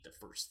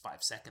first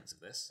 5 seconds of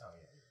this. Oh,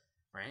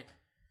 yeah. Right?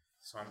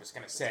 So I'm just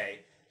going to say,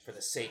 for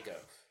the sake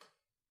of...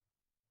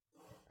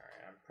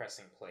 Alright, I'm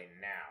pressing play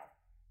now.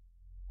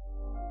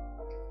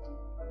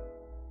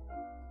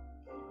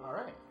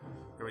 Alright.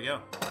 Here we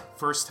go.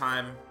 First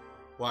time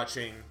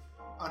watching...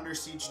 Under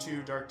Siege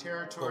 2 Dark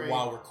Territory. But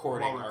while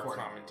recording our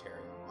commentary.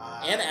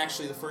 And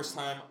actually the first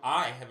time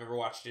I have ever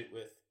watched it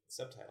with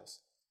subtitles.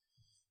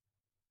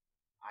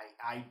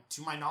 I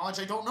to my knowledge,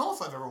 I don't know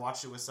if I've ever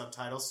watched it with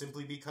subtitles,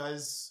 simply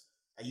because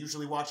I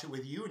usually watch it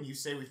with you, and you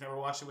say we've never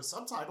watched it with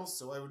subtitles,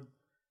 so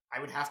I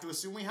would have to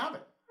assume we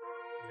haven't.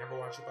 You never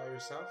watch it by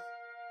yourself?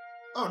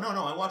 Oh, no,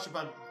 I watch it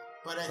but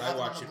I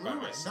watch it by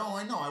myself. No,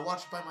 I know, I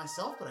watch it by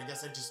myself, but I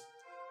guess I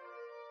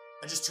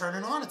just turn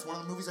it on. It's one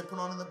of the movies I put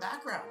on in the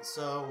background,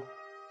 so...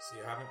 So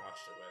you haven't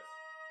watched it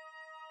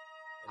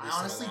with? I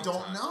honestly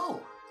don't know.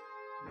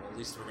 Well, at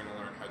least we're going to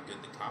learn how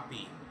good the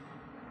copy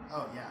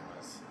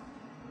was.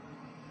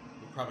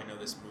 We probably know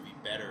this movie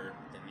better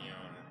than the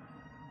owner.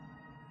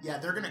 Yeah,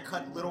 they're going to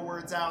cut little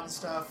words out and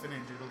stuff, and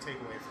it'll take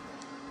away from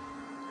it.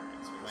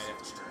 Alright, so we might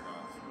have to turn it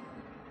off.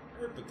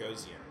 Eric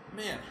Bogosian.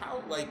 Man, how,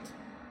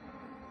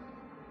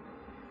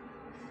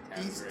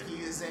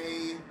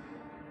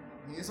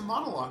 He is a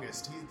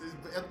monologuist.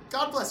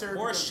 God bless Eric.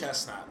 Morris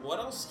Chestnut. What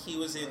else? He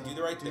was in Do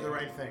the Right Thing. Do the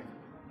Right Thing.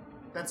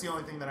 That's the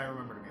only thing that I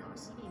remember, to be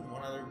honest.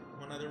 One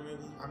other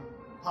movie? I'm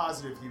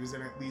positive he was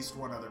in at least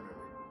one other movie.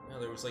 No,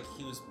 there was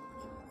he was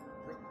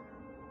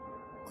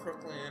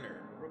Crooklyn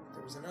or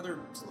there was another.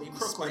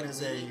 Crooklyn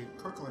is a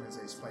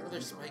Spike Lee.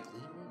 Another Spike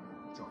Lee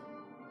movie.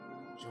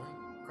 Joint.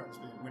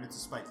 When it's a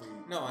Spike Lee.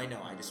 No, I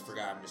know. I just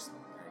forgot. I'm just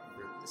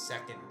the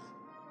second.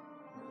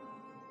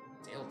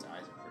 Dale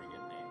Dye's a pretty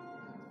good name.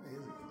 He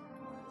is a good name.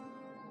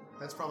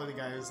 That's probably the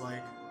guy who's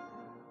like,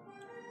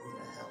 who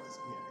the hell is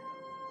he?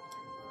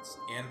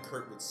 And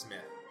Kurtwood Smith.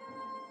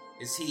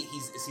 Is he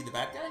the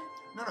bad guy?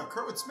 No.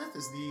 Kurtwood Smith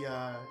is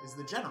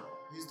the general.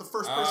 He's the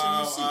first person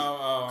you see.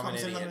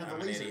 Comes in under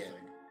the laser thing.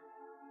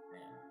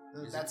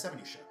 Man. That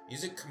 70s show.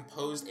 Music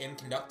composed and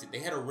conducted. They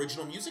had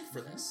original music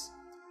for this.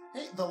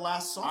 Hey, the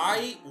last song.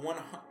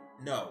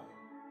 No.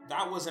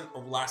 That wasn't a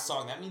last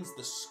song. That means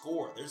the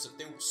score.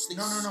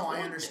 No.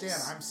 I understand.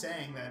 This. I'm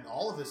saying that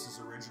all of this is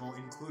original,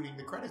 including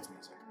the credits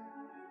music.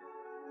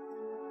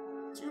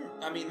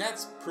 I mean,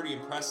 that's pretty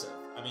impressive.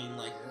 I mean,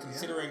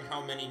 considering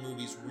how many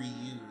movies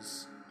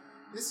reuse.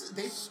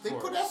 They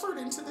put effort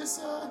into this.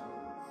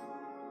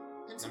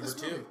 Number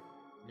 2,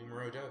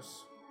 numero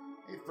dos.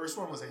 Hey, first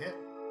one was a hit.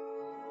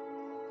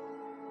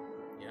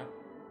 Yeah.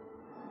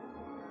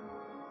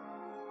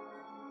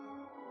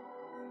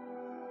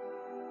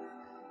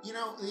 You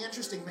know, the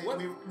interesting thing,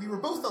 we were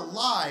both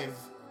alive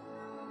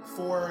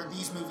for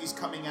these movies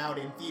coming out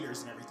in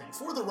theaters and everything,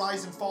 for the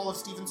rise and fall of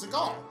Steven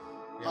Seagal.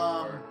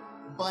 Yeah,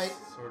 but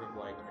sort of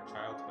like our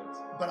childhoods.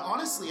 But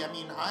honestly, I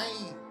mean,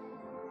 I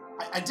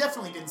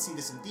definitely didn't see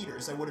this in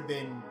theaters. I would have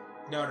been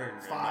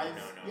 5.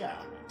 No.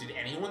 Did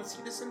anyone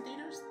see this in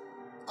theaters?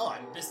 Oh,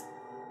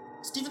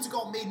 Steven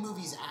Seagal made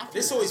movies after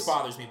this. Always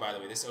bothers me, by the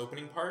way, this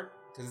opening part,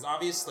 because it's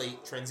obviously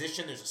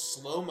transition. There's a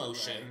slow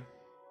motion,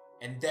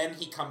 and then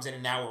he comes in,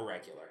 and now we're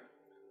regular.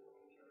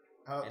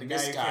 Oh, and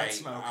this guy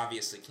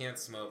obviously can't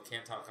smoke,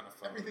 can't talk on a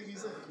phone. Everything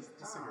he's in is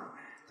a cigarette.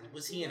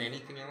 Was he in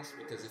anything else?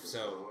 Because if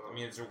so, I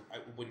mean, I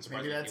wouldn't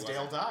surprise me. Maybe that's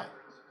Dale Dye.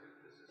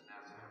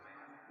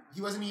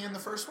 Wasn't he in the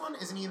first one?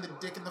 Isn't he in the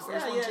Dick in the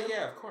first one too?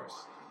 Yeah, of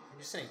course. I'm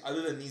just saying,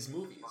 other than these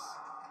movies.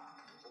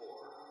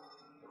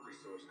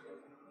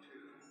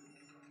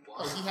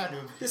 Oh, he had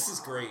to. This is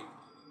great.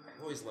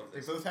 I always love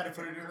this. They both had to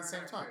put it in at the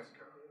same time.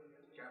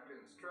 Captain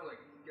Sterling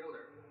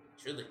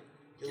Gilder.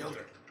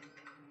 Gilder.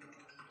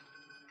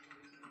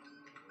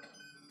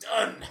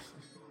 Done!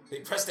 They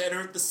pressed enter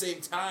at the same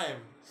time.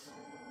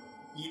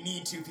 You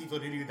need 2 people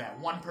to do that.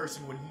 One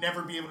person would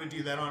never be able to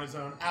do that on his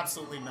own.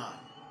 Absolutely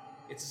not.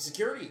 It's a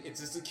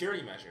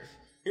security measure.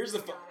 Here's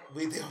the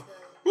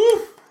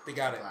woo! They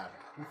got it.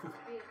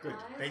 Good.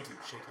 Thank you.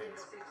 Shake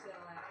hands.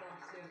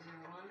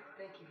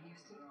 Thank you,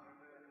 Houston.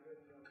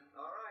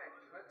 All right,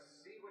 let's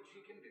see what she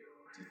can do.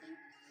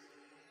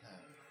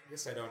 I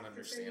guess I don't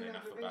understand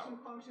enough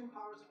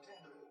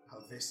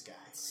about this guy.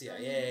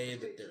 CIA,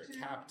 but they're a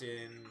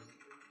captain.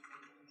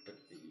 But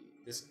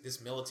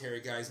this military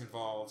guy's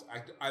involved.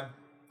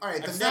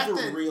 I've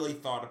never really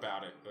thought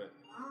about it, but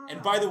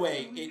and by the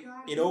way,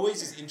 it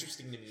always is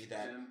interesting to me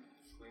that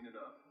clean it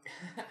up.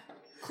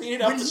 Clean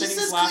it up. When he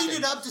says clean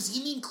it up, does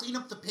he mean clean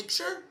up the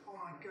picture? Oh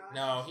my God.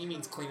 No, he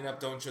means clean it up.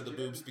 Don't show the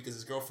boobs because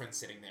his girlfriend's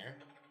sitting there.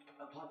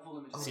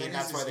 Oh, See, and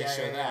that's why they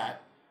show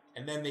that.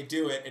 And then they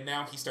do it, and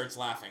now he starts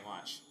laughing.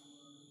 Watch.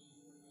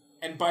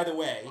 And by the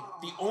way,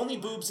 the only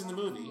boobs in the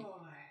movie.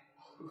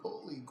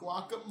 Holy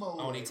guacamole!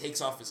 Oh, and he takes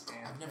off his.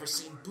 I've never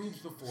seen boobs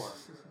before.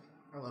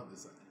 I love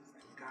this.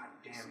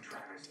 Goddamn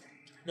Travis.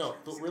 No,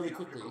 but really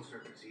quickly.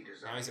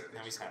 Now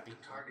he's happy.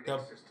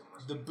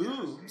 The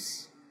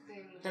boobs.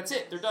 That's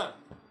it. They're done.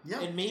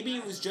 Yeah. And maybe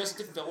it was just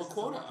to fill a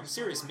quota. I'm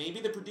serious.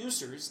 Maybe the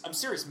producers. I'm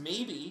serious.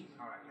 Maybe.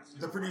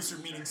 The producer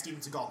meaning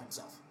Steven Seagal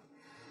himself.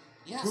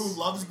 Yes. Who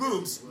loves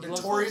boobs.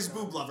 Notorious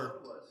boob lover.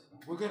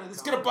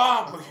 It's gonna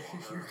bomb.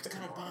 It's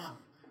gonna bomb.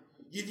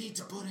 You need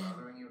to put in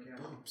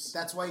boobs.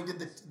 That's why he did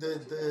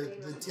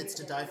the tits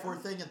to die for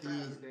thing at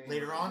the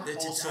later on. The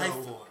also, to die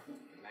for.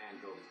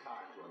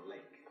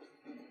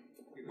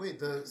 Wait,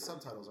 the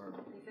subtitles aren't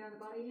on.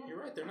 You're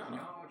right, they're not. No,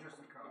 just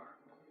a car.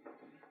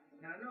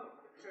 And a note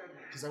said,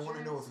 Because I want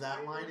to know if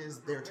that line is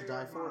there to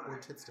die for or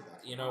tits to die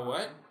for. You know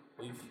what?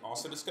 We've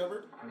also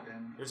discovered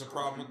there's a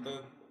problem with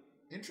the...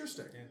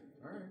 Interesting. Yeah.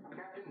 All right.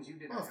 Captains, you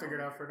did Well, I'll figure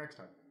it out for next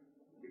time.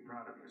 Be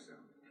proud of yourself.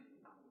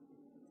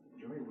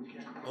 Enjoy your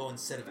weekend. Oh,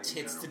 instead of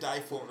tits to die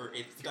for or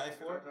it to die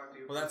for?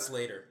 Well, that's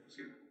later.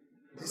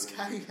 This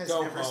guy has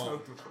Go never home.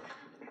 smoked before.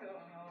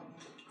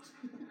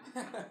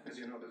 As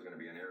you know, there's going to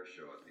be an air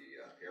show at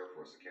the Air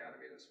Force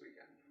Academy this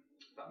weekend.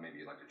 Thought maybe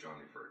you'd like to join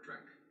me for a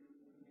drink.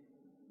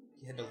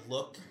 You had to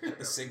look at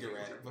the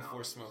cigarette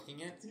before smoking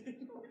it.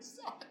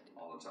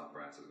 All the top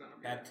brass is going to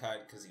be Bad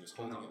cut because he was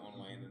holding it one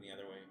way and then the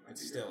other way. But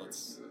still,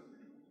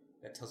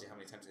 that tells you how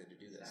many times they had to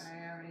do this.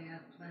 I already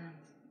have plans.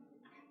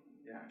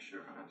 Yeah,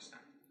 sure, I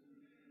understand.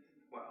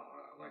 Well,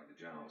 like the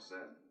general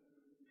said,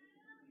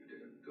 you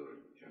did a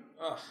good job.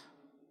 Ugh.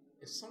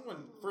 If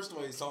someone, first of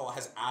all, this all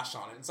has ash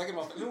on it. And second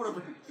of all, if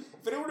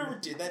anyone ever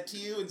did that to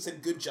you and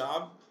said good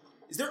job,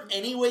 is there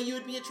any way you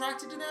would be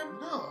attracted to them?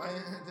 No,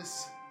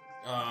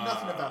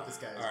 nothing about this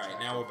guy is All right, attractive.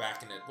 now we're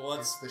back in it. Well,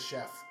 It's let's the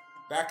chef.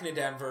 back into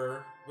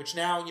Denver, which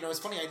now, it's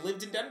funny, I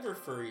lived in Denver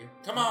for you.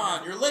 Come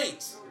on, you're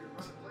late.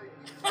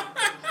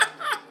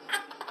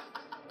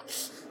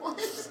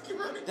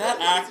 That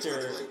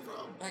actor,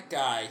 that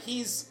guy,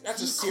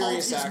 that's a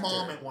serious He called actor. his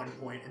mom at one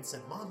point and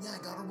said, "Mom, yeah,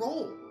 I got a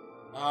role."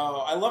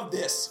 Oh, I love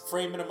this.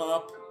 Framing him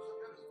up.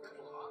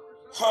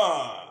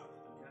 Huh.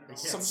 They can't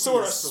Some see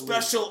sort of his salute.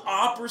 special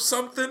op or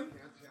something?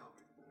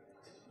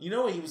 He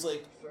was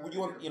like, would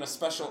you want, in a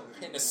special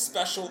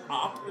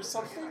op or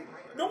something?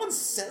 No one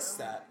says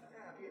that.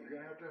 You're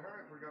going to have to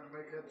hurry if we're going to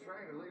make that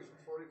train at least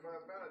for 45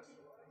 minutes.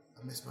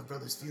 I missed my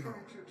brother's funeral.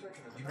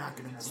 I'm not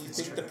going to miss Do you this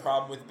think the train.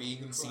 problem with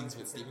being in scenes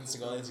with Steven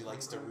Seagal is he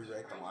likes to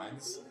rewrite the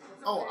lines?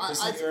 Oh,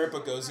 Does Eric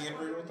Bogosian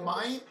rewrite the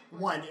lines?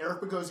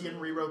 Eric Bogosian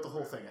rewrote the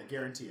whole thing, I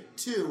guarantee it.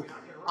 2,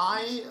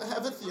 I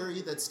have a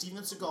theory that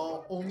Steven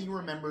Seagal only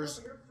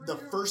remembers the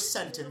first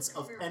sentence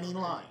of any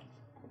line.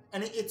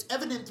 And it's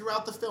evident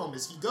throughout the film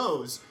as he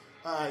goes,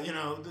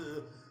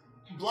 the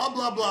blah,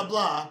 blah, blah,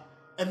 blah,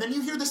 and then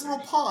you hear this little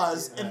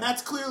pause, and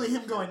that's clearly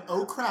him going,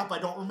 oh crap, I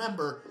don't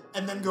remember,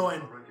 and then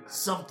going,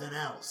 something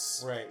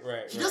else. Right.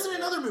 He does it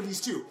in other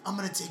movies too. I'm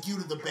gonna take you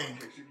to the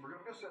bank.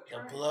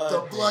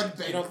 The blood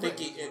bank. You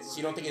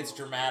don't think it's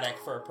dramatic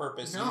for a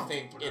purpose. No. You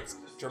think it's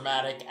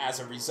dramatic as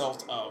a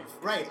result of.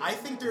 Right, I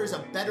think there's a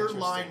better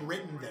line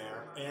written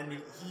there, and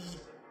he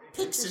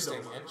picks his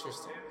own.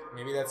 Interesting.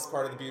 Maybe that's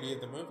part of the beauty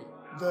of the movie.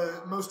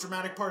 The most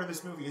dramatic part of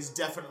this movie is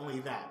definitely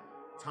that.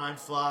 Time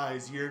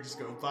flies, years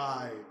go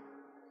by.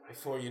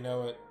 Before you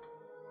know it,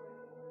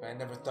 I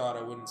never thought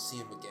I wouldn't see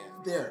him again.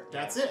 There,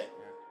 that's it.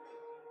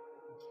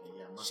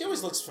 She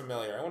always looks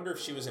familiar. I wonder if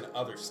she was in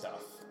other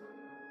stuff.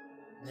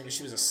 Maybe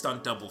she was a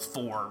stunt double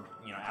for,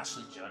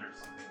 Ashley Judd or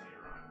something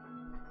later on.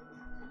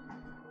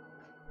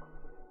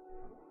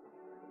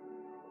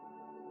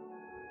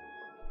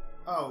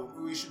 Oh,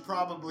 we should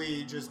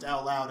probably just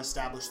out loud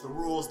establish the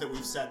rules that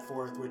we've set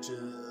forth, which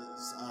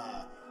is,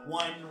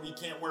 1, we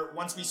can't work,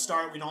 once we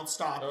start, we don't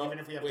stop, even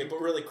if we have to... But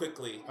really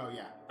quickly. Oh,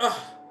 yeah.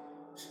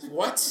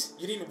 What?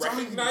 You didn't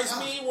recognize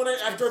me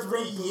after I've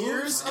grown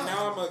years, and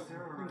now I'm a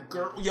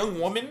young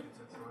woman?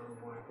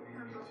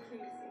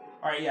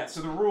 Alright, yeah,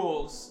 so the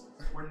rules,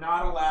 we're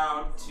not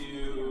allowed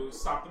to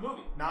stop the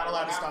movie. Not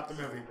allowed to stop the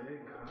movie.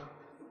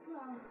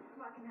 Well,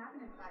 what can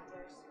happen in 5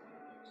 years?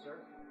 Sir,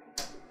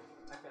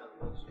 I found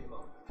no stream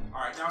on.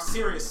 Alright, now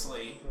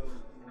seriously,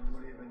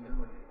 What have you been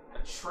doing? a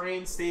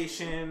train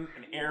station,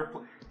 an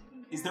airplane.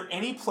 Is there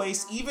any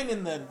place, even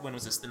in the, when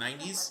was this, the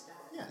 90s?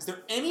 Yeah. Is there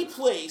any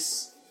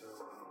place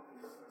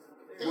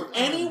where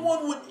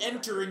anyone would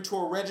enter into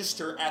a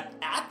register at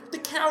the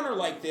counter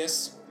like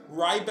this,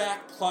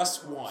 Ryback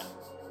 +1?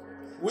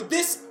 Would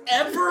this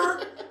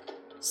ever...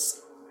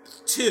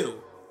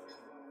 2.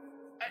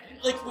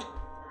 Casey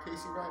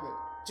Rabbit.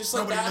 Just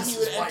like Nobody that, he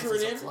misses would wife enter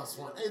is it a in?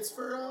 +1. It's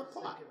for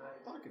plot.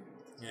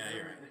 Yeah,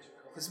 you're right.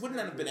 Because wouldn't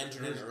that have been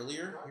entered in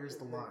earlier? Here's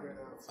the line.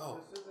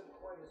 Oh. This isn't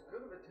quite as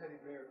good of a teddy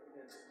bear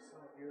as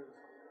some of yours.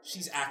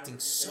 She's acting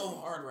so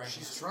hard right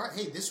She's trying.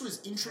 Hey, this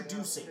was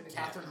introducing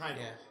Katherine now. Heigl.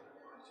 Yeah.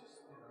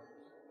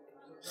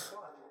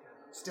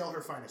 Still her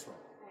finest role.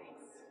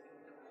 Thanks.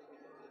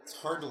 It's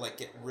hard to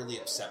get really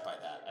upset by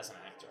that as an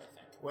actor, I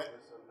think. What?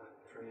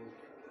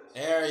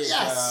 There you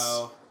Yes!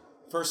 go.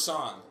 First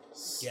song.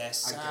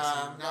 Guess I guess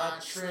I'm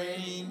not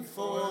trained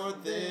for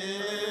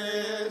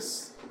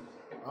this.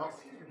 Oh,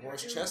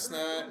 Morris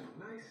Chestnut.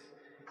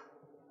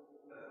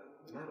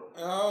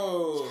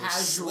 Oh,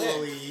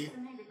 casually,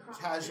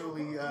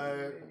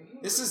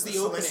 This is the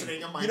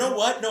soliciting opening. a You know minor.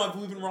 what? No,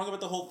 we've been wrong about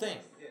the whole thing.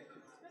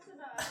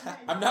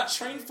 I'm not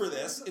trained for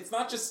this. It's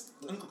not just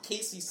Uncle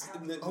Casey's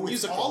in the Oh, it's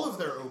musical. all of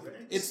their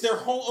openings. It's their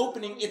whole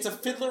opening. It's a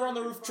Fiddler on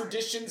the Roof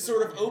tradition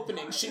sort of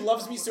opening. She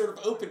Loves Me sort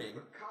of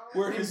opening.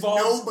 where it Because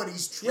involves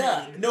nobody's trained.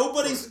 yeah,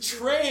 nobody's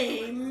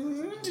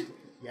trained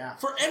Yeah.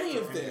 for any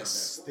of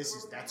this.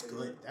 That's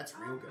good. That's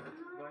real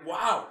good.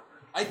 Wow.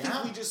 I think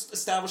Yeah. we just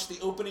established the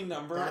opening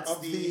number That's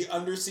of the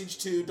Under Siege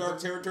 2 Dark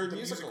Territory The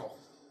musical.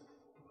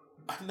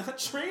 I'm not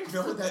trained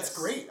No, for that's this.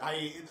 great.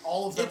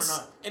 All of them are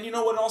not. And you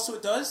know what also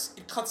it does?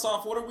 It cuts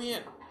off, what are we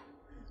in?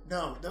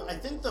 No, I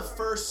think the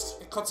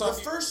first It cuts the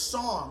off first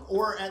song,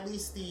 or at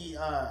least the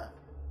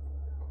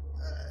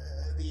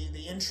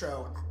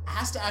intro,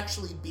 has to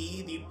actually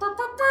be the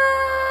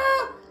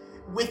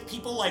with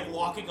people like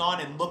walking on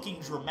and looking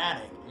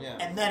dramatic, Yeah.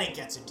 and then it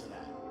gets into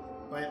that.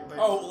 But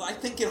Oh, well, I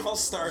think it all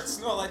starts.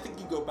 No, I think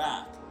you go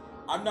back.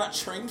 I'm not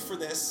trained for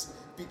this.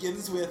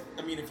 Begins with,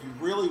 I mean, if you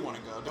really want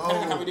to go,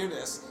 depending on how we do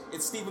this,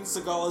 it's Steven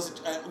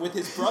Seagal with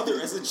his brother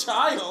as a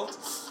child,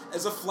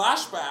 as a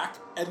flashback,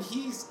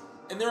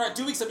 and they're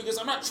doing something. He goes,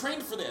 I'm not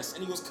trained for this.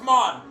 And he goes, come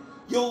on,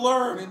 you'll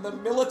learn in the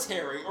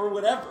military or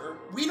whatever.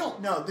 we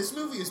don't know. This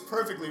movie is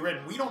perfectly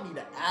written. We don't need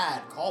to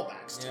add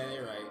callbacks to it. Yeah,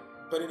 you're right.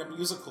 But in a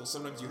musical,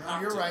 sometimes you No,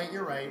 have you're to. right.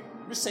 You're right.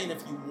 I'm just saying,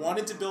 if you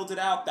wanted to build it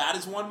out, that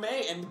is one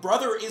way, and the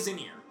brother is in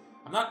here.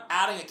 I'm not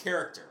adding a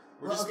character.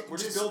 We're Well, just okay, we're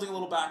just just- building a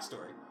little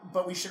backstory.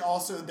 But there should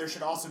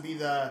also be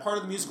the Part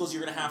of the musical is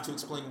you're going to have to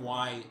explain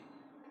why.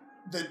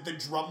 the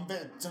drum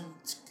bit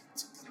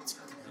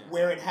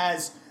where it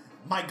has,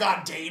 my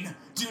God, Dane,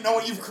 do you know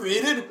what you've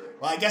created?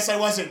 Well, I guess I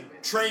wasn't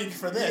trained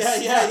for this.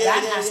 That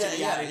has to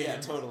be added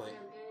in. Totally.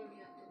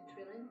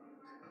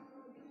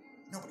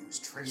 Nobody was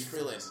trained for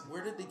Trillin. this.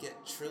 Where did they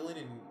get Trillin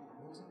and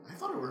what was it? I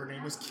thought her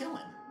name was Killin.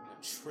 No,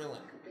 Trillin.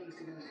 Things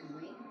to those who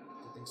wait.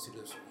 Good things to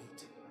those who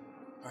wait.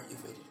 Aren't you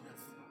waited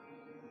enough?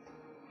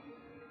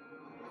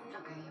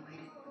 Okay, you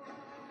waited.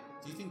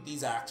 Do you think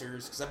these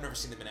actors, because I've never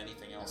seen them in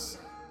anything else,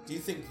 do you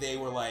think they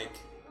were like,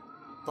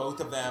 both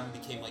of them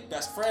became like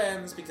best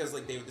friends because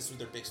like this was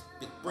their big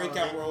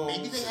breakout roles?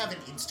 Maybe they have an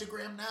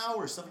Instagram now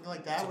or something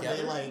like that where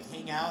Together? they like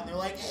hang out and they're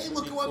like, hey,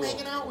 look Be who I'm cool.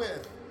 hanging out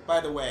with. By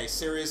the way,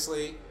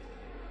 seriously.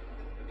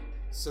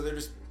 So they're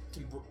just,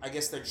 I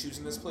guess they're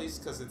choosing this place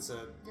because it's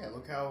a. Yeah,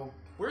 look how.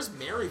 Where's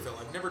Maryville?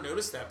 I've never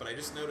noticed that, but I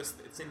just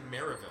noticed it's in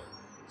Maryville.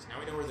 So now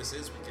we know where this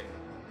is. We can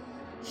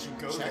Should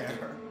go check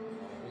there.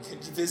 it. We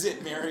can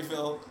visit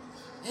Maryville.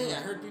 Hey, I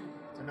heard people.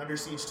 It's an Under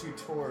Siege 2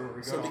 tour where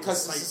we go So to all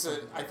because the this is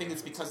sites. I think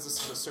it's because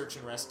this is a search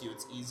and rescue.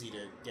 It's easy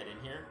to get in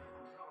here,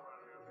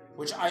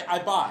 which I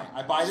buy.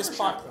 I buy this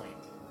plot point.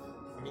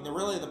 I mean, the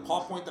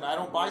plot point that I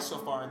don't buy so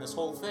far in this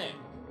whole thing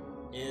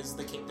is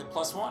the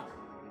 +1.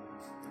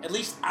 At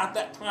least at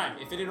that time,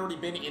 if it had already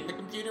been in the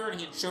computer and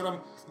he had showed him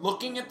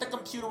looking at the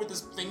computer with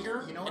his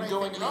finger You know what and I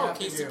going, think we "Oh, have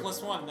to KC do?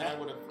 +1," then I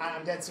would have.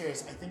 I'm dead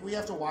serious. I think we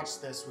have to watch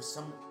this with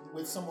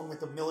someone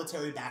with a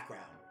military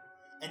background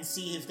and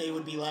see if they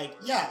would be like,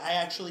 yeah, I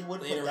actually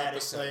would Later put that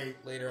episode. as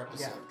like, Later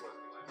episode.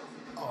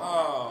 yeah.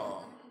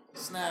 Oh,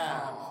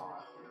 snap.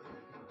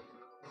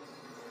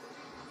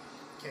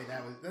 Okay,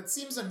 that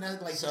seems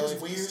like So just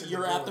if wasted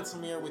you're the at the bullets.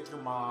 premiere with your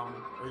mom,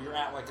 or you're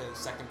at like a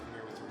second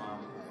premiere with your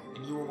mom,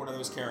 and you were one of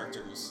those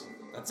characters,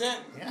 that's it.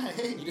 Yeah,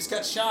 hey, You just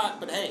got shot,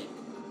 but hey,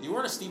 you were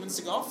in a Steven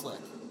Seagal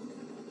flick,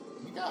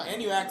 you got it.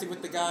 and you acted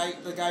with the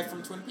guy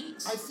from Twin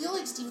Peaks. I feel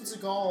like Steven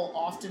Seagal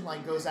often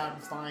like goes out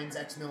and finds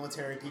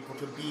ex-military people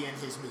to be in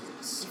his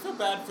movies. You feel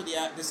bad for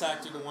this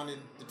actor, the one in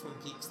the Twin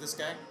Peaks, this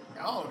guy?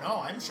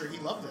 No, I'm sure he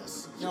loved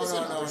this. He No. was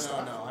in other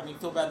stuff. I mean,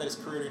 feel bad that his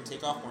career didn't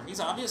take off more. He's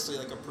obviously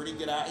like a pretty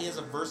good actor. He has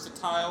a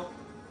versatile.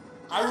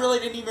 I really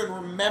didn't even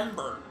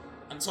remember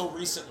until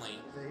recently.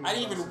 I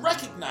didn't even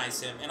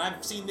recognize him, and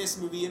I've seen this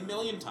movie a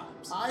million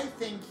times. I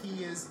think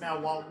he is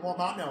now. While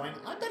not knowing,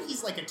 I bet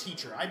he's like a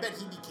teacher. I bet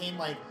he became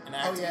like An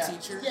acting yeah,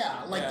 teacher?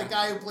 Yeah, like Yeah. the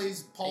guy who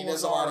plays Paul He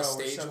does a lot of Lazaro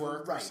or stage something.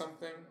 work right? or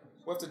something.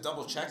 We'll have to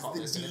double check all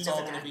The this, and it's dean of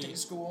all an going to be acting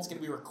school. It's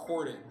going to be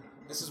recorded.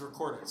 This is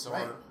recorded, so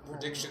Right. our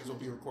predictions will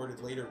be recorded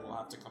later. We'll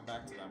have to come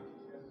back to them.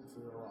 If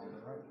we were wrong,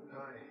 we're right.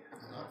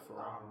 Hi.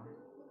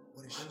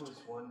 What is I she? was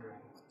wondering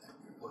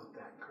what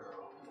that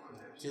girl on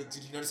there.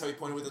 Did you notice how he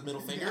pointed with his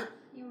middle finger?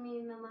 You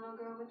mean the little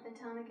girl with the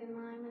tonic and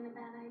lime and a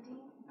bad ID?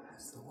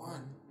 That's the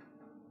one.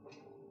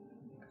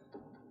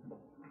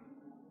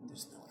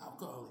 There's no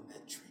alcohol in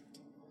that drink.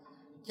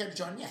 Yeah,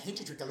 John. Yeah, I hate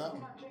to drink alone.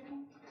 Not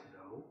drinking?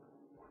 No,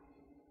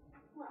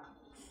 Well,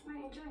 why are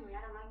you joining me?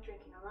 I don't like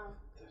drinking alone.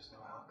 there's no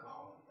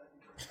alcohol in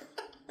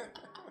that drink.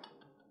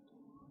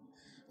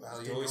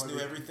 Well, you always knew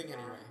everything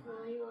anyway.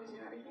 Well, you always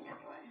knew everything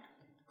anyway.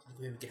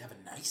 Maybe we could have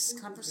a nice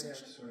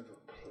conversation. Sort of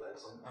a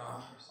pleasant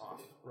Off.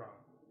 conversation. Wrong.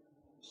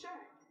 Sure.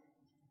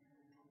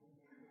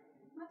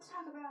 Let's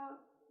talk about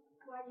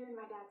why you and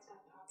my dad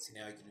stopped talking. See,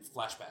 now you can do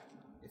flashback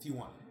if you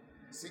want.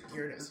 See,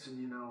 here it is.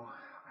 Listen, I know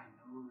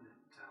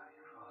that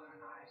your father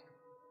and I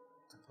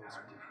had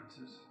our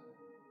differences.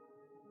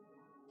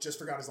 Just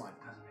forgot his line.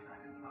 Doesn't mean I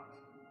didn't love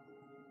him.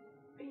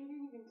 But you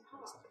didn't even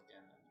talk.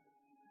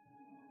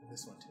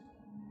 This one too.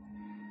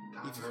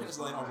 He forgot his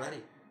line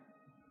already.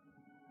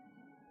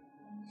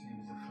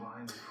 Seems to fly,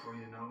 and before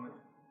you know it,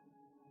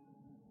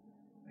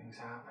 things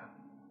happen.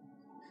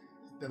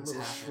 That Things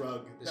little happen.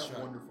 shrug. The That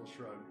shrug. wonderful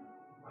shrug.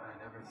 But I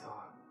never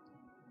thought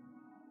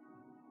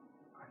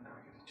I'd never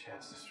get a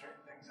chance to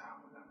straighten things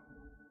out with him.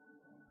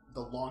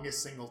 the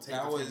longest single take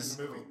That of him was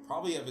in the movie.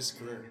 probably of his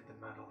career. Get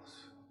the medals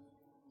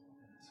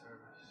in the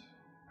service.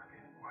 I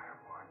mean, why?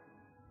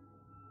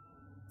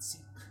 See,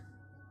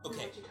 Why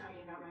okay, would you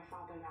talking about my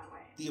father that way?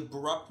 the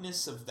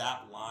abruptness of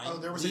that line Oh,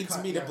 there was a leads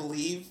cut, me to yeah.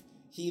 believe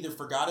he either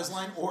forgot his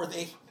line or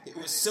it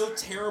was so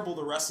terrible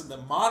the rest of the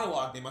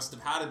monologue they must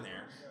have had in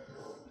there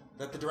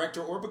that the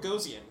director or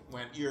Bogosian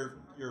went, "You're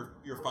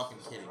fucking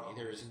kidding me.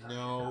 There is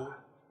no."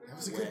 That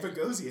was a good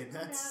Bogosian.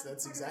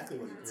 That's exactly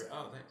what he would say.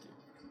 Oh, thank you.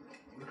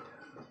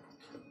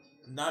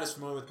 I'm not as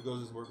familiar with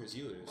Bogosian's work as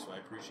you do, so I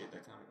appreciate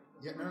that comment.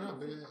 Yeah, no.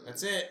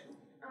 That's it.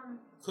 Um,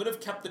 Could have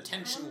kept the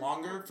tension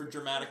longer for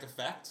dramatic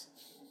effect.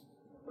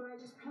 well, I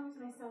just promised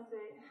myself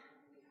that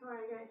before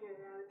I got here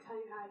that I would tell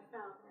you how I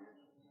felt.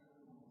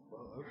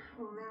 Well,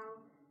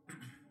 now,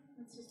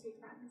 let's just be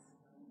friends.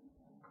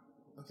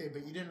 Okay,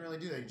 but you didn't really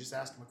do that. You just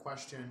asked him a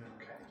question. And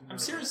I'm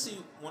seriously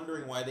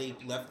wondering why they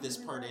left this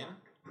part in.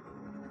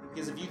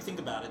 Because if you think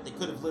about it, they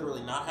could have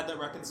literally not had that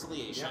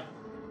reconciliation. Yep.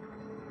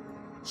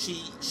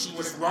 She Would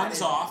just have runs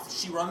added- off.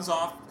 She runs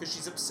off because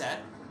she's upset.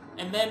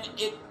 And then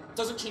it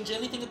doesn't change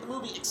anything in the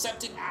movie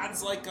except it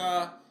adds like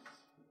a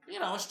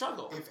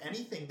struggle. If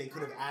anything, they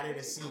could have added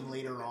a scene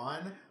later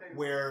on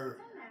where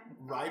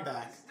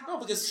Ryback. No,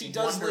 because she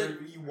does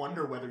You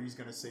wonder whether he's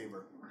going to save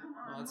her.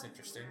 Well, that's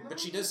interesting. But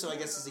she does so, I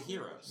guess, as a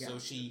hero. Yeah. So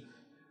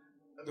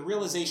the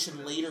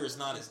realization later is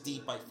not as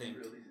deep, I think.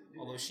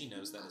 Although she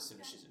knows that as soon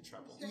as she's in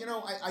trouble. You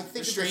know, I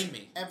think of Restrain this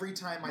me. every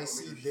time I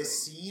see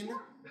this scene.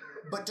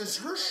 But does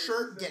her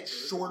shirt get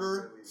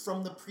shorter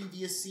from the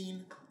previous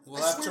scene?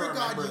 We'll I have to swear to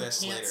God, remember you this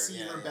can't later. see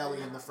Yeah, her yeah.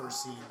 belly in the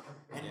first scene,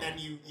 and Yeah. then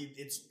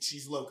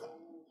she's loca.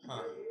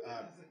 Huh.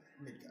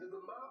 Mid-cut. There's a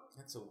mop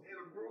That's a... and a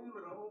broom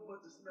and a whole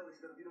bunch of smelly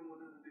stuff you don't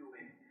want nothing to do with.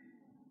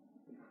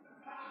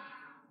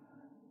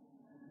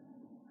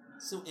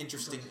 So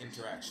interesting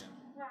interaction.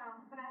 Well,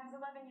 when I was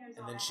 11 years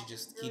And old, then she I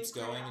just really keeps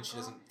cared going about and she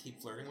Uncle. doesn't keep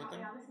flirting with Taught me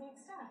him. all this neat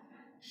stuff.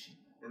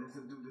 And this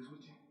will do this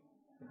with you?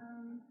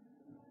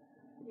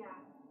 Yeah,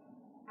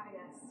 I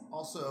guess.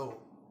 Also,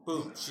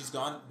 Boom, she's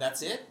gone.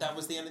 That's it? That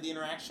was the end of the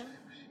interaction?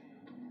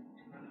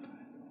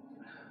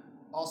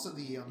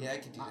 the Yeah, I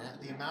could do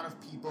that. the amount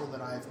of people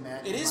that I've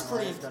met It in is my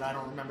pretty- life that I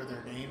don't remember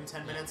their name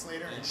 10 minutes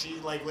later, and she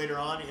later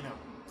on in a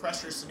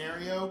pressure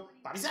scenario,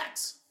 Bobby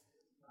Sachs.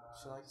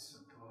 She likes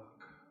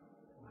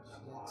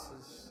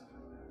his...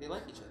 They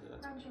like each other.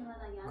 That's... Aren't you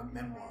little young? My for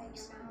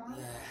memoirs. writing your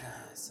memoirs?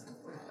 Yeah, son of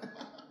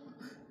a-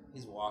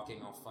 He's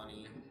walking all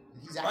funny.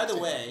 He's By the acting.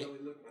 way,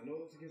 Look, I know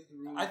it's against the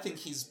rules. I think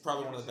he's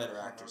probably one of the better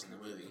actors in the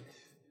movie.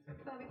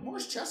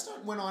 Morris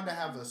Chestnut went on to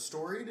have a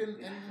storied and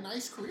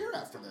nice career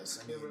after this.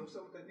 I Yeah, mean, bro, what's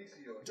up with that niece of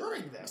yours?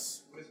 during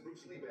this, Miss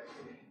Bruce Lee back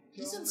there.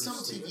 he's in some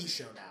TV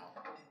show now.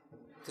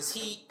 Because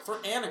the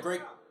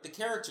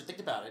character, think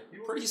about it,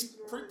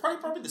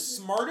 probably the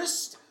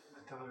smartest.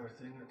 Tell her a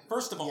thing or two.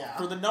 First of all, Yeah.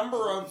 for the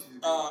number of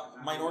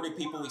minority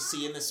people we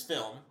see in this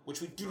film, which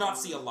we do not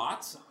see a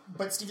lot.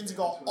 But Steven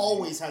Seagal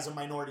always has a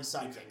minority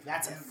sidekick.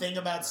 That's a thing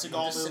about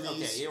Seagal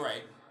movies. Okay, you're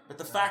right. But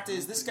the fact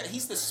is, this guy,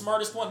 he's the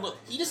smartest one. Look,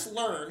 he just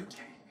learned.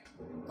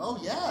 Oh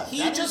yeah, He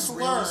that just is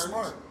really learned.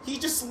 smart. He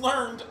just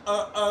learned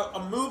a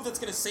move that's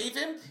going to save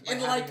him By in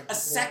having like it a before.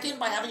 second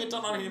by having it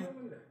done on him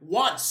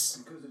once.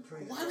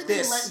 Why would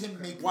This. they let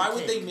him make? Why the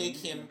would they cake? make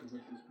him?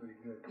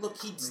 Look,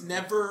 he's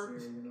never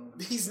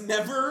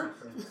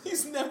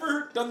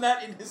done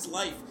that in his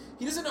life.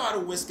 He doesn't know how to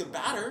whisk a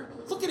batter.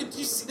 Look at him. Do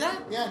you see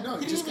that? Yeah, no,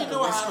 He he didn't just even got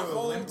know a how to wrist,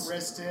 hold. limp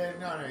wristed.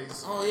 No,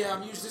 he's. Oh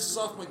yeah, this is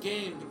off my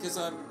game because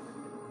I'm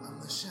I'm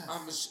the chef.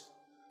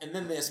 a and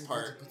then this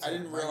part, I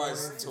didn't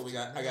realize until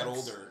I got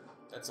older.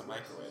 That's a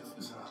microwave,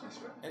 and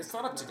it's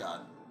not up to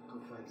God.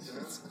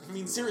 I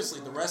mean, seriously,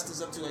 the rest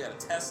is up to. I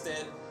gotta test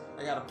it.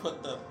 I gotta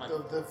put the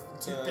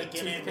toothpick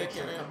in it, make toothpick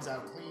sure in it it. comes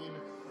out clean.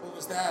 What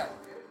was that?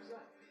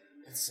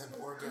 It's an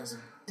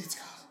orgasm. It's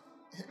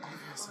got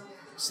orgasm.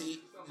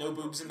 See, no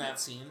boobs in that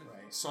scene.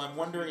 Right. So I'm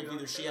wondering if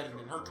either she had it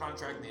in her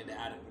contract and they had to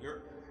add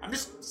it.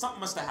 Something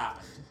must have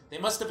happened. They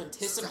must have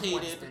Someone's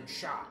anticipated. been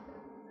shot.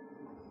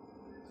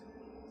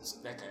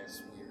 That guy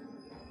is weird.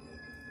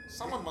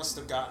 Someone must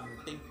have gotten.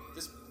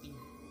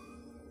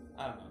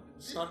 I don't know.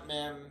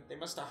 Stuntman. They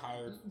must have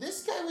hired.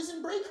 This guy was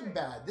in Breaking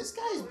Bad. This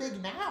guy is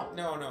big now.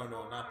 No,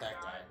 not that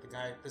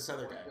guy. This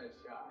other guy.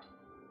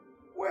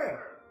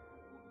 Where?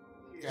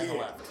 The guy on the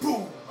left.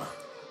 Boom.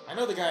 I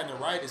know the guy on the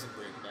right isn't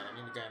Breaking Bad. I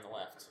mean the guy on the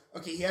left.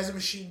 Okay, he has a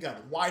machine gun.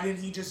 Why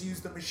didn't he just use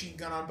the machine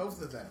gun on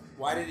both of them?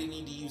 Why did he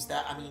need to use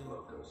that? I mean,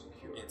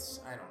 it's.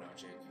 I don't know,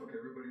 Jake. Okay,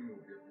 everybody move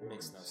here. It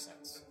makes no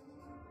sense.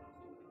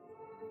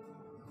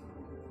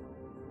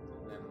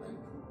 And then,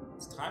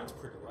 it's timed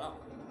pretty well.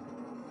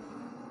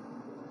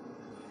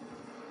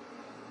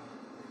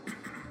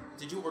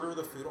 Did you order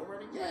the food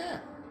already? Yeah.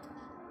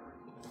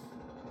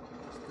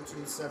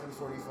 Between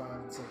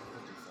 7:45 and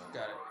 7:55.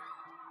 Got it.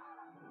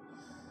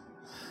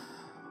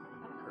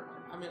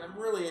 I mean, I'm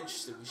really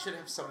interested. We should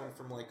have someone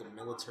from, like, a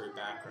military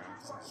background.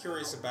 'Cause I'm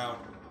curious about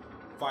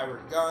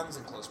firing guns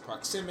and close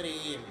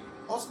proximity. And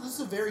Also, this is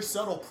a very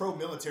subtle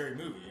pro-military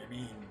movie. I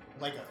mean,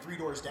 like a Three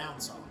Doors Down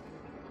song.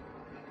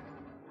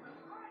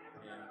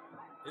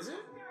 yeah. Is it?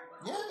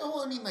 Yeah,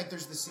 well, I mean, like,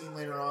 there's the scene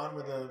later on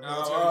where the military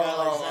guy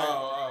likes that.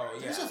 Yeah.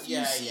 There's a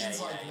few scenes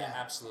like that. Yeah,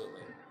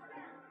 absolutely.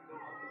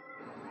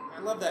 I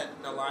love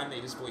that the line they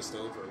just voiced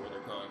over where they're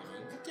going,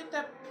 get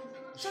that,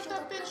 shut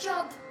that bitch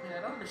up. Yeah,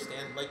 I don't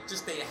understand. Like,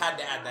 just they had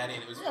to add that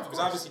in. It was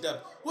obviously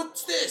dubbed.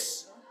 What's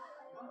this?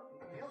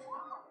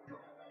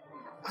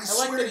 I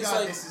swear to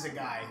God, this is a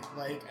guy.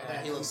 Like,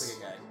 he looks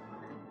like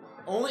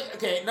a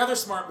guy. Another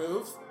smart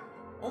move.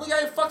 Only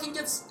guy who fucking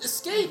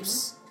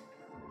escapes.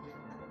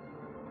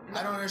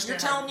 I don't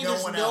understand. You're telling me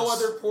there's no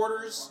other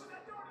porters?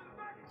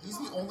 He's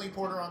the only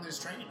porter on this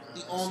train.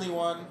 The only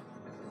one.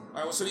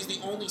 All right, so he's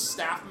the only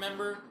staff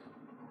member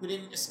who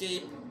didn't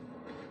escape.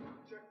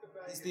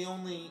 He's the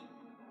only.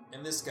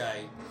 And this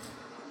guy.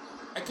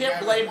 I can't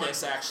blame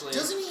this, actually.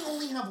 Doesn't he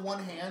only have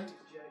one hand?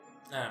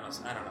 I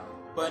don't know.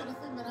 But.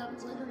 Anything that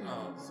happens later?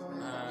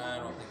 I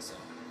don't think so.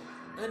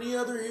 Any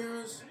other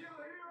heroes?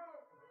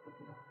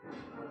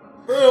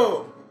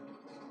 Boom!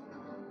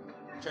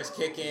 Tries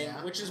kicking,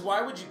 which is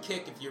why would you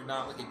kick if you're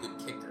not like a good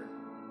kicker?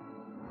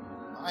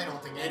 I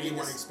don't think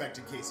anyone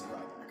expected Casey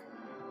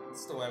Ryback.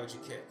 So why would you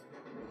kick?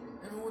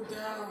 Everyone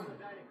down.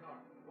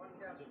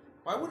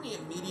 Why wouldn't he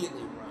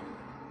immediately run?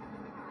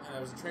 And I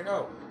was a train.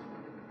 Oh,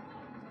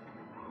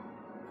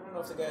 I don't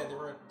know if the guy had the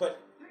run,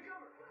 but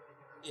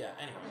yeah.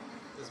 Anyway,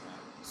 doesn't matter.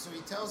 So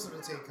he tells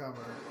them to take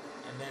cover,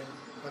 and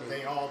then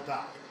they all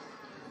die.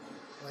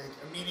 Like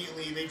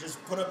immediately, they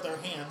just put up their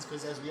hands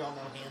because, as we all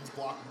know, hands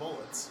block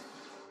bullets.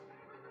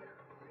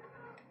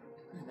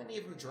 And many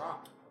of them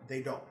drop.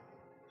 They don't.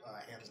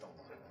 Hands don't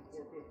block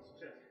bullets.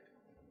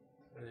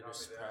 And they were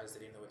surprised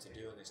they didn't know what to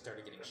do, and they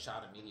started getting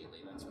shot immediately.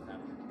 That's what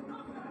happened.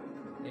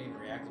 They didn't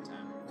react in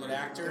time. Good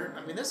actor.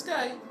 I mean, this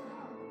guy.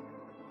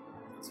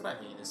 That's what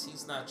I mean. Is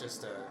he's not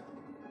just a.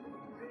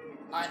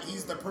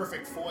 He's the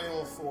perfect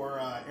foil for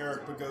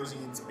Eric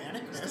Bogosian's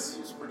manicness.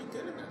 He's pretty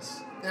good in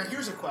this. Now,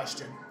 here's a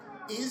question: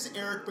 is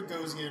Eric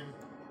Bogosian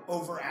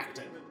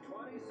overacting?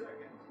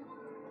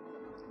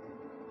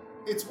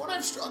 It's what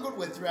I've struggled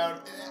with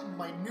throughout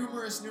my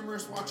numerous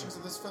watchings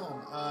of this film.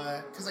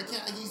 Because I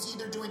can't. He's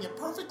either doing it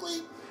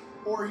perfectly,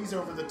 or he's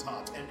over the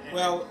top. And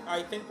well,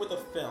 I think with a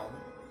film,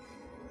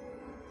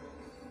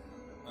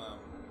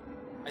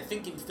 I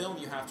think in film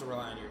you have to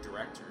rely on your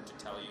director to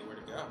tell you where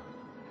to go,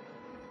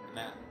 and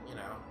that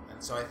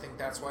and so I think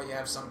that's why you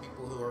have some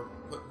people who are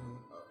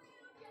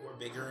who are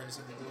bigger and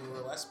some people who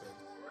are less big.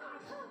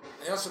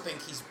 I also think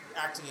he's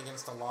acting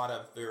against a lot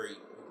of very.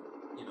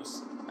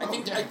 I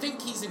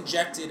think he's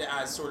injected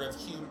as sort of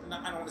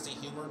I don't want to say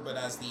humor, but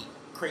as the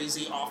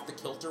crazy off the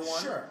kilter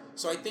one. Sure.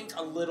 So I think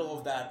a little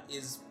of that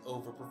is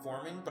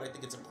overperforming, but I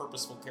think it's a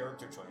purposeful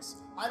character choice.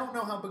 I don't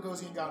know how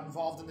Bogosian got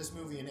involved in this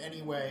movie in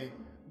any way,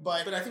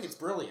 but I think it's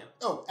brilliant.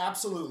 Oh,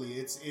 absolutely!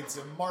 It's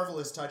a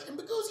marvelous touch, and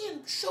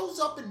Bogosian shows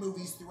up in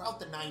movies throughout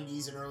the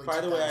 '90s and early. By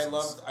 2000s. the way,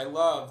 I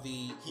love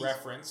the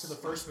reference to the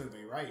first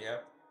movie, right?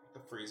 Yep, the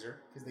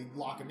freezer, because they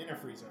lock him in a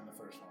freezer in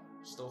the first one.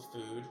 Still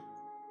food.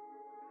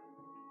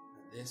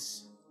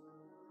 This.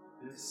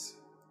 I'm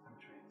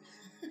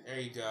trained. There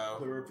you go.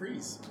 The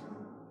reprise.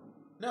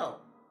 No.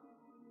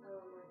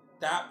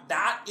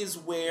 That is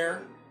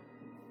where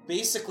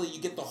basically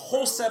you get the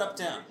whole setup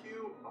down.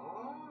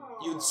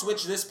 You would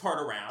switch this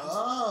part around.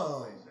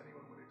 Oh.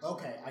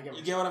 Okay, I get.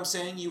 You get what I'm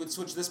saying? You would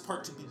switch this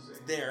part to be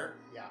there.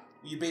 Yeah.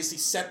 You basically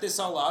set this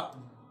all up.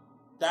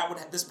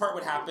 This part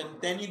would happen.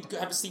 Then you'd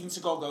have Steven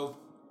Seagal go,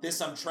 "This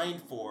I'm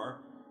trained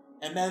for,"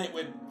 and then it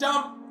would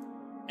dump,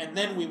 and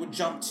then we would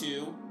jump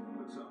to.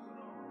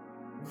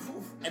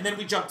 And then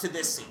we jump to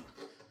this scene.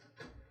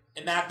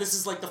 And this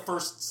is like the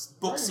first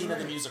book scene of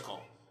the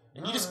musical.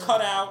 And you just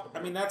cut out,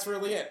 I mean, that's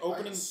really it.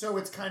 Opening. So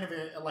it's kind of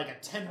like a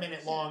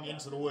 10-minute long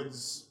Into the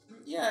Woods.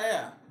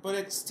 Yeah. But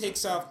it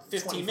takes out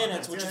 15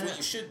 minutes, which is what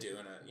you should do,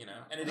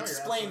 and it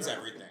explains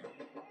everything.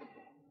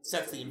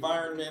 Sets the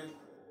environment.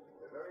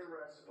 Very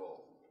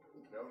restful.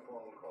 No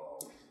phone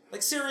calls.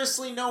 Like,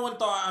 seriously, no one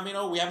thought,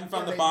 we haven't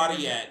found the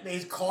body yet.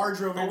 His car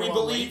drove But we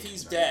believe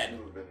he's dead.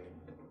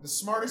 The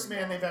smartest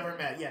man they've ever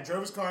met. Yeah,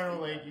 drove his car into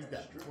a lake, he's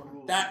dead.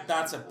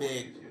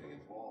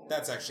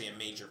 That's actually a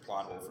major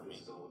plot hole for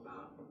me.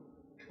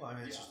 Well, I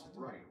mean, it's just...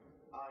 Right.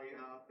 I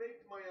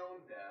faked my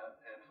own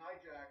death and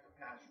hijacked a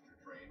passenger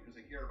train because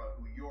I care about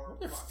who you're...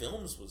 What other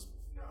films was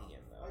he in,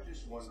 though? I was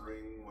just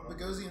wondering...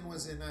 Bogosian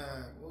was in,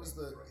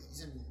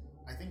 he's in,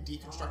 I think,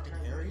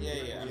 Deconstructing Harry?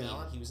 Yeah.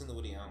 He was in the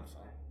Woody Allen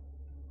film.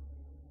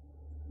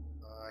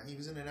 He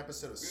was in an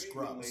episode of Good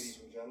Scrubs. evening, ladies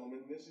and gentlemen.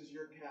 This is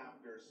your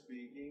captor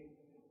speaking.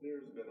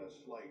 There's been a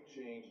slight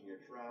change in your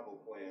travel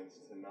plans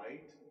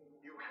tonight.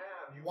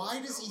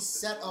 Why does he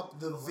set up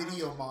the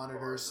video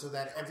monitor so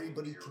that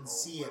everybody can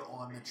see it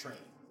on the train?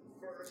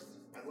 First,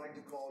 I'd like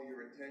to call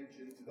your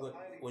attention to the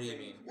What do you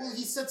mean? Well,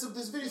 he sets up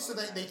this video so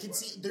that they can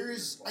see.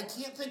 I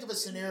can't think of a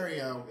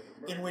scenario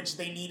in which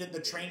they needed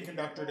the train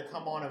conductor to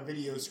come on a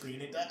video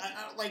screen.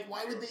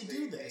 Why would they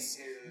do this?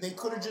 They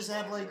could have just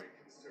had,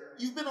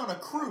 you've been on a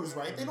cruise,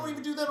 right? They don't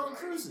even do that on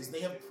cruises.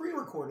 They have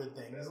pre-recorded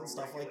things and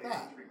stuff like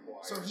that.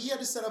 So he had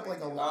to set up,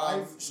 a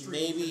live stream.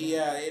 Maybe,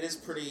 yeah, it is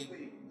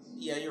pretty...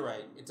 Yeah, you're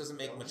right. It doesn't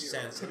make much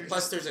sense.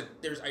 Plus,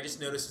 I just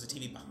noticed there's a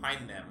TV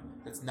behind them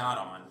that's not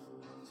on,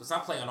 so it's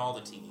not playing on all the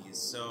TVs.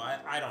 So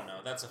I don't know.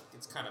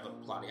 It's kind of a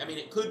plotting. I mean,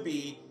 it could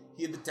be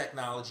he had the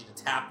technology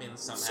to tap in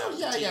somehow.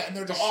 So and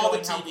they're just all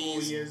the showing TVs how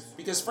cool he is.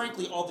 because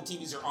frankly, all the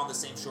TVs are on the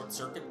same short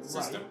circuit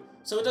system. Right.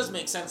 So it does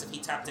make sense if he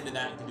tapped into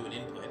that and could do an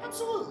input.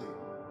 Absolutely.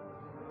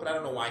 But I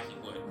don't know why he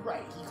would.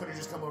 Right. He could have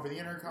just come over the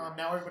intercom.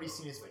 Now everybody's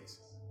seen his face.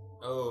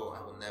 Oh,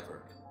 I will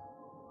never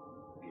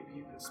give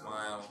you the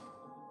smile.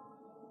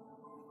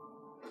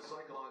 The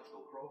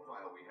psychological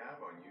profile we have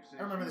on you.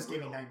 I remember this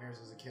gave me nightmares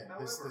as a kid.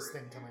 This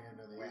thing coming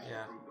into the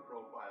Yeah. Prove the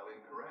profile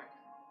incorrect.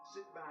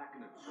 Sit back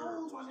and How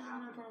old observe what was I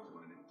happens whenever-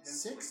 when an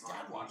intensely 6? hot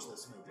Dad watched needle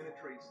this movie.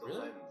 penetrates the Really?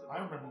 lens of I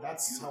remember.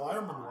 That's how I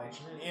remember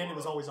watching it, and it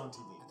was always on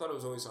TV. I thought it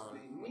was always on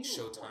like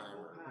Showtime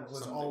or It was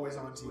something. always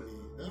on TV.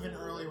 Even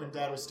early when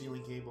Dad was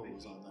stealing cable, it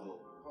was on that.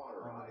 I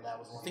remember that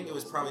was one. I think it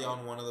was probably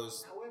on one of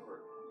those.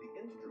 However, the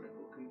instrument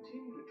will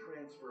continue to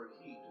transfer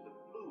heat to the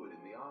fluid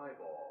in the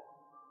eyeball.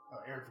 Oh,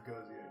 Eric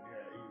Bogosian.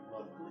 Yeah, he The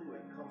loved it.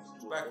 fluid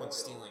comes to Back a when boil,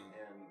 stealing,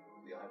 and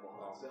the eyeball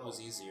Well, it itself was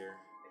easier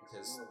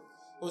because explodes.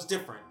 it was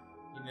different.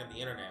 You didn't have the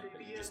internet,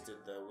 but you just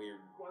did the weird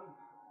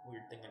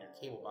thing on your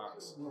cable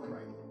box.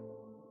 Right.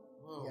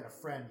 Whoa. You had a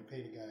friend. You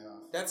paid a guy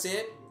off. That's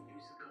it.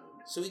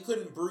 So he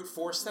couldn't brute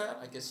force that?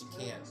 I guess you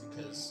can't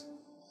because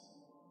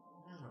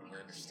I don't really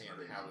understand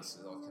how this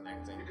is all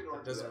connecting.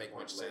 It doesn't make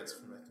much sense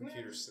from the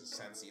computer's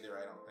sense either.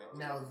 I don't think.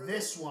 Now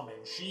this woman,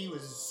 she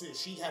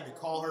had to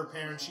call her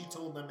parents. She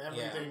told them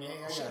everything. Yeah.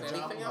 Hey, I She got had a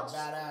job. anything I'm a else?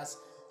 badass.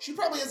 She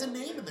probably has a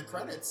name in the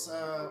credits.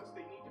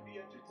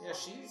 Yeah,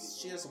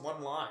 she has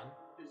one line.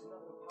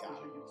 God.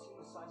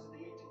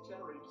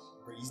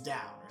 Or he's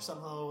down, or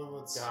somehow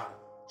it's. God,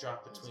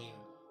 drop between.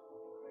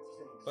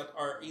 But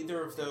are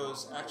either of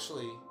those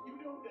actually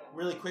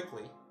really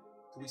quickly?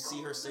 Do we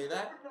see her say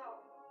that?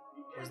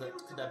 Or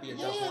could that be a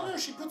dubbed line? No,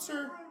 she puts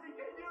her.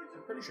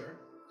 I'm pretty sure.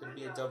 Could it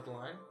be a dubbed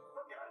line?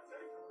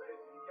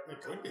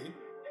 It could be.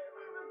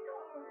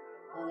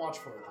 We'll watch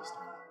for it this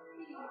time.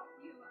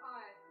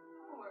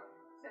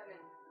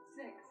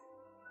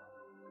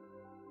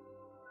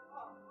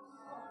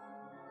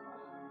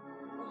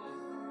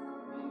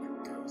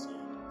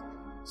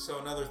 So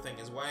another thing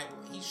is why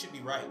he should be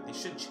right. They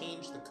should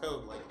change the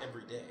code like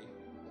every day.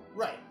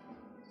 Right.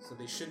 So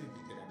they shouldn't be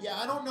good at it. Yeah,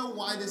 I don't know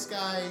why this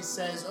guy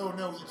says, oh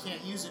no, he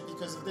can't use it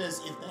because of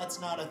this, if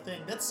that's not a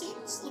thing. That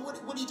seems,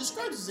 what he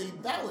describes as a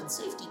valid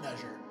safety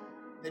measure.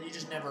 That he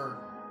just never...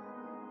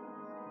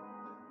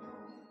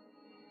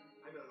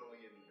 I not only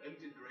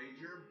invented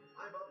Granger,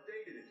 I've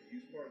updated it to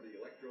use part of the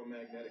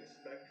electromagnetic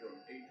spectrum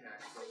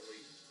ATAC's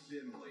only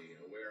dimly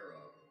aware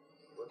of.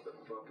 What the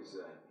fuck is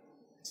that?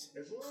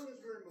 As long as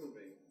we're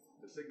moving,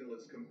 the signal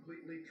is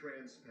completely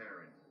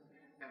transparent.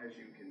 As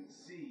you can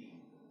see,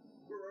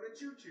 we're on a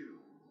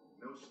choo-choo.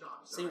 No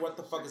stop signs. See, what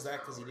the fuck is 6 that?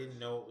 Because he hours. didn't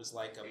know it was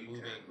like a ATAC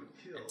moving would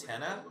kill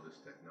antenna? with this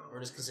technology. Or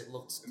just because it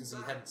looked, because he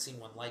hadn't seen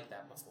one like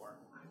that before.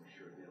 I'm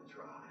sure they'll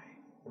try.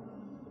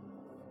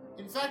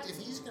 In fact, if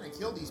he's going to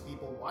kill these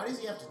people, why does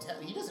he have to tell...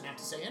 He doesn't have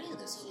to say any of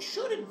this. He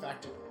should, in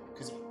fact,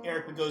 because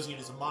Eric Bogosian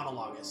is a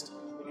monologuist.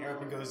 And Eric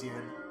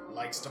Bogosian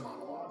likes to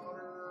monologue.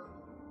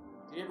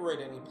 Did he ever write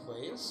any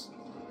plays?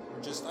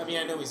 Or just, I mean,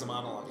 I know he's a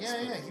monologuist. Yeah,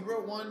 but- yeah, he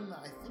wrote one,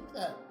 I think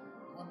that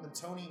won the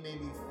Tony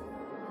maybe 4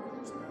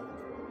 years back.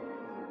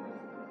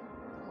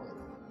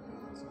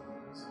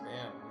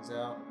 Damn, he's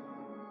out.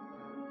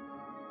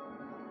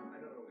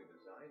 I not only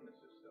designed the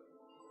system,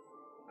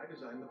 I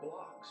designed the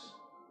blocks.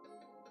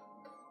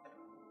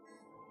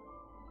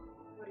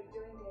 What are you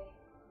doing,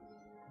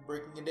 Dave?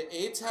 Breaking into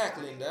ATAC,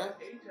 Linda.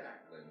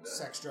 ATAC, Linda.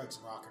 Sex, drugs,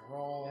 and rock and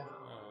roll.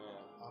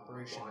 Oh,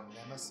 Operation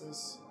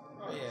Nemesis. yeah.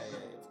 Oh,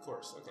 yeah, of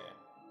course, okay.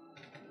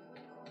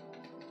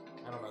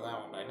 I don't know that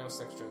one, but I know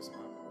Sex, Drugs, and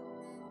Rock.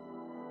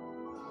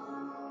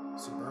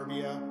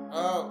 Suburbia.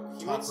 Oh,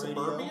 he Talk wrote Radio.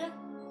 Suburbia?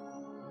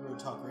 He wrote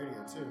Talk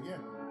Radio too, yeah.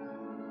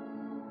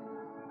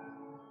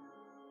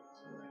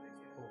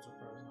 Pulitzer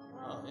Prize.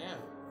 Oh, yeah.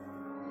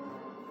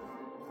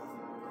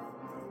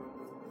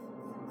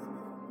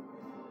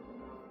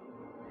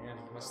 Man,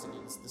 he must have,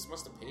 this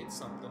must have paid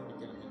something to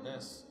get him in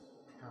this.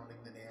 Pounding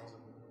the nails.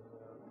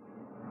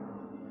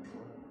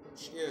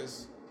 She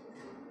is.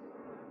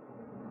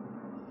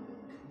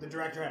 The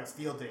director had a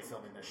field day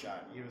filming this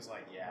shot. He was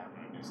like, yeah, I'm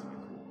gonna do something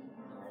cool.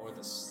 Or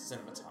the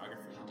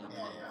cinematography.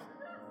 Yeah, yeah.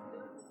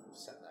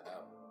 Setting that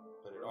up.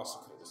 But it also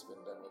could have just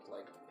been done with,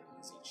 like, an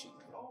easy cheat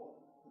code. Oh,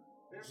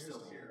 they're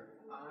still here.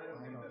 I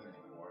don't need them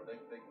anymore. They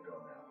can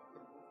go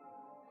now.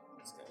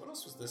 This guy. What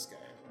else was this guy?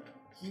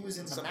 He was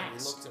in The Something, we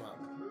Mask. looked him up.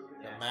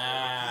 The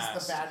Mask.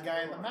 He's the bad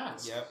guy in The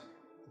Mask. Yep.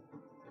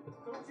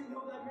 Don't you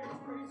know that man's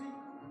crazy?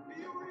 Do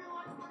you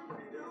realize what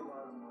he can do? A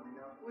lot of money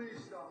now. Please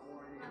stop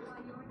whining.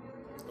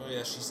 Oh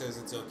yeah, she says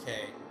it's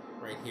okay.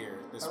 Right here.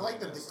 This I like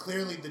one that is.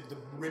 clearly the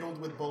riddled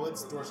with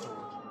bullets, door still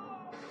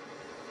open.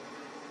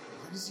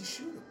 Why does he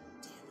shoot him?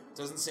 Damn it.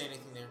 Doesn't say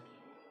anything there.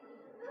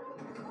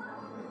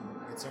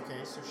 It's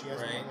okay, so she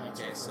has Right? one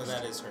answer Okay, so first.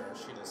 that is her.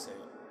 She does say it.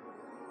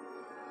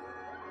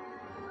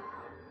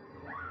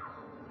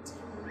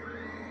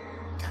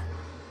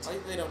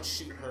 they don't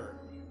shoot her.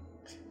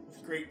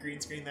 Great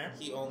green screen there.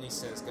 He only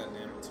says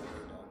 "goddamn" to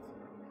her death.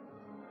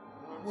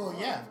 Well,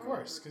 yeah, of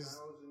course, because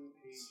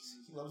he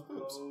loves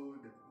boobs.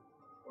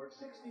 Or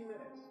 60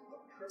 minutes of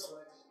Triple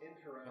X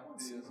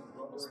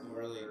interactive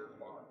Really.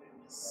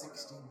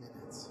 60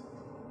 minutes.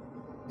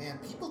 Man,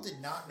 people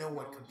did not know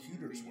what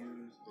computers were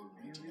in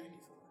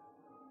 1994.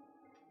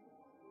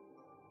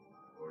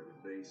 or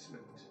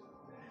debasement.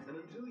 And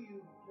until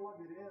you plug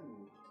it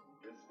in,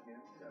 just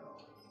can't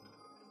tell.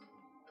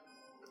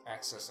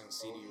 Accessing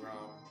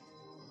CD-ROM.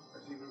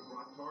 I've even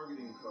brought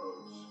targeting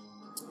codes.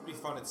 It'd be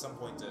fun at some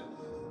point to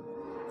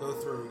go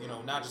through,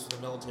 not just with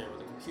the military,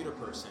 with a computer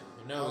person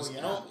who knows,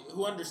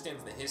 who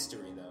understands the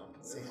history, though.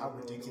 Say, how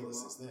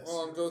ridiculous is this?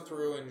 Well, and go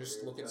through and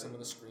just look at some of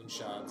the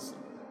screenshots.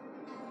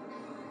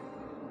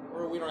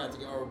 Or we don't have to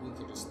go, or we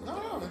could just...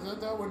 No,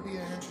 that would be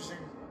an interesting...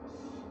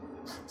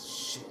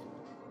 Shit.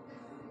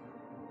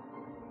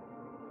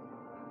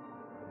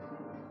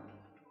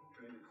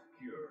 Train is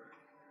secure.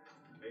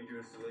 Major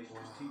installation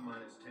is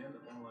T-10, the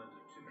phone lines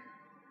are 2.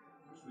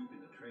 We're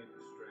sweeping the train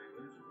for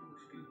stragglers, if you'll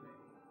excuse me.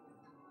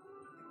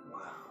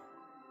 Wow.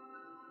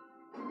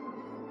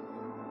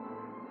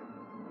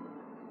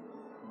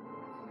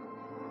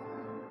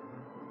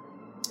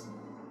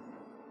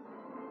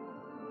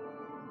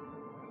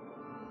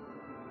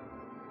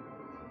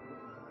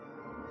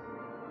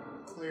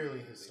 Clearly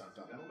his stunt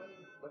double. Gentlemen,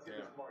 let's get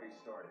this party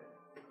started.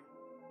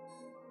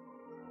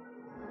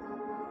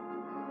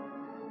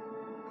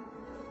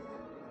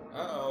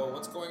 Uh-oh,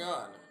 what's going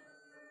on?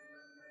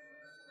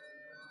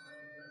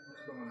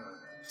 What's going on?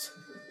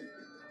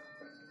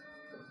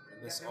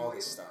 And all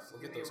this stuff.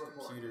 Look at those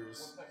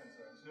computers.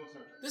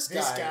 This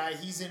This guy. guy,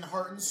 he's in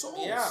Heart and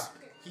Souls. Yeah.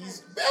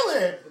 He's...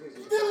 Billy!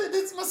 Billy,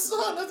 that's my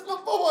son. That's my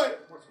boy.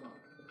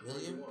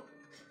 William?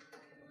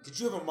 Did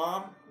you have a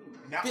mom?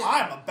 Now,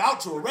 I'm about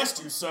to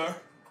arrest you, sir.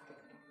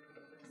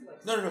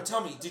 No,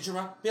 tell me. Did your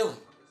mom? Billy.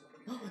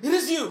 It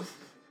is you!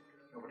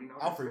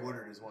 Alfred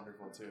Woodard is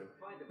wonderful, too.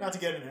 Not to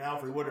get in an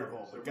Alfred Woodard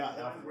hole, but God,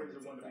 Alfred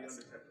Woodard's the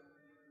best.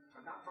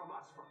 Not from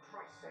us, for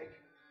Christ's sake.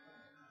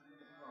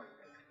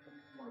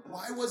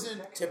 Why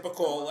wasn't...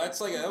 Typical. That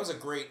was a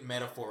great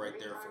metaphor right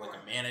there for like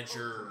a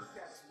manager.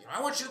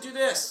 I want you to do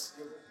this,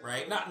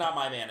 right? Not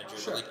my manager,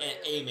 but like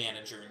a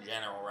manager in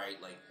general, right?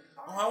 Like,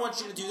 oh, I want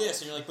you to do this,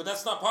 and you're like, but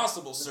that's not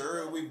possible,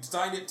 sir. We've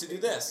designed it to do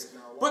this,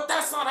 but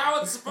that's not how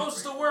it's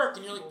supposed to work.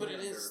 And you're like, but it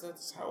is.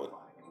 That's how it.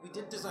 We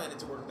did design it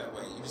to work that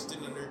way. You just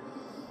didn't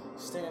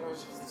understand.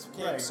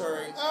 Okay, I'm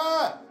sorry.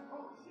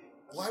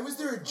 Why was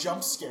there a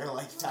jump scare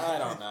like that? I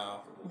don't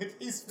know. With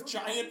his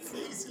giant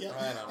face, yeah.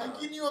 I don't know.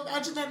 Can you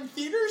imagine that in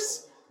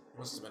theaters?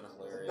 Must have been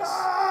hilarious.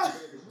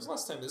 When was the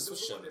last time this was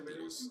shown in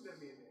theaters?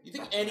 You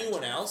think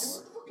anyone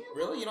else?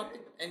 Really? You don't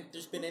think? And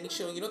there's been any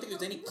showing? You don't think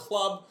there's any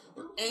club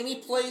or any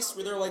place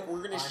where they're like,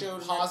 we're going to show?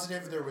 I'm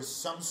positive there was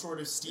some sort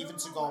of Steven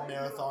Seagal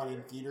marathon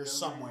in theaters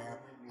somewhere.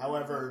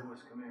 However,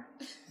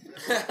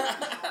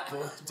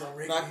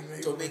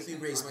 don't make me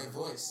raise my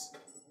voice.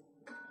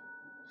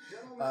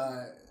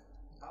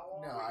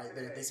 No,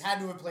 they had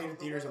to have played in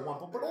theaters at one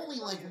point, but only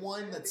like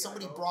one that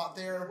somebody brought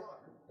there.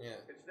 Yeah.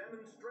 It's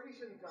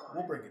demonstration time.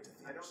 We'll bring it to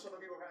I know theaters. some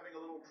of you are having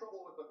a little trouble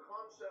with the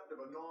concept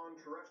of a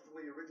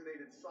non-terrestrially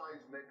originated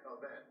seismic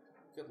event.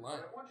 Good But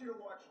line. I want you to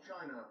watch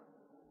China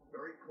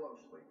very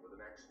closely for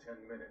the next 10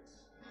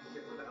 minutes.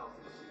 They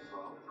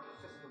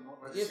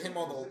give him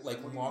all the like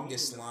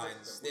longest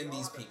lines than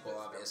these people,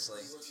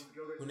 obviously,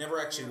 who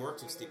never actually worked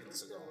with Steven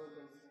Seagal.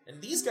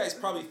 And these guys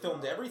probably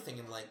filmed everything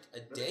in like a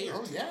day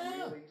or two.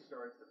 Yeah.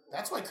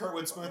 That's why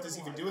Kurtwood Smith is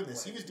even doing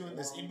this. He was doing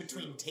this in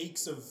between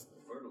takes of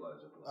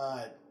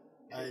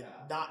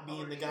not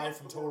being the guy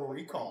from Total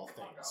Recall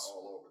things.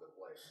 All over the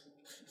place.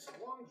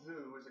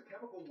 Guangzhou is a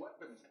chemical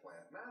weapons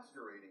plant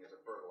masquerading as a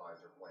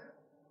fertilizer plant.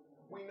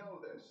 We know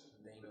this.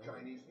 The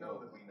Chinese know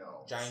that we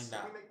know.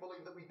 China. We make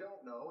believe that we don't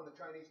know, and the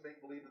Chinese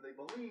make believe that they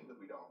believe that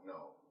we don't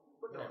know.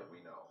 But know that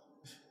we know.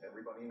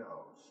 Everybody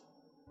knows.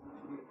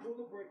 Pull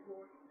the brake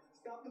cord.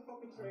 Stop the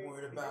fucking train. I'm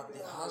worried about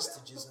the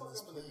hostages in this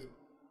plane.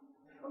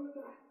 I'm a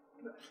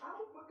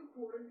fucking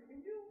porter,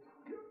 and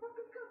you're a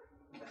fucking cook.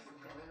 You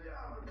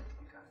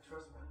gotta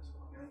trust me on this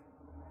one, okay?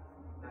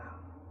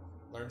 Now,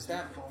 Learns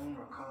that. phone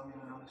or call me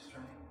when on this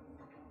train.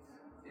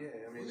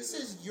 Yeah, I mean, He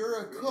says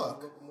you're a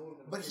cook,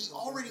 but he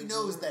already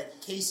knows that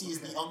Casey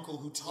is the uncle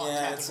who taught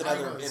Yeah,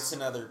 Captain it's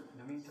another.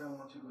 In the meantime,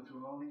 I want you to go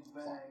through all these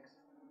bags,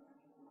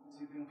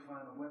 see if you can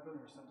find a weapon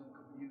or something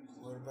that could be used.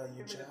 What about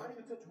your If I job?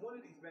 even touch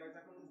one of these bags, I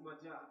can lose my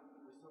job.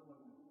 There's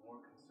something more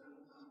concerned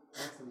about.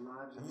 That's the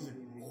lives of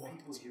many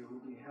people here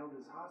who will be held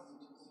as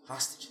hostages.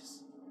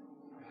 Hostages.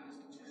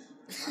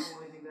 I don't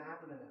want anything to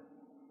happen to them.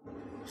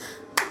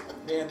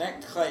 Man,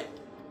 that cut.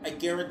 I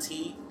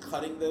guarantee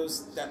cutting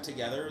that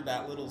together,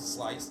 that little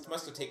slice,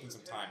 must have taken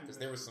some time because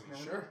there was some.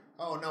 Sure.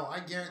 Oh no, I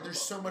guarantee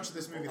there's so much of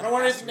this movie. I don't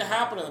want anything to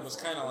happen to them. It was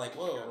kind of like,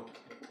 whoa.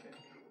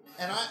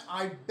 And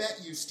I bet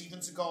you Steven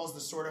Seagal is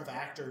the sort of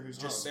actor who's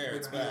just there, going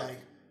it's to be back.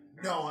 like,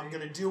 no, I'm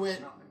going to do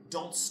it.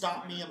 Don't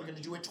stop me. I'm going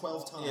to do it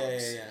 12 times.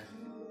 Yeah.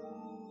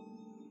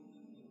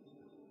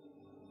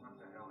 What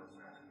the hell is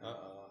that?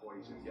 Uh-oh.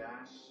 Poison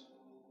gas?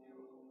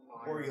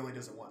 Or he only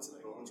does it once a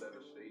day. Total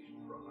devastation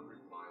for a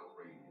 100-mile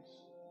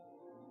radius.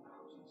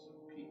 Thousands of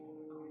people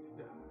are going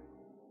to die.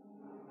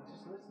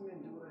 Just listen to me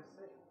and do what I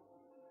say.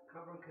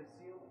 Cover and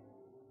conceal.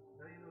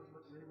 Now you know as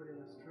much as anybody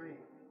on this train.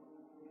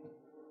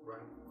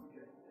 Right?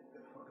 Okay. Take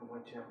that fucking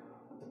white jacket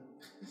off.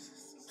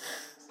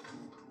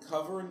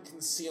 Cover and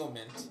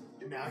concealment.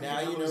 Now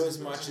you know as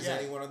much as yeah.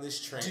 anyone on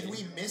this train. Did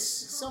we miss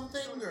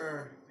something,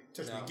 or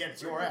just No. we get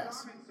it, your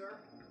ass? I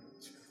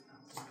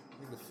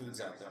think the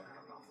food's out there.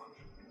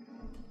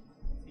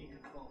 You can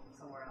pull from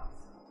somewhere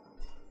else.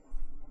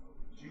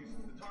 Jesus,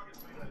 the target's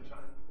made out of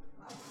China.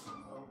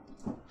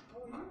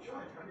 Not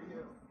China.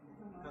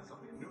 That's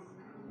something new.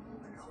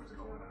 I know what's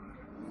going on.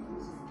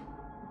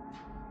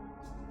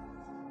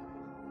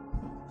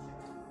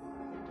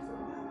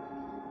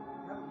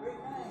 Have a great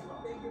night.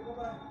 Thank you.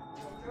 Bye-bye.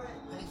 Enjoy it.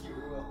 Thank you,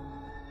 we will.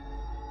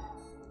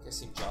 Guys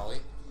seem jolly.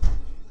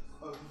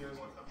 Oh, he knows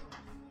what.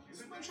 This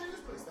is my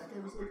Chinese place. That guy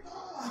was like,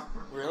 ah.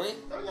 Really?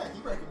 Oh yeah,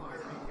 he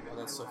recognized me. Oh,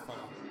 that's so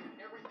funny.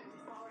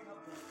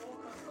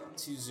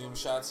 2 zoom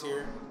shots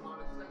here.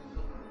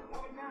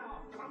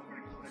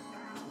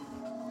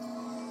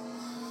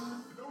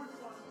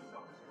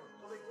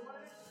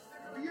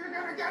 You're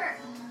gonna get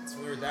it! It's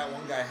weird, that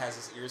one guy has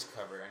his ears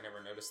covered. I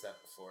never noticed that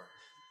before.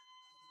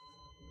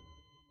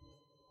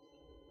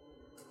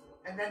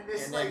 And then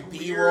this And like then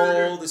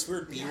B-roll, this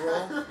weird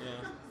B-roll. Yeah.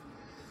 Yeah.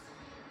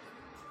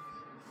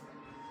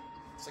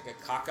 It's like a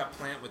caca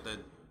plant with a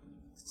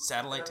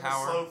satellite Then the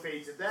tower. slow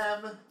fade to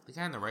them. The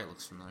guy on the right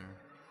looks familiar.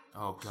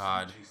 Oh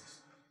God.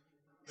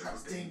 How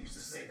dangerous to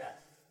say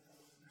that.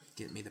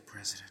 Get me the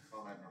president.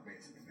 I'll have no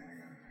base in the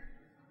Pentagon.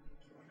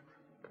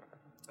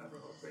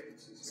 Admiral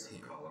Bates is here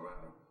in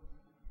Colorado.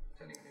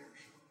 Attending an air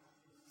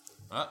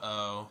show.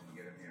 Uh-oh.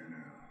 Get him here now.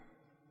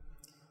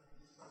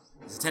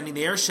 He's attending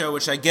the air show,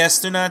 which I guess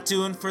they're not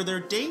doing for their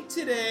date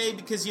today,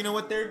 because you know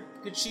what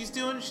she's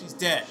doing? She's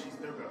dead.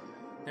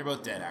 They're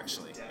both dead,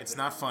 actually. It's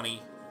not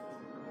funny.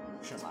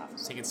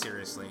 Let's take it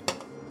seriously.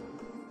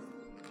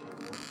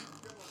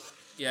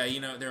 Yeah, you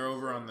know, they're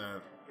over on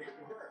the...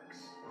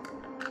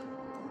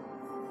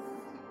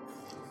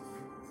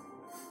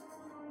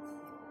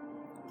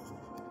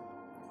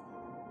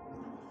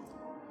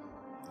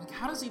 Like,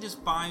 how does he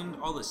just find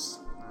all this...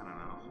 I don't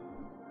know.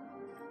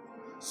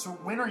 So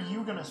when are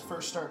you gonna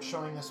first start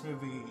showing this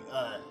movie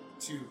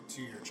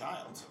to your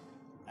child?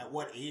 At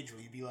what age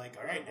will you be like,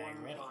 all right, now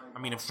you're ready? I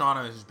mean, if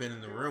Shauna has been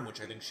in the room, which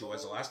I think she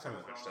was the last time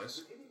we watched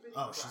this.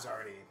 Oh, she's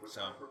already...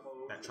 So,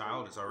 that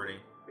child is already...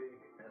 Big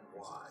and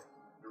wide.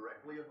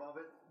 Directly above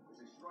it is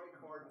a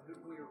strike-hard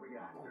nuclear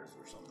reactor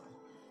or something.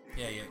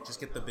 Yeah,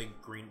 just get the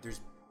big green...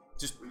 Just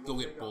go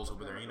get bowls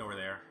over there. You know where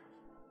they are.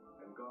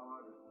 And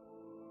God,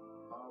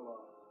 Allah,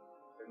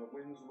 and the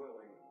winds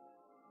willing,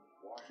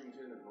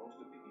 Washington and most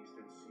of the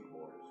eastern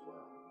seaboard as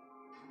well.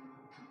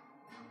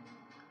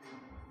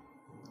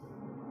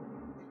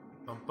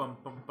 Bum bum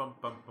bum bum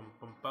bum bum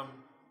bum bum.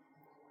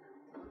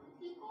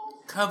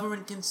 Cover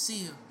and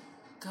conceal.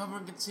 Cover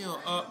and conceal.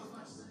 Up.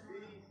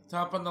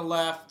 Top on the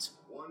left.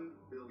 $1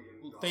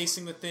 billion.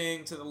 Facing the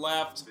thing to the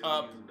left.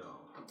 Up.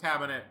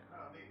 Cabinet.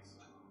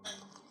 I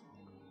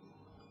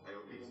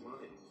owe people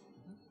money.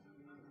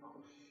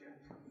 Oh shit.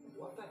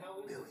 What the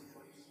hell is this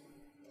place?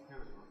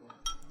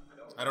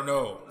 I don't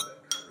know.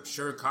 I'm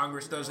sure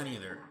Congress doesn't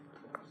either.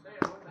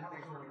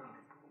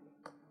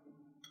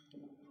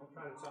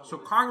 So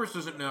Congress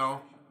doesn't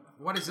know.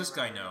 What does this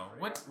guy know?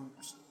 What?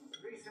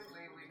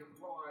 Recently, we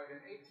deployed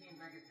an 18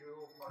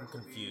 megajoule. I'm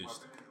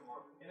confused.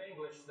 In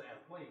English, Stan,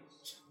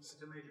 please.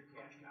 It's a major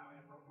cash cow,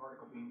 Admiral.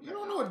 Particle beam. You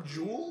don't know a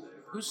Joule?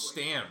 Who's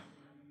Stan?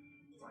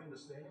 My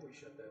understanding, we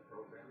shut that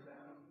program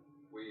down.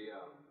 We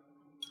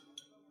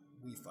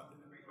funded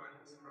it.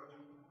 refinanced the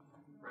project.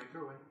 Right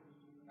through it.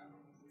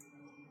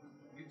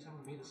 You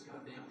telling me this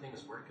goddamn thing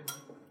is working?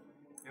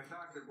 In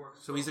fact, it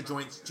works. So he's the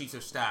Joint Chiefs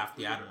of Staff,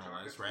 the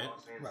Admiral is, right?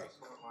 Right.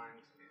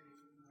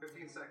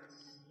 15 seconds.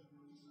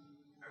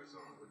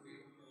 Arizona would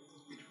be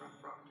beachfront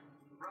project.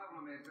 The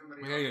problem is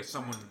somebody. We gotta get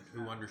someone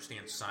who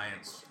understands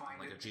science in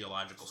like a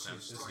geological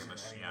sense to give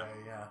us, yeah.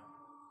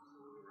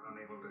 We're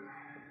unable to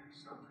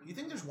stop it. You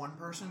think there's one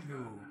person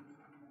who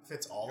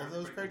fits all of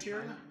those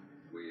criteria?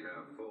 We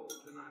have full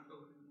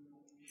deniability.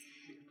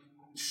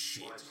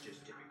 Shit.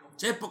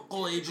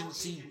 Typical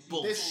agency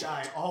bullshit. This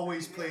guy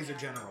always plays a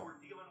general.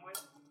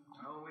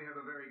 Oh, we have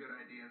a very good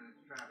idea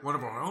that traffic. One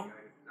of our own?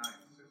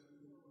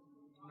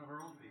 One of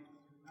our own people.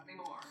 Nothing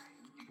more.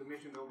 He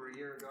commissioned over a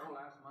year ago.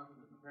 Last month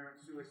was the parent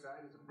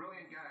suicide. He's a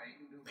brilliant guy. He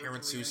can do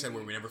Parent virtually suicide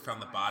where we anything. never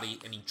found the body,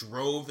 and he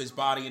drove his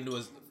body into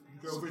his...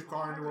 Drove his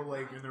car into a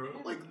lake and they were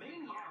like...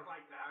 Maniac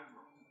like the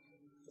Admiral.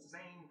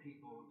 Sane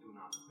people do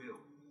not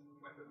build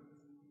weapons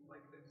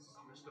like this.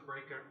 Mr.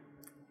 Breaker,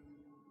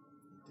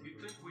 you'd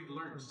think we'd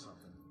learn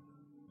something.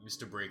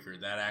 Mr. Breaker,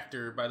 that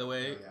actor, by the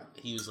way, Oh,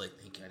 yeah. he was like,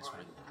 thank you, I just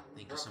want to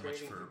thank you so much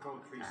for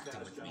acting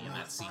with me in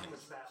that scene.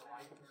 Let's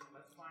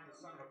find the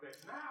son of a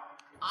bitch now.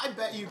 I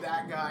bet you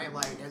that guy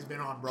like has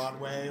been on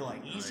Broadway.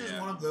 Like he's just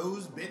one of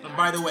those bit. And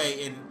by the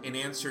way, in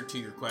answer to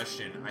your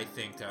question, I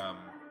think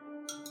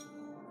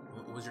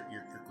what was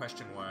your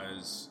question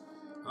was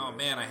Oh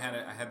man, I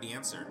had the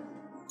answer.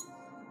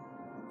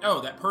 Oh,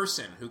 that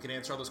person who can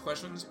answer all those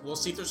questions. We'll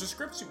see if there's a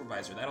script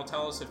supervisor. That'll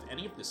tell us if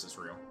any of this is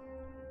real.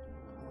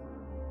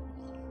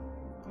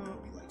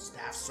 Be like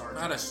staff sergeant.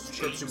 Not a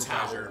script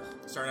supervisor.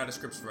 Sorry, not a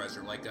script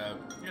supervisor. Like a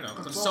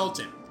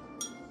consultant.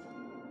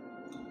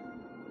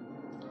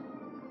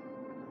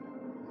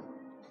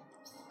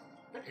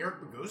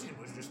 Eric Bogosian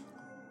was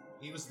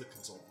he was the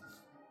consultant.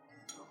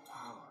 No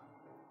power.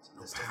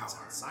 This doesn't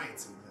sound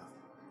science enough.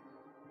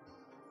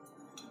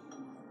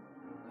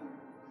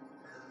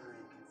 Cover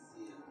and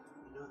conceal.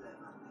 You know that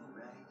about me,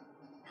 right?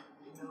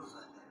 You know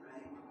about that,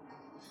 right?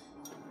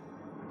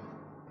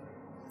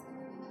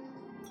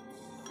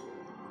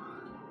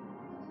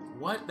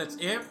 What? That's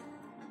it?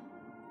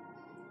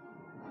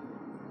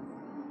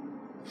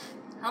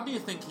 How do you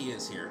think he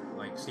is here,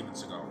 like Steven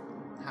Seagal?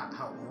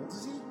 How old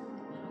is he?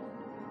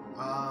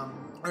 All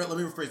right, let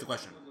me rephrase the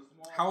question.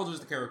 How old is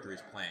the character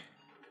he's playing?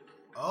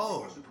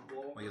 Oh.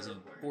 Like, is he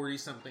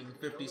 40-something,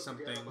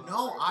 50-something?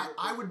 No,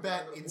 I would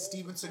bet in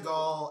Steven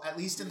Seagal, at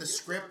least in the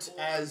script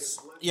as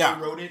they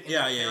wrote it in the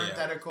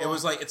parenthetical. It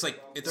was like, it's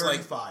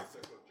 35.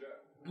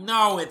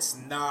 No, it's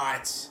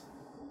not.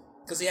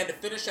 Because he had to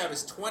finish out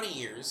his 20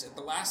 years at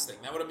the last thing.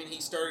 That would have mean he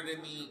started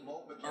in the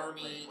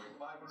Army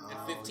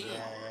at 15.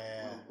 Yeah.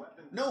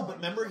 No, but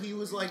remember he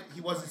was like,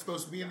 he wasn't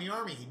supposed to be in the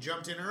Army. He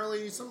jumped in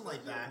early, something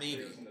like that.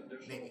 Maybe.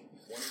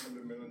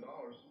 $100 million.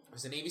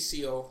 As a Navy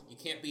SEAL, you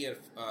can't be I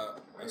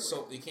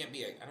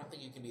don't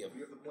think you can be a... Do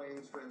you have the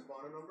plane's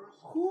transponder numbers?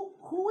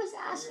 Who is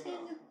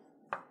asking?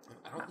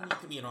 I don't think you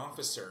can be an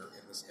officer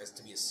as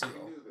to be a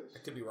SEAL. I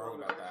could be wrong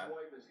about that.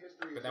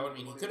 But that would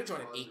mean he could have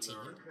joined at 18,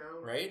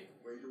 right?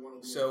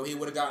 So he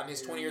would have gotten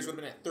his 20 years would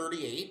have been at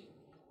 38.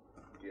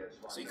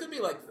 So he could be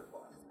like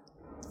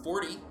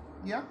 40.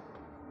 Yeah.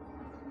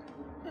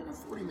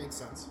 40 makes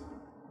sense.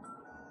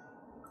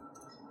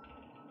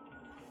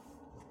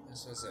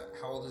 This is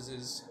how old is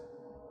his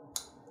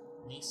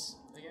niece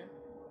again?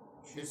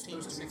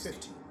 15,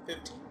 16?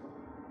 15.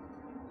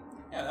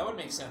 Yeah, that would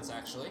make sense,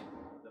 actually.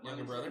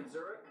 Younger brother?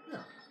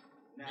 Yeah.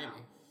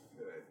 Maybe.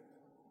 Good.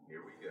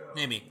 Here we go.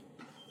 Maybe.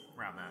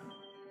 Around that.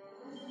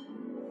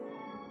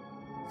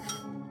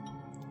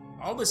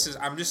 All this is,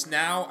 I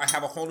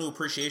have a whole new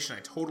appreciation.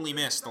 I totally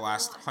missed the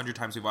last 100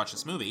 times we watched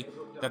this movie.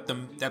 That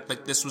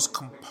this was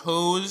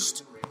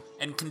composed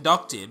and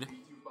conducted.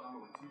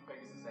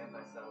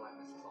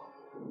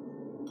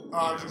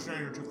 I was just saying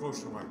you're too close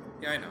to the mic.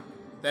 Yeah, I know.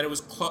 That it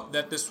was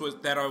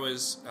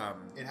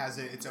It has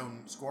its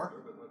own score.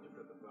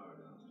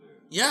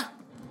 Yeah.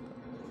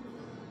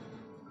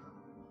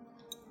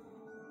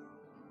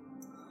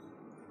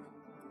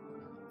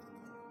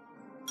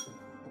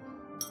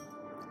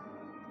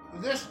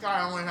 This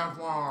guy only has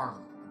one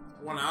arm.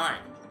 One eye.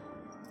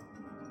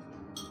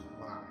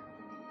 Wow.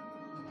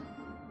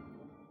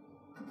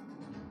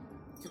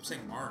 I kept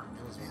saying arm.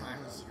 It was one eye.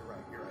 You're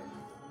right.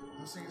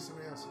 I was thinking of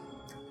somebody else.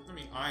 I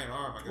mean, eye and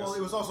arm, I guess. Well,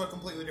 it was also a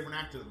completely different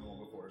actor than the one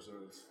before, so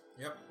it's...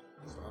 Yep.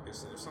 So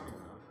obviously there's something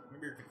going on.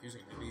 Maybe you're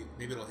confusing.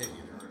 Maybe it'll hit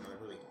you in another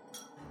movie.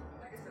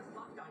 Pegasus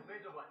lockdown.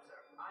 Phase of 1, sir.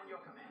 On your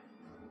command.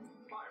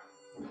 Fire.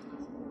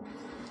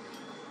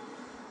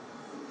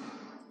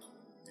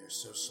 They're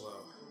so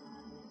slow.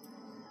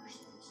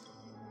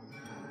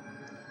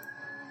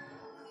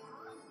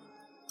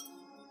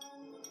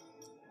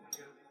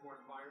 Before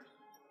it fires,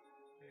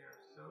 they are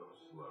so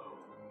slow.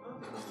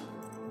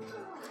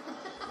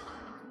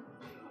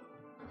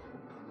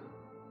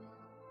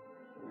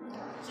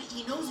 See,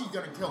 he knows he's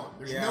gonna kill him.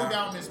 There's no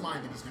doubt in his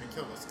mind that he's gonna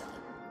kill this guy.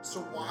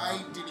 So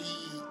why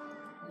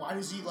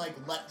does he like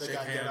let the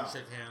guy get up?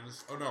 Shake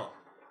hands. Oh no.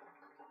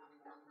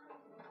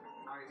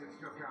 It's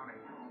still counting.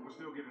 We're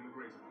still getting the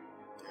grace.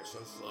 They're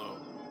so slow.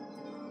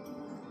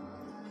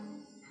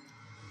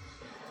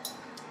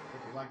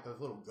 Like those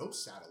little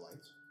ghost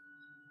satellites.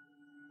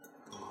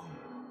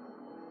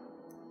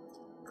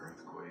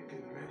 Earthquake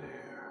in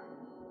midair.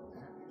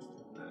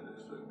 That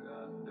is the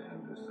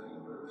goddamnedest thing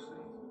I've ever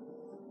seen.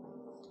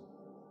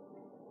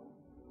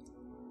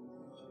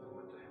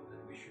 What the hell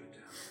did we shoot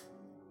down?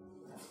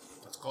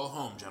 Let's call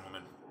home,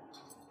 gentlemen.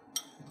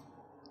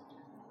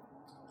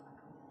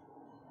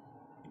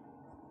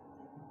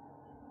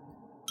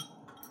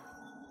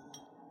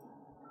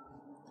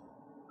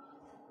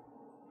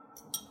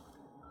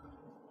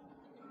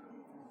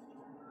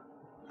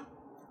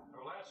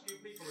 You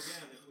people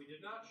again, if we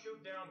did not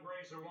shoot down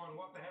Grazer 1,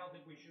 what the hell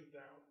did we shoot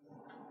down?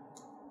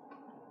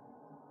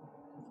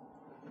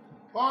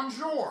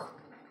 Bonjour!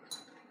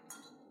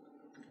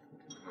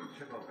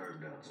 Check out her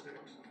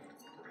downstairs.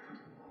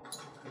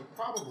 You're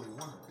probably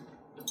one.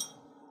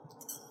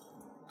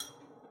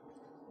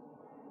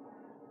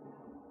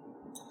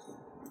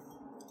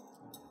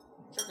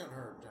 Check on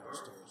her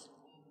downstairs.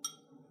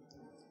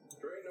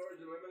 Train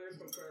noise eliminated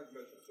from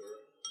transmission,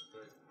 sir.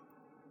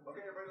 Okay,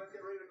 everybody, let's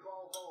get ready to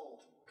call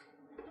home.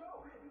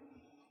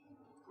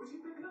 What's he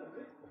picking up,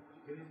 man?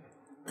 Did you get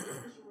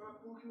anything? Mr.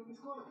 Rock won't kill his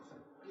clothes.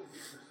 You're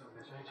so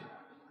bitch, ain't you?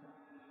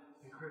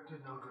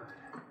 Encrypted, no good.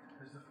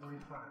 There's the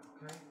 45,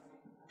 okay?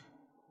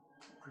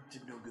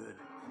 Encrypted, no good.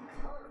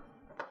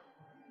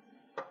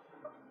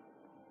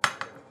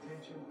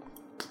 attention.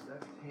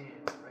 Left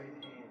hand, right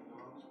hand,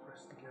 palms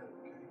pressed together,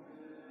 okay?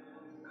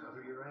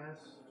 Cover your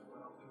ass.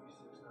 12, 3,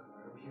 6, 9.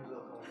 Wherever you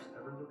look, almost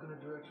never look in the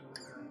direction of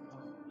the guy in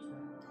front of you,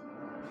 understand?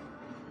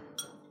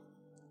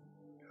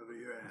 Cover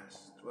your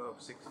ass. 12,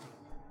 16.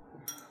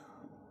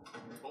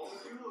 Hold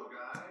you,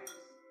 guys.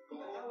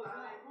 Hold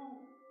tight.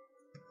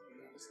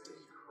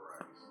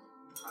 Christ.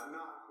 I'm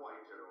not quite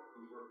General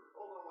Cooper,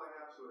 although I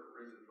have sort of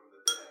risen from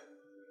the dead.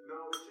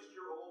 No, it's just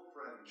your old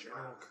friend,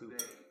 General Cooper.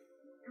 Dane.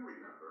 You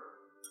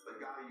remember, the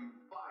guy you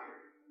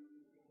fired.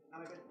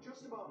 And I bet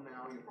just about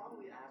now you're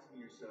probably asking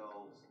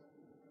yourselves,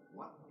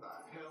 what the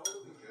hell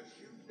did we just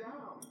shoot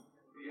down?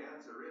 The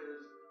answer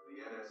is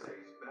the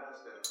NSA's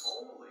best and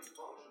only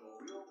functional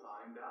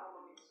real-time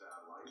downlooking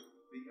satellite,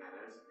 the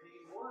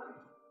NSP-1.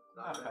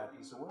 Not a bad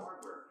piece of work.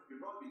 Hardware.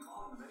 You'd probably be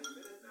calling them any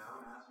minute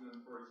now and asking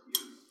them for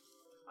excuse.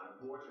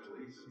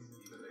 Unfortunately, since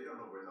even they don't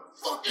know where the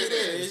fuck it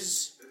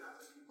is.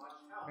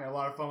 I had a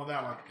lot of fun with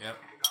that one. Yep.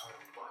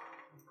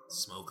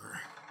 Smoker.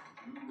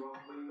 You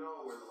roughly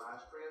know where the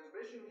last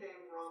transmission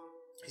came from.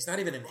 He's not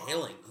even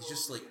inhaling. He's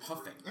just like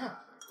puffing. Yeah.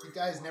 You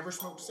guys never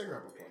smoked a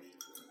cigarette before.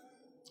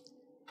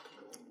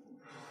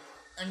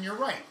 And you're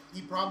right.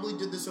 He probably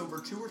did this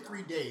over 2 or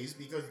 3 days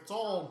because it's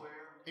all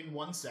in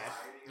one set.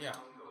 Yeah.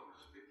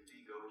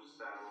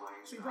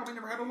 So he probably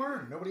never had to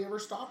learn. Nobody ever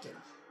stopped him.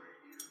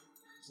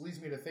 This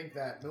leads me to think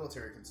that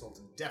military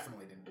consultant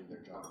definitely didn't do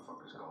their job.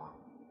 Motherfucker's gone.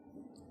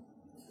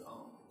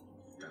 Gone?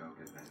 You don't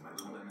get that. My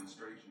little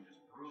demonstration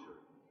just proved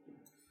it.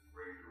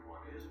 Ranger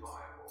 1 is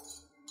viable.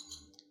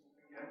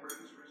 It can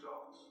produce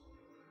results.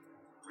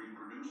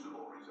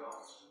 Reproducible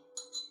results.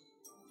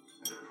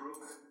 And to prove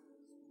it,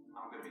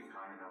 I'm going to be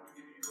kind enough to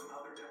give you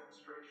another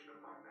demonstration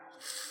of my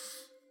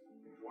mastery.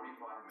 In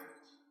 45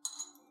 minutes,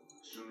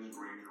 as soon as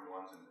Ranger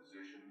 1's in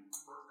position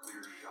for a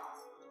clear shot,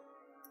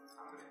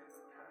 I'm going to hit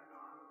the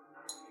Pentagon with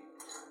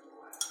 98%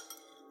 blast.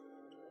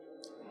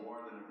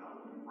 More than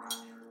enough to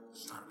fracture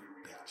the nuclear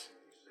reactor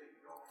you say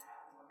you don't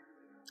have under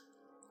there.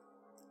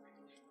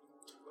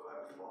 We'll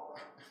have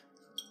fallout.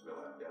 We'll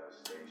have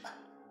devastation.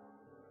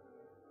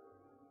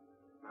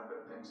 I've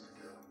got things to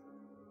do.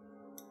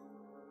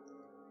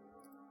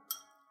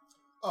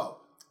 Oh.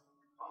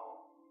 I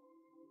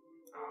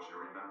want you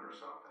to remember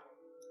something.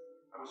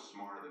 I was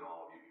smarter than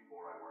all of you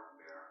before I worked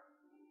there.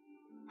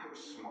 I was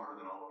smarter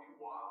than all of you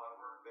while I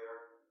worked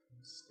there.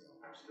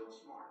 I'm still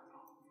smarter than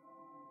all of you.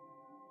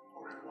 Au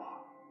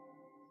revoir.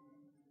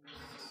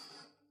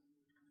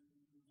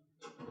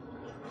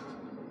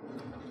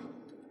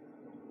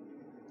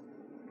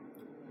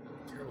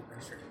 Terrible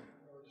picture.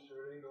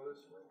 Sure didn't go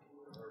this way.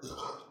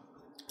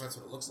 That's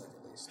what it looks like,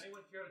 at least.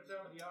 Anyone care to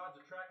tell me the odds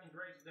of tracking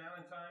Grace down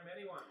in time?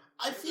 Anyone?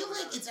 I feel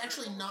like it's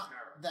actually not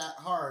that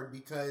hard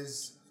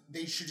because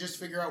they should just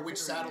figure out which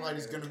satellite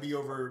is going to be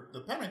over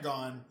the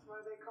Pentagon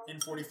in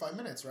 45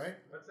 minutes, right?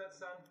 What's that,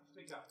 son?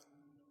 Speak up.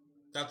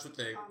 That's what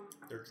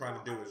they're trying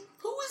to do. Is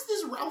Who is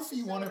this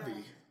Ralphie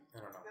wannabe? I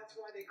don't know. That's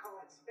why they call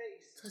it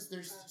space. Because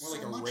there's More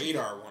like so a much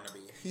radar of it.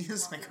 wannabe. He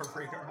is like a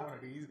radar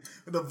wannabe. He's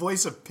with the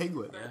voice of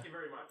Piglet. Thank you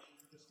very much.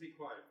 Just be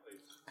quiet,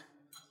 please.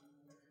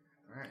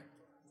 All right.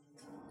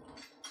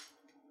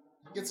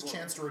 He gets a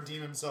chance to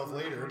redeem himself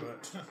later,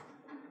 but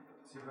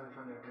See if I can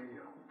find that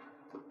radio.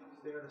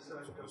 Stay on the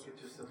side, don't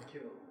get yourself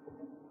killed.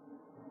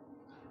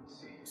 Let's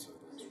see. So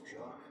switch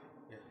off.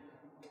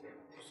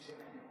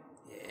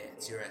 Yeah,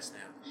 it's your ass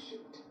now.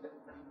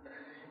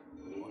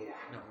 Yeah.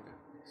 No, I'm good.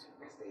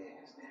 That's the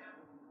ass now.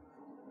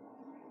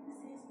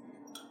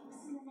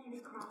 This is a baby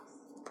cross.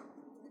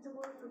 It's a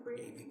word for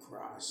breathing. Baby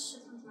cross.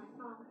 This one's my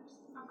father's.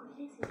 Uncle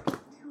Casey's got 2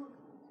 of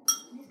them.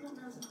 And he's got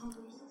those at home,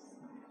 but he's so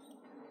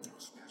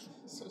special.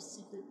 so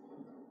secret.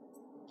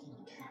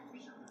 Never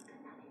show them to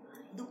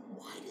anybody. No,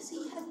 why does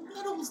he have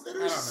medals that I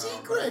are don't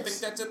know. But I think secrets?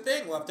 that's a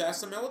thing. We'll have to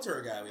ask the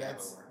military guy we have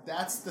over.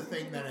 That's the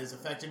thing that is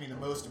affecting me the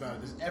most about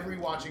it. Is every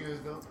watching of this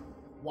film,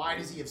 why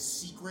does he have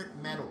secret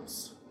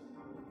medals?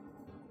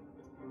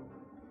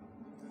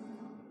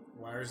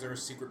 Why is there a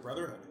secret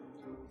brotherhood?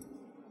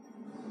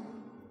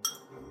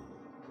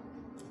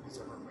 He's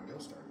over at my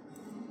Star.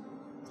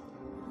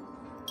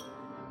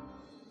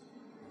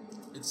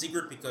 It's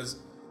secret because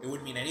it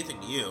wouldn't mean anything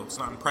to you. It's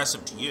not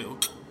impressive to you.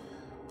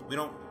 We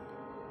don't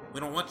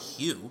want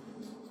Hugh.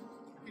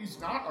 He's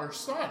not our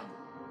son.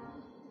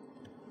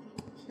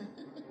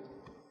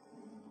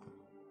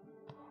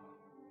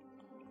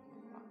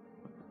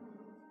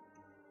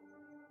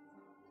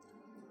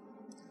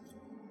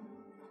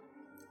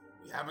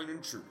 We have an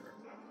intruder.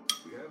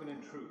 We have an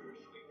intruder.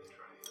 Sweep the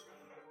train.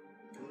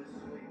 Do a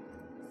sweep.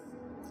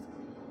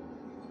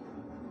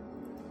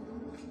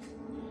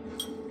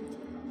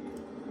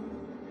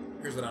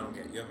 Here's what I don't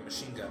get. You have a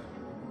machine gun.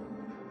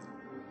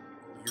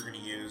 You're going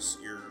to use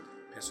your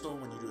pistol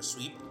when you do a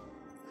sweep.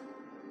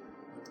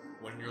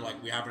 When you're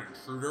like, we have an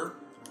intruder.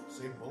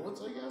 Save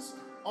bullets, I guess.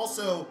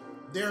 Also,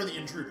 they're the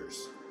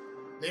intruders.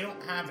 They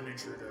don't have an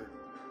intruder.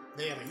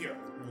 They have a hero.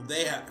 Well,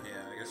 they have.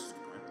 Yeah, I guess. It's a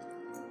good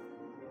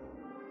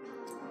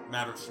point.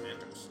 Matter of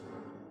semantics.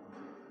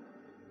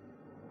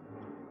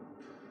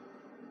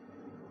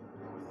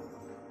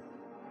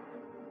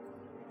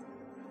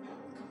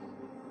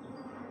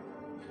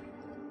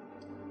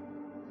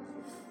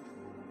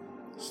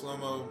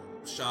 Slow-mo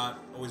shot,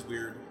 always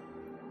weird.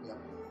 Yep.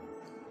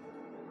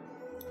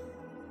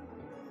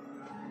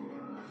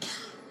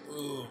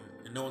 Boom.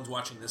 And no one's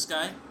watching this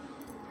guy.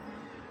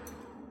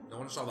 No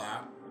one saw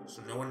that,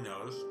 so no one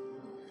knows.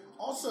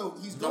 Also,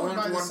 he's going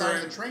by the side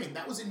of the train.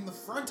 That was in the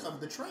front of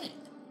the train.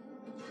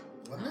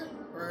 Wasn't it?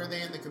 Or are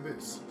they in the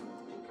caboose?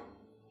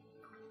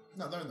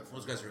 No, they're in the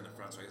front. Those guys are in the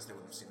front, so I guess they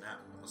wouldn't have seen that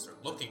unless they're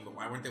looking, but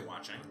why weren't they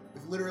watching?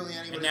 If literally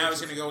anybody... And now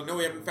he's going to go, no,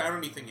 we haven't found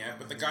anything yet,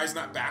 but the guy's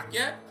not back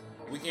yet?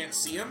 We can't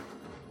see him?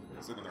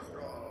 It's another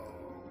throw.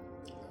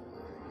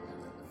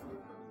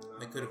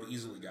 They could have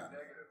easily gotten it.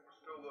 Negative. We're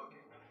still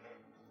looking.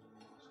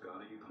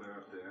 Scotty, you clear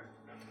up there?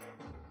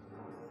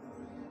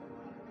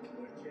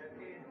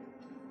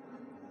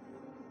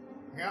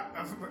 Yeah,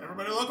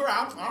 everybody look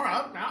around. All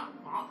right, yeah,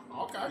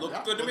 okay. Looks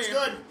yeah, good to me. Looks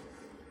good.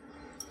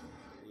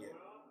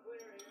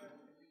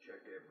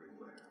 Check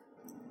everywhere.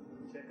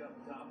 Check up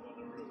top on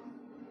the roof.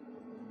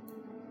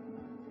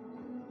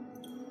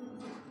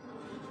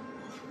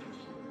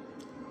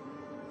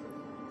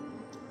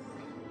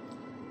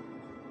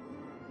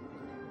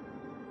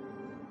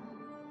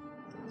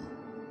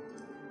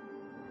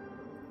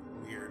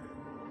 Weird.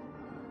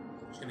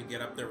 Just gonna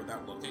get up there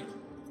without looking.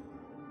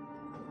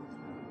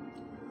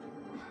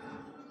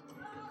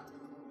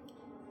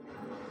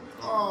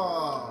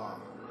 Oh.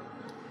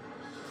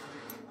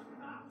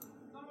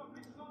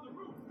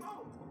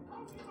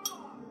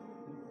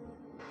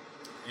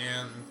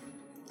 And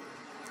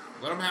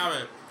let him have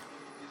it.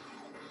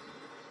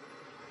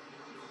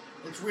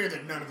 It's weird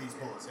that none of these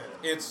bullets hit him.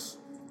 It's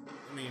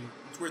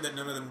weird that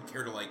none of them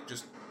care to, like,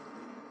 just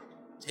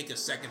take a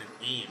second and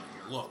aim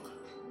and look.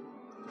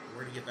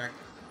 Where'd he get back?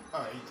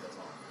 Oh, he does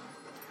all.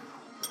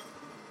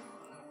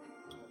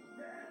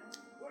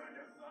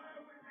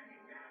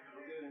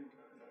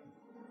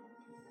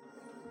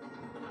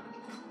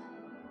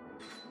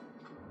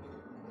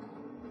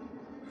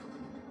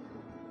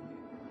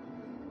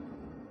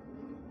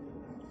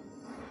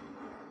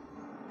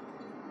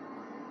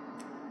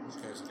 This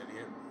guy's an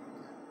idiot.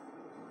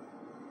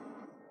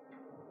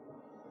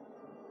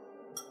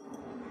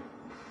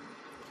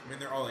 I mean,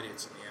 they're all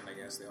idiots in the end, I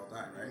guess. They all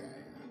die, right?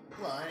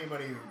 Yeah. Well,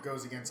 anybody who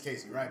goes against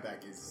Casey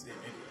Ryback is an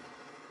idiot.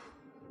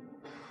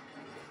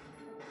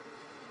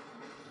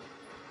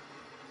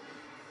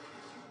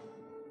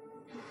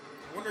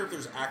 I wonder if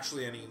there's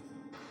actually any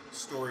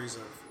stories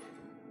of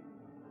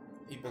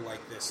people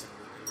like this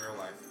in real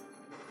life.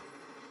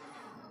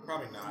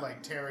 Probably not.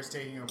 Like terrorists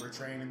taking over a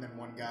train and then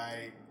one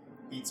guy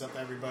beats up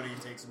everybody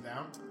and takes them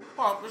down?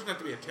 Well, it doesn't have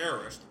to be a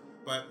terrorist,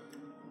 but,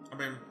 I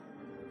mean...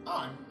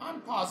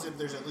 I'm positive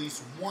there's at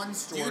least one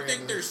story. Do you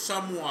think there's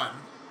someone...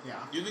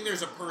 Yeah. Do you think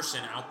there's a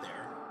person out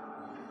there,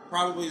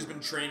 probably has been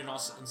trained in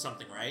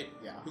something, right?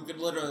 Yeah. Who could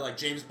literally, like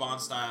James Bond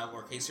style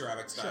or Casey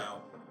Ryback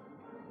style,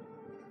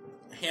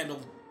 handle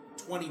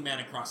 20 men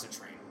across a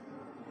train?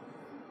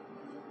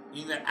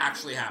 You think that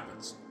actually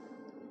happens?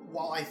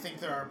 While I think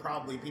there are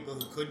probably people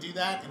who could do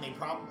that, and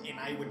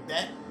I would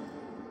bet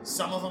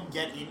some of them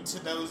get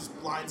into those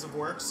lines of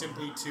work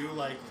simply to,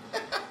 like...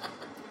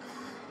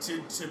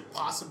 to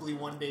possibly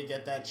one day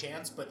get that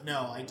chance, but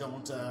no, I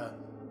don't,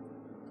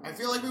 I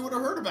feel like we would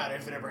have heard about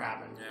it if it ever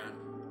happened. Yeah.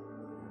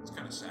 It's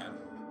kind of sad.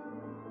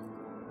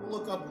 We'll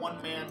look up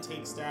one man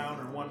takes down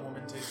or one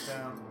woman takes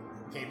down.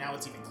 Okay, now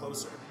it's even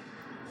closer.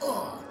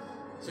 Ugh.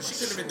 So she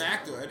couldn't have been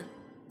that good.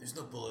 There's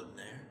no bullet in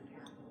there.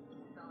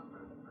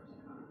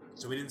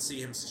 So we didn't see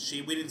him.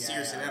 We didn't see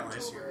her say that line.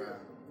 Just your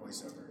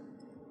voiceover.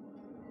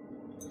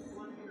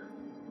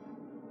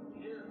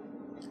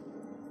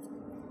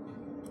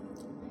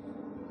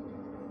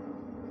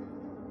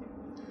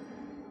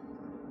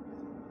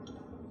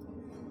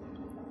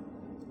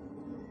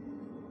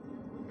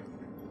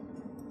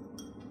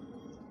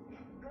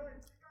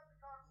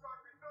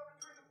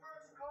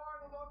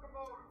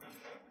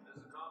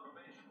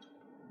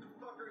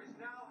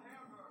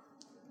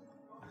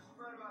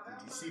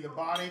 Did you see the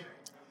body?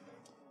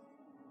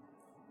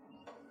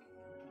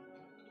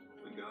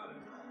 We got him.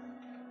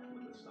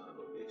 But the son of a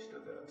bitch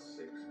took out 6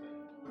 men.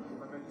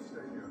 I meant to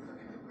stay here.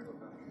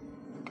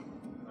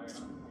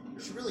 You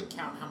should really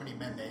count how many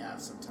men they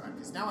have sometime,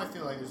 because now I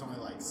feel like there's only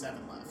like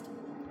 7 left.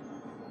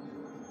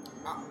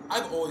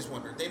 I've always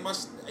wondered. I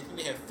think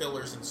they have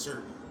fillers in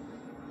certain.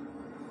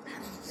 How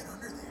did he get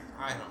under there?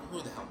 I don't know.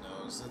 Who the hell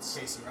knows? That's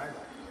Casey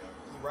Ryback.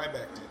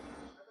 Ryback did.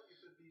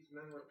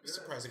 I'm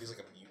surprised if he's like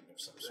a mutant of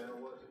some sort.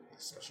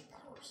 Special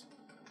powers.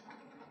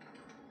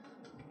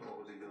 What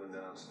was he doing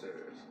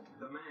downstairs?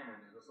 The man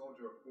is a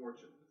soldier of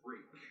fortune,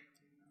 freak.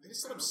 They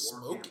just let him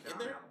smoke in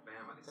there?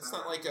 That's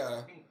not like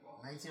a...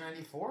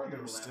 1994,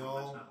 there was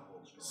still...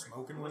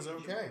 Smoking was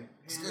okay.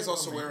 This guy's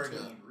also wearing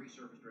a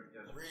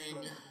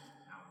ring.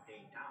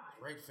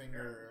 Right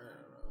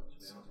finger.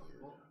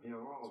 You know,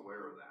 we're all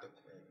aware of that.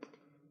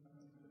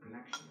 The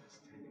connection is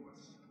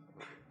tenuous.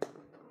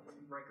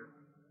 Riker.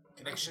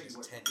 Connection is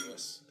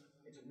tenuous.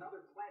 It's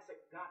another classic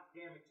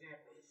goddamn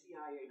example of the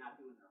CIA not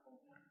doing their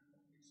homework.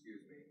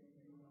 Excuse me.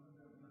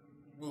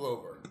 Move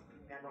over.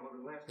 He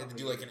had to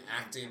do like an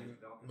acting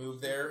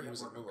move there. He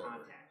was like, move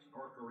over.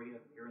 North Korea,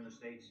 here in the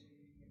States.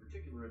 In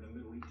particular in the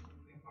Middle East.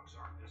 Big bucks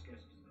are. Best guess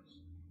is this.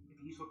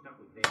 If he's hooked up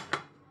with David,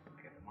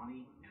 I got the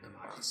money and the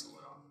box to pull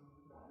it off.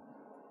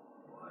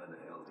 Why the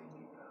hell do you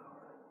need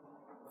power?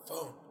 The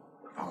phone.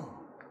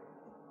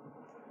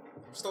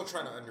 I'm still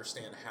trying to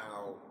understand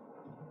how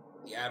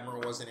the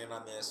Admiral wasn't in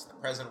on this, the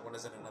President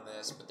wasn't in on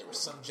this, but there was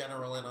some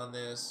general in on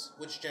this.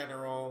 Which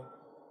general?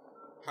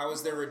 How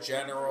is there a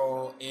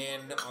general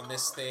in on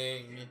this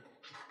thing?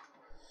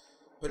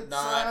 But it's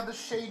not the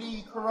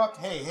shady, corrupt.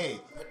 Hey.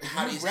 But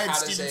how you read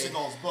Steven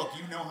Seagal's book.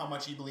 You know how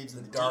much he believes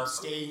in the dark deep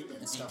state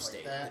and stuff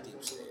like that. The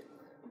deep state.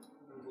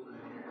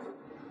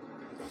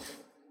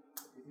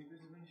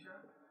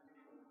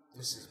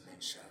 This is being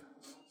shot.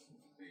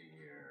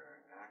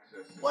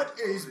 What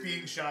is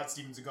being shot,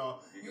 Steven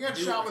Seagal? You got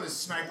shot with a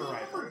sniper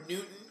rifle.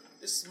 Newton.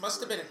 This must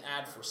have been an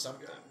ad for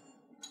something.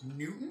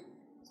 Newton?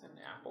 Is that an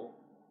Apple?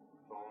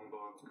 Phone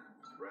book,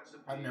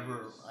 recipes.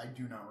 I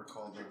do not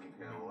recall the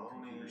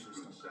cannelloni,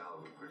 fruit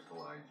salad with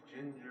crystallized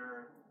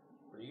ginger.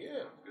 Pretty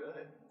good.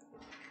 Good.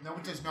 No,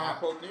 it does not.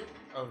 Apple Newton?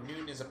 Oh,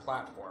 Newton is a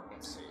platform.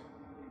 Let's see.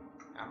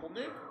 Apple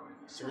Newton?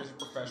 Series of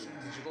professional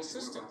digital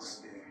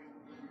assistants.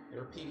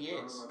 They're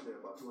PDAs. Some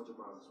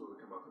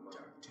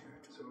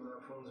of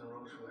that phone's in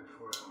Roche for like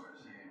 4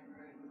 hours. Yeah,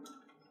 right.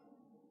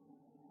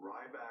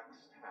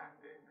 Ryback's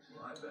Tactics.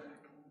 Ryback.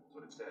 That's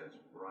what it says.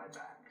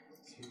 Ryback.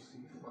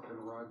 Casey fucking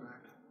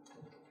Ryback.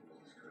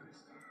 Jesus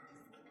Christ.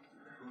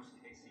 Who's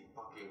Casey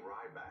fucking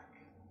Ryback?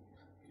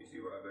 Casey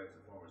Ryback's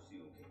a former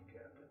SEAL team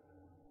captain,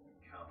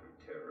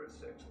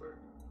 counter-terrorist expert.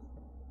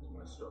 He's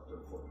my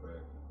instructor at Fort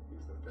Bragg.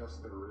 He's the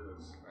best there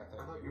is. I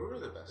thought you were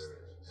the best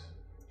there is.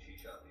 She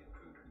shot the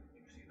intruder.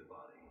 Did you see the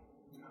body?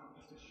 No,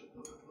 just a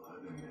shitload of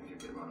blood. And if you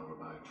get run over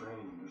by a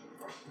train, you usually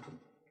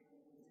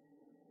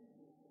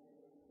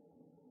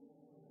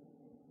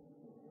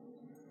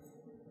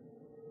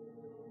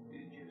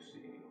Did you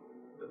see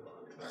the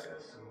body? I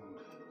assumed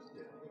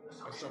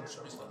he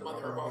was dead.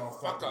 Mother of all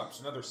fuck-ups.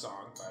 Another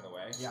song, by the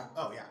way. Yeah.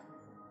 Oh, yeah.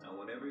 Now,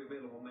 when every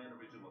available man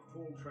resume a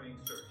full train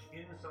search,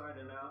 inside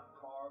and out,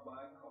 car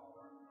by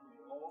car,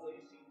 all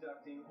AC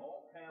ducting,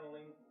 all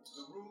paneling,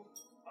 the roof,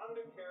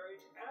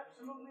 undercarriage,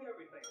 absolutely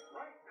everything,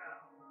 right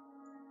now.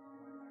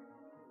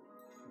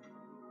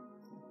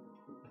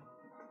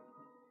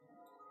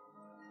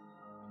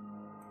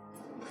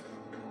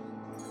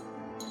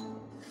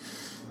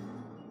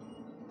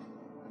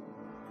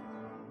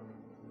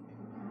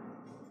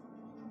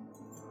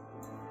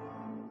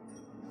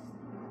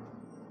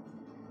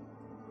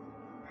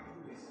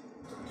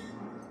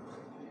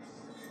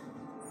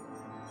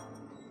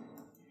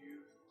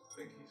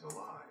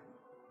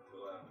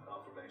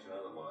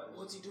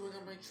 What's he doing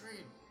on my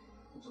train?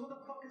 So what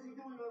the fuck is he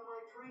doing on my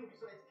train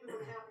besides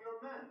killing half your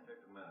men? Check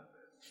the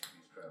manifest.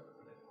 He's traveling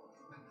with anyone.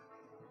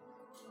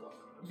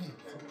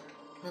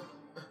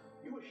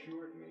 You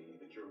assured me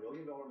that your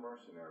 $1 million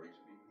mercenaries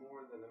would be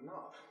more than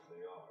enough.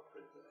 They are,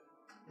 Princess.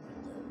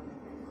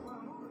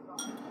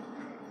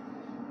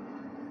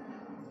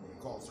 He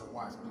calls her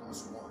wife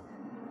 +1.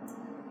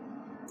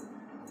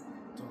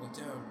 Don't look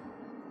down.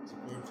 It's a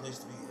weird place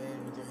to be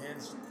laying with your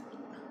hands.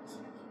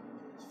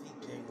 Feet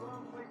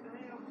dangling.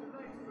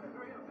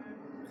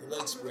 Your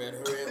legs spread.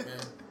 Hurry up,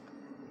 man.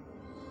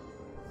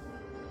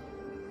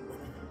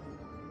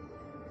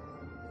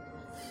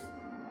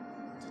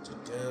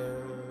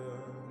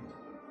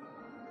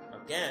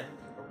 Again,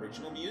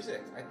 original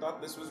music. I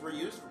thought this was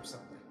reused from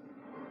something.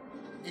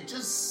 It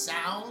just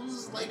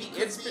sounds like maybe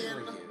it's been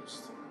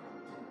reused.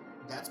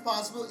 That's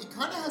possible. It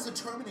kind of has a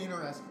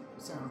Terminator-esque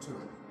sound to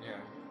it.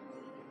 Yeah.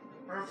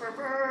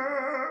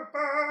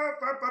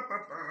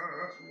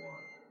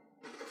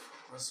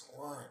 Plus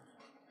one.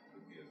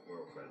 Could be a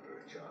girlfriend or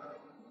a child.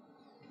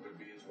 Could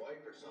be his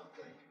wife or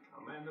something. A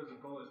man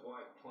doesn't call his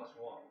wife +1.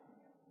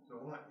 So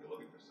what? You're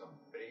looking for some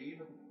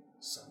babe?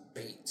 Some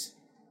bait.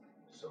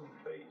 Some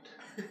bait.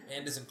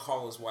 Man doesn't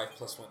call his wife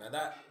 +1. Now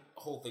that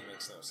whole thing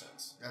makes no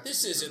sense.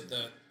 This isn't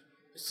the.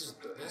 This is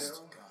the. This,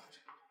 God.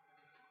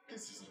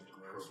 This is the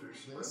grocery.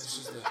 This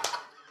is the.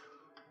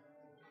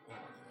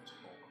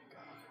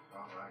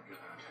 Oh my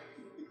God.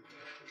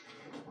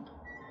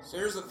 So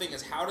here's the thing: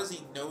 is how does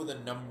he know the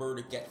number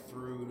to get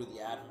through to the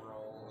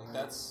Admiral? Like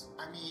that's.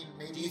 I mean,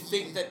 maybe. Do you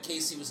think that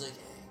Casey was like,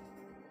 "Hey,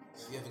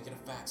 if you haven't get a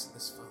fax on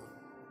this phone"?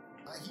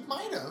 He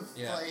might have.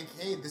 Yeah. Like,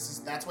 hey, this is.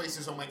 That's why he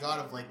says, "Oh my God!"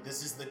 Of like,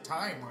 this is the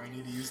time where I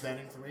need to use that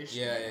information.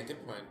 Yeah,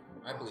 good point.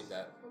 I believe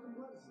that.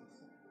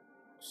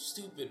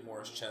 Stupid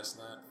Morris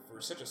Chestnut.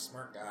 For such a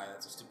smart guy,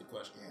 that's a stupid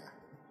question. Yeah.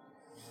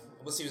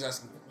 Unless he was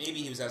asking,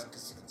 maybe he was asking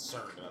because he's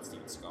concerned about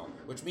Steven Seagal,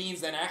 which means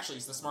then actually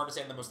he's the smartest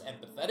and the most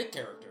empathetic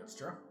character. It's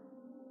true.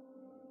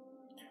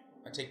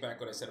 I take back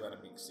what I said about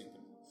him being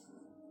stupid.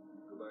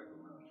 Go back to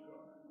the lounge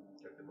car.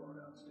 Check the bar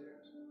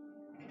downstairs.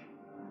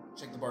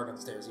 Check the bar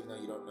downstairs, even though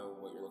you don't know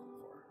what you're looking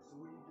for.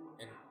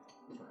 And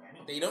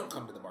they don't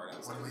come to the bar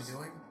downstairs. What am I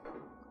doing?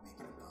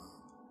 Making a bomb.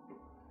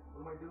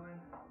 What am I doing?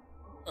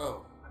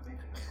 Oh. I'm making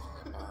a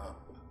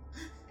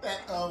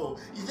bomb.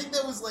 You think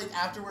that was like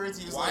afterwards?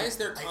 He was Why like, is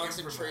there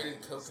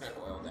concentrated coconut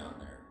oil down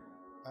there?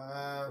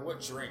 Or what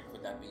drink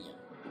would that be in?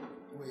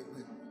 Wait.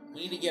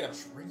 We need to get him.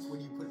 Drink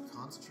when you put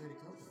concentrated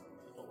coconut.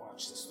 I'll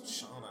watch this with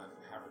Shauna and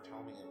have her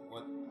tell me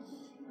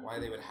why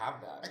they would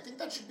have that. I think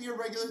that should be a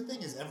regular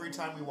thing, is every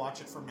time we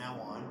watch it from now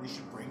on, we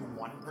should bring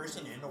one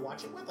person in to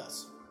watch it with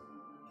us.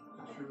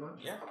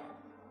 Yeah.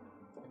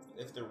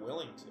 If they're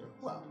willing to.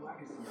 Well, I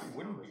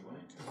wouldn't be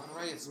willing to. All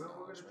right, it's we're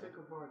going to take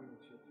a bargaining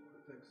chip to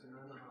protect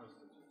Sarah and the hostages.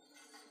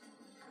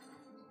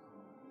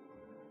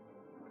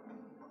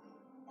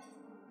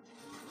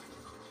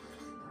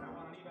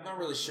 I'm not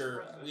really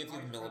sure. We have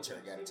the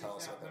military guy to tell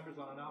us what that.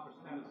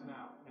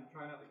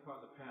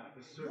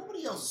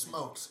 Nobody else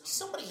smokes.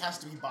 Somebody has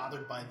to be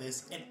bothered by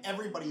this, and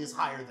everybody is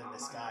higher than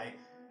this guy.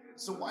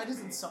 So why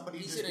doesn't somebody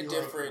He's just in a be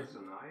different... I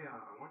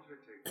want you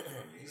to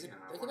take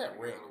Look at that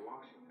ring.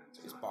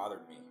 It just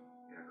bothered me.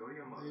 Yeah, go to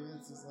your mother. Maybe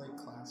this is like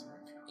class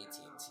ring. AT&T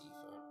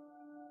phone.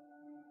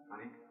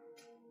 Honey,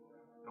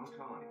 don't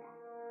tell anyone.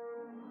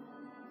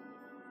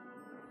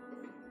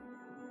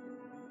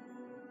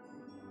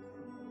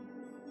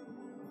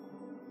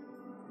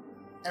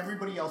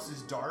 Everybody else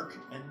is dark,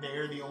 and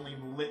they're the only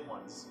lit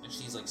ones. And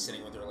she's like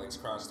sitting with her legs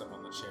crossed up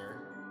on the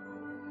chair.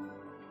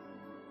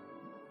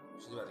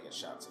 She's about to get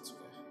shot, so it's okay.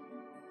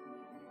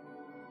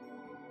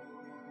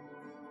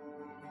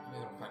 Maybe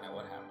we'll find out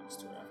what happens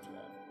to her after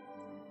that.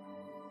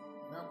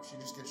 Nope, she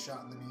just gets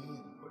shot in the knee.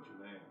 And... What's your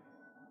name?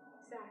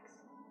 Zax.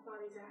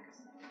 Bobby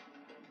Zax.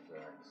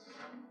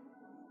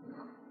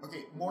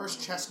 Okay, Morris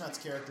Chestnut's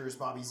character is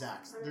Bobby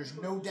Zax. There's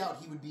no doubt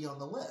he would be on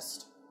the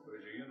list.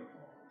 Where's your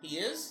uniform? He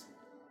is?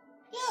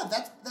 Yeah,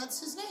 that's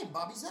his name,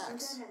 Bobby I'm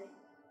Zax. deadheading.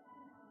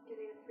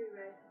 Getting a free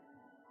ride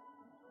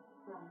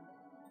home.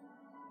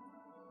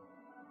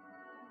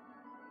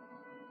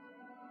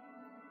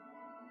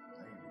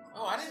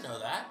 Oh, I didn't know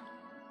that.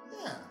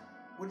 Yeah.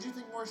 What did you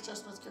think Morris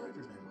Chestnut's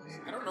character's name was?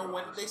 I don't know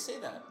when did they say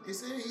that. He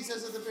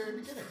says at the very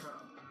beginning.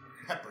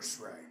 Pepper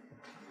spray.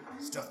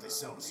 Stuff they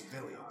sell to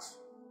civilians.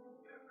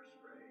 Pepper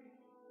spray.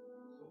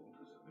 Sold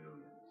to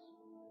civilians.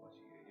 Once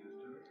you get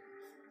used to it.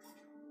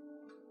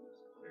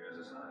 Clear as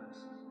a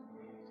sinus.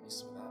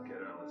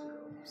 Get out, let's go.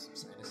 Some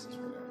sinuses or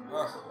whatever.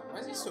 Ugh, why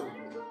is he so...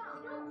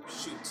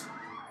 Shoot.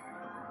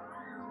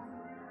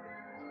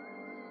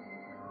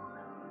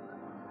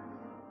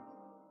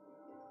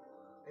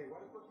 Hey, why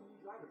the fuck do you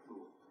need lighter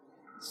fluid?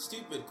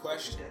 Stupid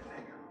question.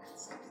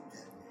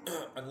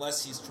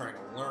 Unless he's trying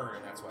to learn,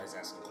 and that's why he's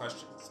asking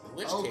questions. In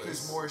which Oh, case...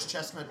 because Morris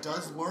Chestnut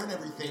does learn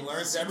everything. He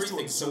learns seems to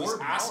everything, so he's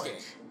absorb asking.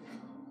 knowledge.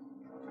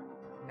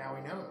 Now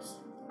he knows.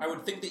 I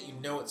would think that you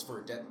know it's for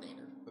a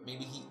detonator, but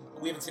maybe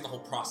we haven't seen the whole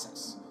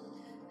process.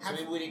 So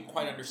maybe we didn't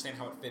quite understand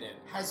how it fit in.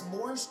 Has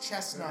Morris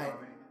Chestnut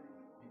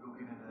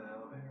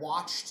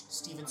watched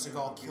Steven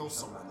Seagal kill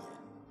someone yet?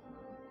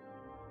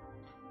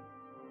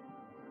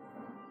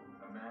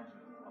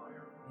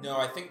 No,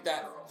 I think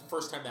that the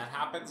first time that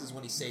happens is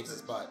when he saves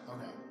his butt.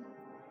 Okay.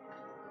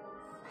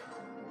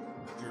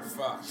 You're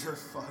fucked. You're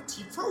fucked.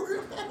 He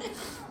programmed that in.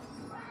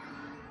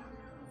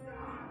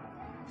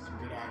 Some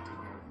good acting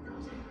here.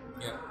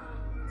 Yeah.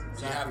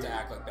 You have to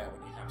act like that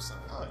when you have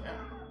something. Oh, yeah.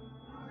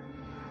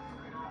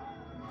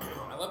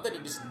 I love that he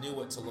just knew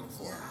what to look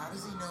for. Yeah, how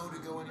does he know to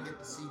go in and get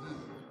the CD?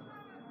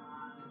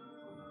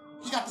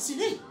 He got the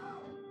CD!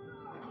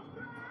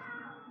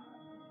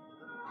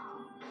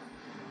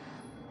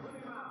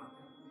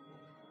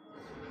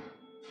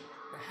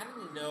 How did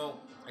he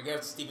know? I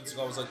guess Steven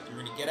Seagal was like,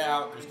 you're gonna get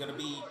out, there's gonna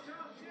be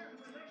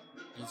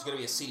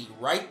a CD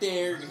right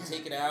there, you're gonna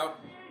take it out.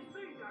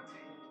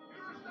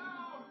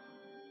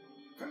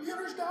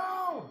 Computer's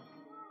down!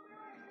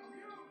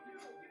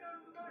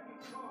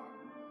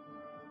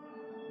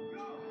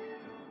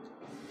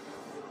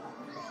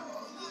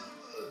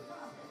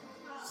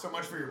 So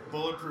much for your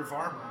bulletproof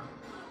armor.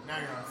 Now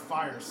you're on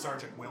fire,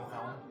 Sergeant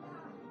Wilhelm.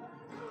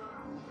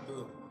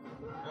 Ooh.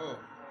 Oh.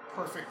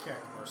 Perfect kick.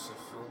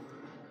 Merciful.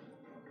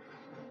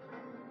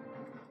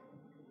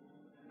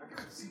 I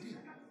got the CD.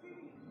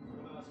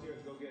 Come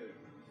downstairs, go get it.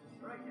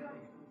 Right,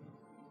 Daddy.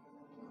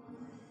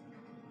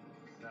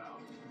 Now.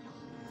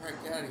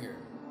 Alright, get out of here.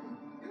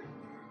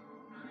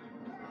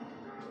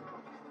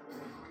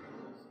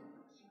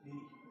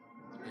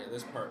 Yeah,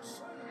 this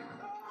part's...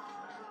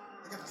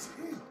 I got the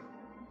CD.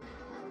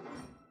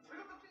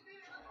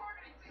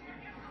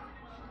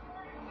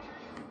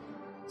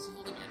 Is he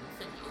holding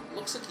anything? It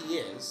looks like he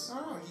is.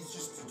 No, he's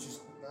just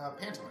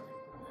pantomiming.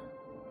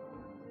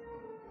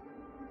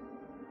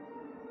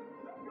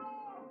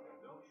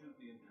 Don't shoot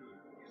the intruder.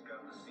 He's got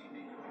the CD.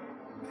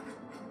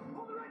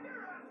 Hold it right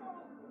there,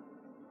 asshole!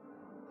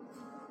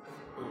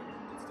 Ooh,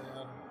 it's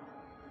down.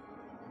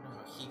 I don't know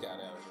how he got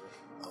out of here.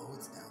 Oh,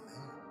 it's down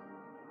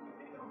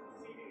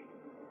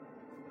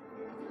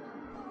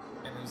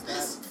there. And is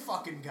This that...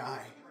 fucking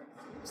guy.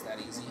 Is that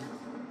easy?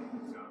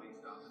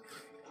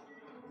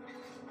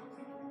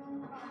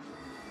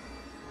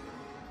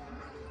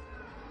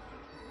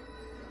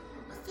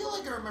 I feel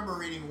like I remember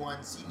reading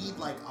once, you need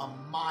like a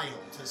mile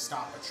to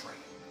stop a train.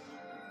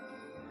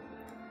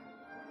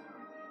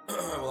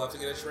 We'll have to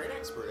get a train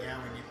expert in. Yeah,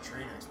 we need a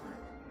train expert.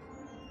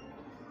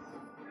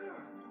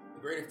 It'd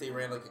be great if they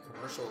ran like a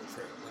commercial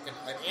train, like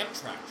an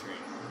Amtrak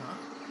train. Uh-huh.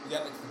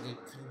 got the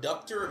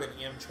conductor of an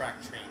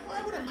Amtrak train. Well,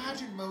 I would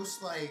imagine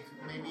most, like,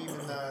 maybe even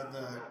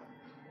the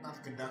not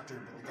the conductor,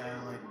 but the guy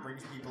who, like,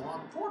 brings people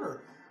on,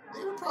 porter,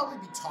 they would probably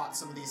be taught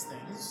some of these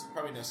things.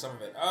 Probably know some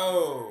of it.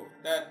 Oh,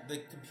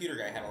 the computer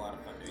guy had a lot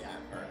of fun doing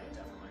that part.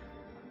 Definitely.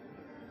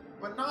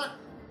 But not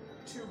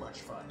too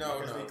much fun. No,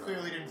 because no, they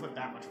clearly didn't put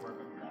that much work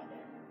into that.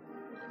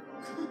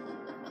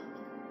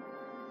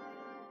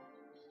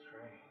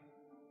 Train.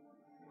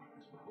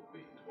 This will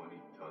be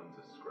 20 tons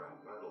of scrap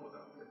metal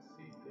without that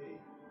CD.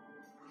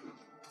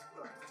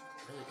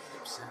 Really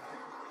upset.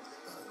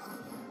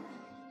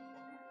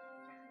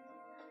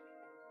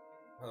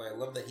 Well, I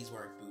love that he's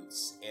wearing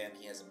boots and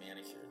he has a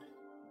manicured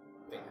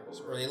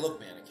fingers, or they look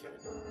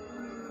manicured.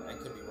 I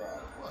could be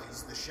wrong. Well,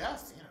 he's the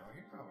chef, you know.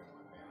 He probably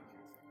don't have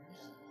manicured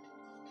fingers.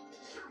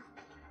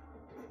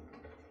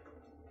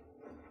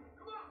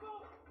 Come on,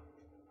 Paul!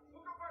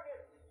 Look up right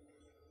here!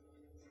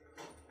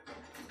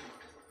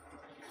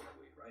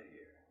 Wait right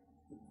here.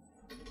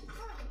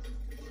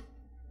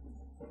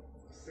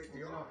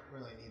 You don't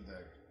really need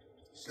the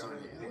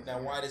gun. Now,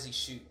 why does he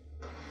shoot?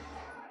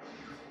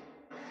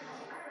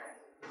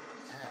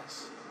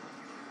 Ass.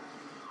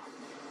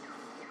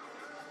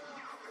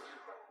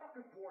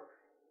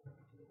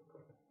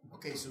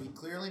 Okay, so he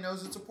clearly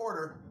knows it's a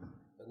porter.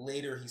 But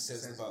later he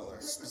says the butler.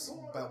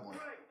 Bellboy.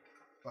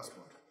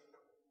 Busboy.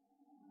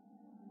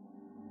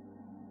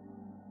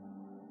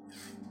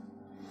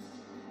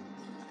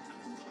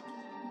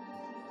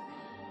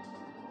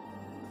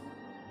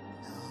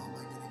 How am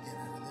I gonna get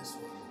out of this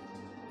one?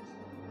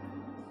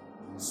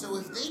 So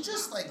if they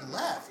just, like,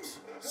 left,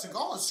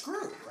 Seagal is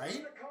screwed,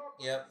 right?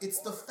 Yep.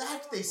 It's the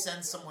fact they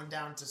send someone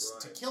down to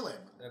kill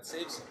him. That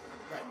saves him.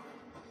 Right.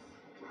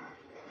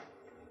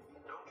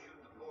 Don't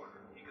shoot the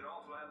porter. He could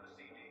also have the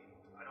CD.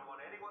 I don't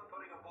want anyone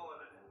putting a bullet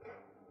in it.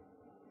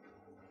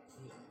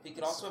 He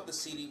could also have the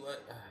CD.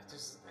 What?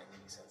 Just doesn't make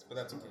any sense. But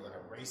that's okay. Like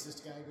a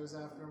racist guy goes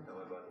after him. Tell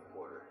me about the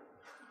porter.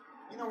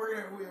 You know,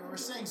 we're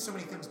saying so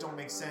many things don't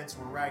make sense.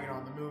 We're ragging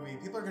on the movie.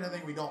 People are gonna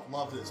think we don't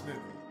love this movie.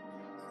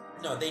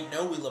 No, they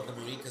know we love the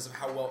movie because of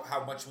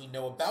how much we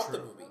know about the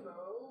movie.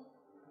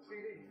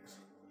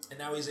 And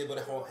now he's able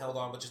to hold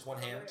on with just one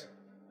hand.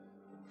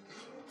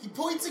 He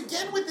points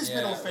again with his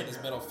middle finger. With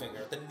his middle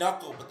finger. The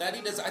knuckle, but that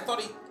he does. I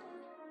thought he...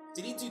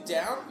 Did he do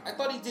down? I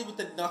thought he did with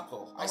the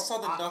knuckle. I saw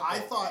the knuckle. I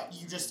thought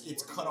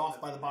it's cut off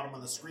by the bottom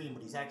of the screen,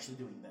 but he's actually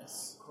doing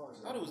this.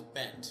 I thought it was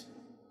bent.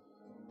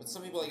 But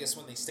some people, I guess,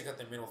 when they stick out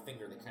their middle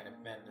finger, they kind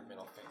of bend their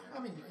middle finger. I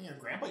mean, you know,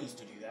 Grandpa used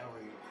to do that.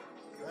 Where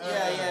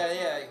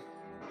Yeah.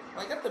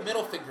 I got the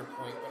middle finger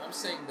point, but I'm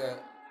saying the...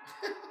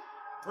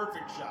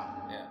 Perfect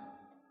shot. Yeah.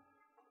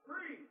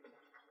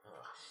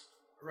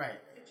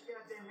 Right.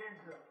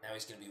 Now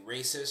he's going to be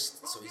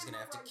racist, so he's going to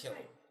have to kill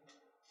him.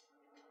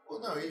 Well,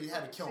 no, he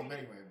had to kill him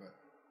anyway, but...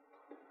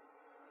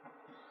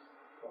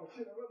 Oh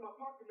shit, I read my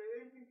pocket,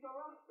 man. Anything fell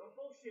out? Don't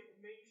bullshit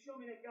with me. You show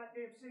me that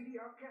goddamn CD,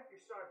 I'll cap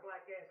your sorry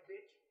black ass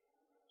bitch.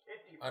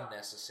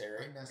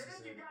 Unnecessary.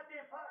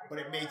 But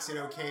it makes it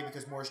okay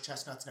because Morris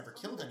Chestnut's never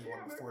killed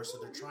anyone before, so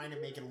they're trying to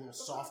make it a little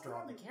softer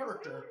on the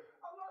character.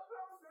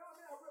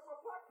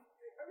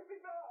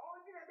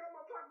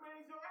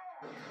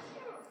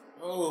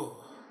 Oh.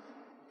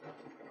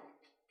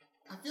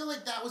 I feel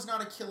like that was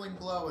not a killing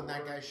blow, and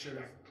that guy should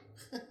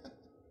have.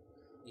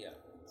 Yeah.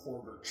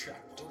 Porter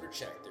checked.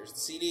 There's the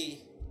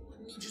CD.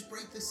 Wouldn't you just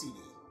break the CD?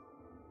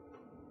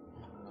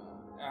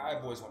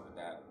 I've always wondered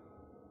that.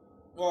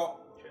 Well,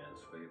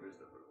 Chance favors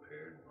the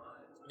prepared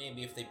mind.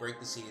 Maybe if they break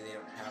the CD, they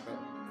don't have it.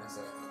 That's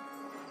it.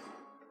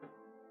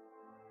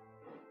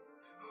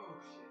 Oh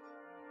shit.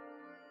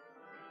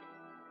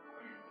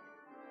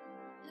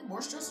 Yeah,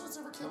 Morris Chestnut's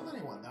never killed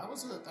anyone. That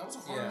was a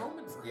hard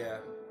moment for him. Yeah.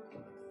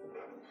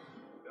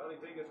 Valley,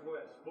 take us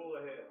west, full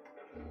ahead.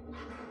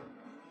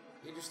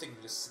 Interesting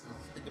to just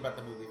think about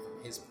the movie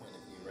from his point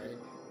of view, right?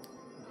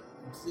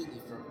 Completely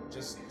from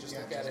just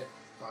look at it.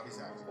 Bobby's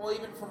acting. Well,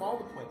 even from all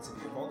the points of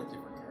view of all the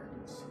different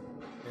characters.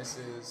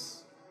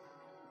 Mrs.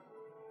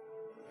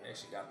 I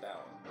actually got that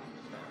one.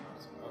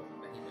 Oh,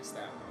 he missed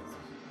that one.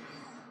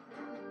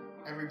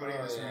 Everybody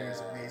in this movie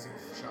is amazing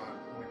shot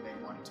when they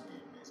want it to be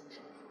an amazing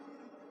shot.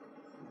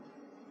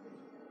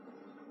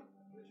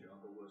 Guess your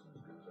uncle wasn't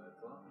as good as I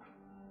thought.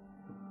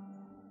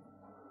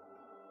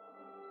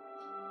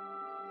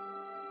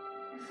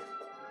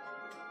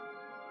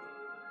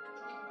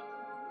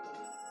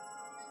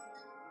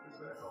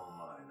 You're back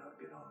online. Now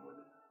get on with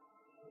it.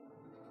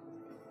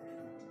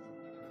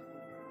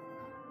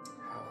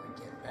 How I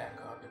get back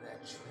onto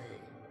that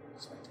train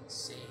so I can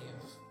save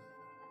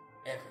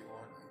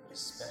everyone,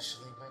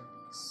 especially my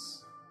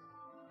niece.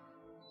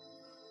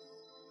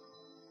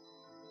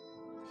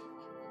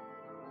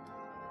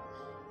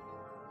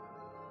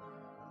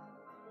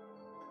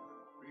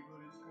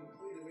 Reboot is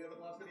complete and we haven't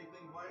lost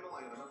anything vital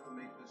and enough to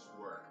make this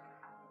work.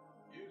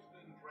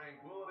 Houston,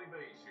 Tranquility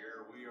Base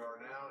here. We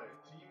are now at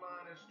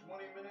T-minus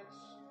 20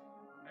 minutes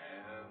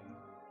and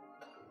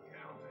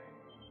counting.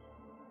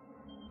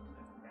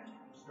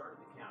 Start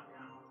the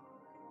countdown.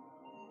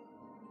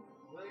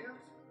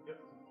 Williams? Yep.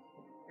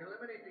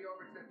 Eliminate the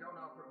overs that don't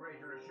offer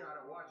Grazer a shot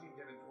at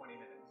Washington in 20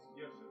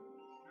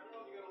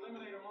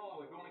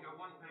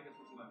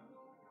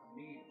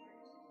 need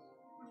fixes.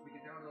 Once we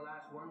get down to the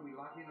last one, we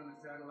lock in on the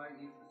satellite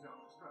and use the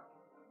self-destruct.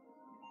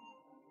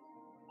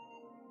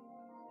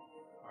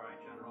 All right,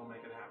 General,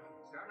 make it happen.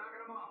 Start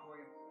knocking them off, will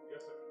you?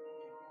 Yes, sir.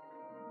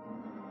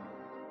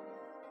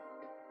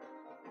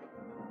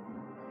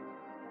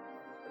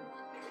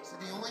 So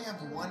they only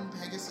have one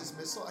Pegasus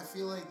missile? I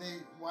feel like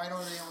why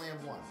don't they only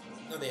have one?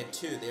 No, they had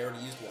two. They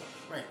already used one.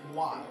 Right,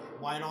 why?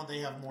 Why don't they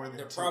have more than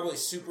They're two? probably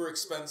super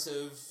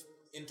expensive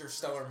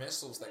interstellar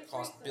missiles that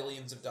cost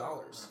billions of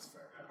dollars. That's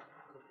fair.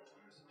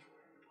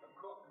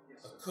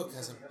 A cook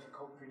has a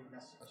code-free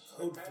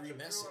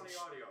message.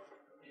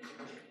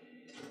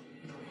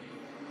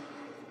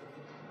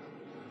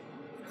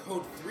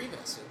 Code-free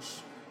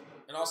message?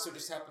 It also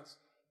just happens...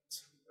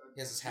 He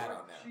has his hat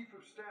on now. Chief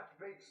of Staff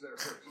Bates there,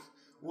 please.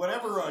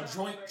 Whatever a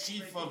joint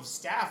chief of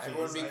staff is.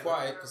 Everyone be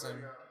quiet, because I'm...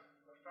 A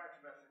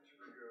fax message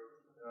for you.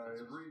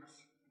 It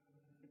reads,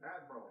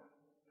 Admiral,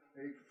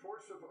 a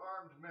force of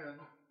armed men,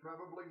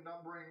 probably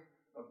numbering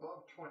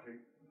above 20,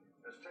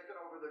 has taken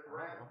over the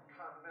Grand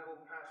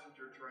Continental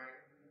passenger train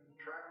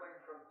traveling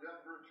from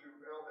Denver to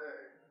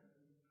L.A.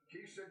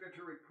 Key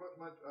signature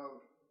equipment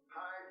of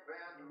high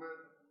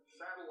bandwidth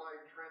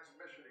satellite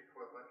transmission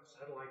equipment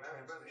has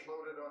been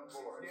loaded on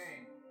board.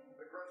 Gang.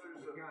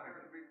 Aggressors appear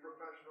to be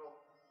professional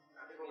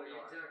and fully The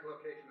armed. exact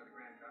location of the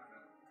Grand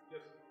Continental.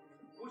 Yes.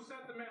 Who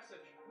sent the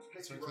message?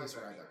 Casey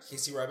Ryback.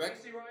 Casey Ryback?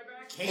 Casey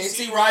Ryback?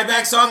 Casey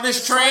Ryback's on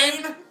this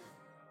train?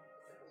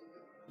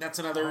 That's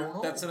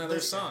another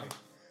song.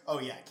 Oh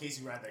yeah,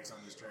 Casey Ryback's on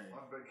this train.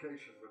 On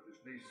vacation with his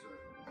niece.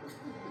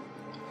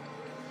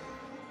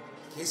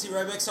 Casey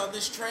Ryback's on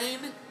this train.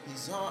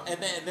 He's on,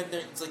 and then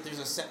it's like there's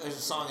a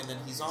song, and then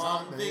he's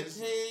on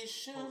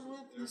vacation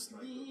with his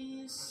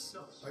niece.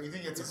 Oh, you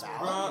think it's a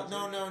ballad?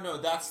 No.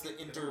 That's the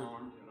inter.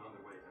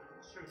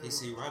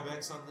 Casey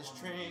Ryback's on this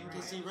train.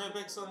 Casey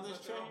Ryback's on this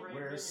train.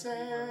 We're saved.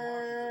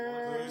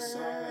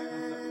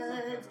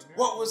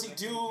 What was he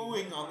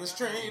doing on this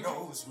train? Who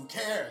knows? Who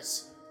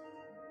cares?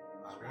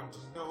 I want to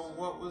know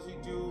what was he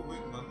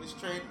doing on this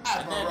train.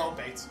 Admiral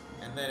Bates.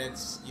 And then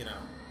it's,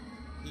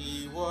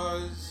 he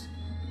was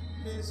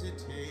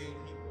visiting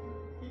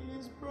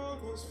his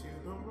brother's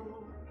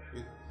funeral.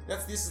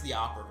 This is the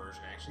opera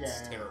version, actually.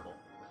 It's terrible.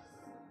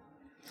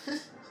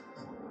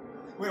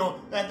 We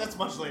don't. That's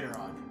much later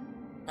on.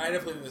 I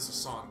definitely think there's a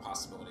song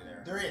possibility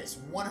there. There is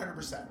 100%.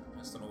 I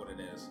just don't know what it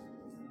is.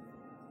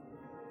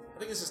 I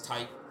think this is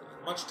tight,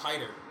 much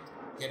tighter,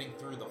 getting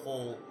through the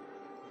whole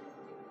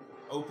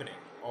opening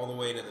all the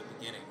way to the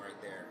beginning right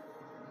there.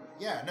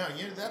 Yeah, no,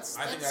 that's.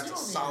 I think that's a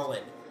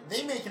solid.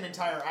 They make an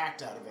entire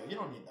act out of it. You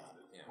don't need that.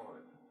 Yeah.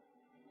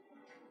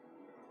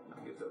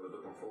 I guess I was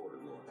looking forward to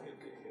going head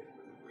to head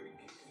with the great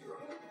Casey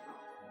Ryback.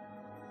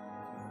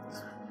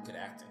 Good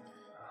acting.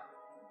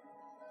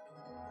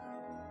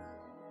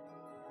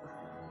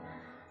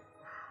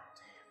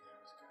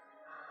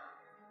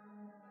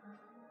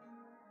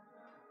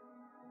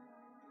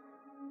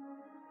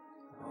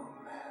 Oh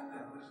man,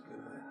 that was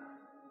good.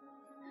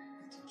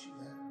 He teach you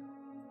that.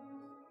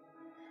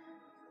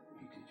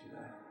 He teach you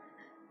that?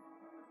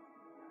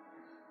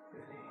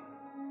 Really?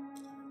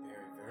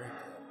 Very, very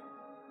good.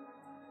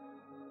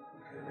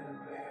 Good and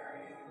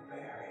very,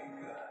 very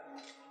good.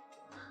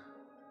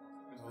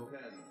 Mr.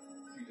 Penn,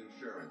 she's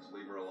insurance.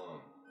 Leave her alone.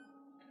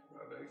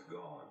 Ryback's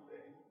gone,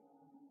 babe.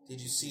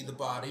 Did you see the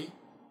body?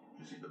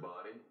 You see the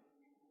body?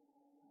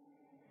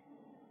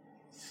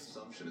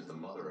 Assumption is the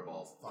mother of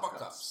all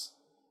fuck-ups.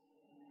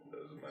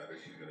 Doesn't matter,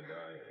 she's gonna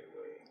die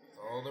anyway.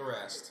 All the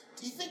rest.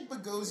 Do you think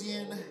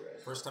Bogosian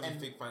First time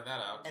you find that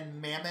out.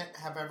 and Mamet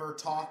have ever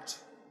talked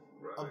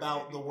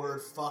about the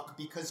word fuck?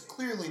 Because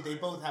clearly they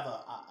both have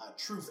a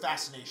true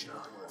fascination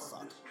with the word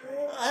fuck.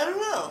 I don't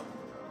know.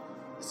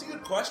 It's a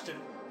good question.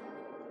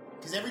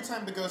 Because every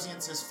time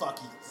Bogosian says fuck,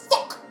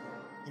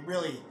 he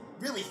really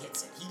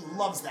hits it. He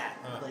loves that.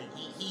 Like,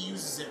 he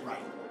uses it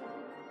right.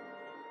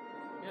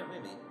 Yeah,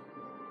 maybe.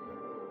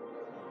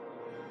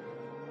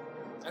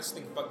 I just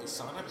think fuck is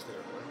synonyms for their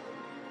word.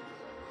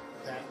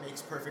 That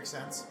makes perfect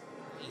sense.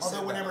 He Although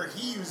said whenever that.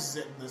 he uses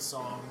it in the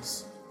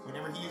songs,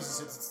 whenever he uses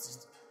it,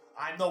 it's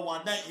I'm the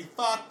one that you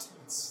fucked.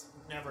 It's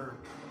never.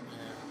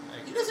 Yeah, I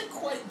agree. He doesn't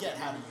quite get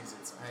how to use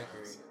it sometimes. I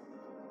agree.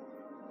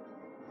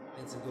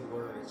 It's a good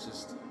word. It's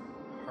just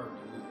hard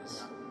to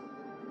use. Yeah.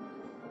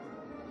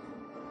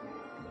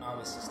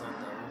 Obviously, it's not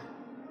that.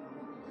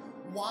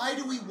 Why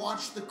do we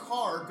watch the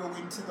car go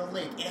into the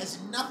lake? It has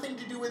nothing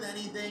to do with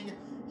anything.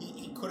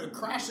 He could have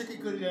crashed it. He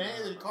could have done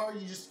anything. The car,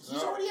 he's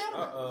already out of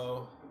it.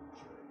 Uh-oh.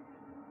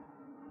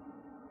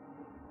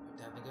 Put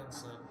down the gun,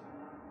 son.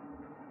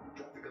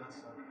 Drop the gun,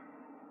 son.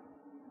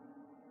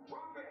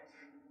 Drop it!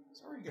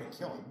 It's already going to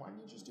kill him. Why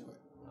didn't you just do it?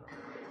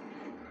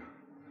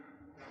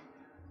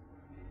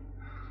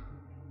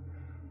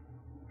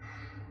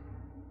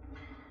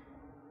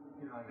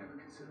 You know, I never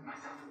considered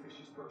myself a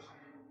vicious person.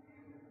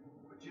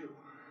 But you're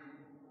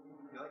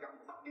like a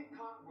fucking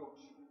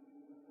cockroach.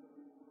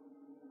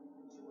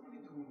 So what do we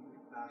do when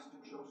the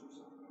bastard shows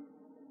himself?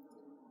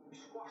 We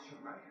squash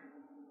him, right?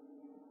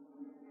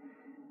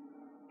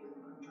 Get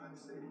what I'm trying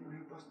to say to you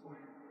here, busboy?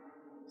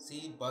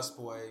 See,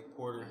 busboy,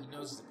 porter. He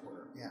knows he's a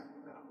porter. Yeah.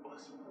 Not a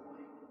bus boy.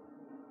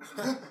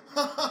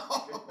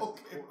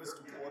 Okay,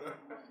 Mr. Porter.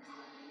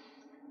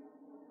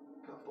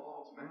 Got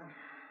balls, man.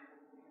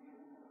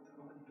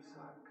 Don't let you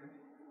decide, okay?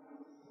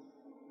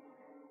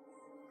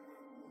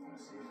 Wanna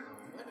see it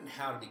coming? When and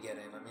how did he get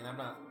in? I mean, I'm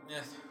not...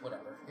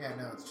 whatever. Yeah,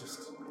 no, it's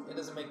just... It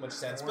doesn't make much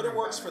sense, but it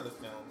works for the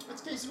film.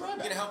 It's Casey You Ryback.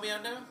 gonna help me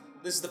out now?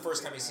 This is the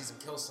first time he sees him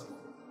kill someone.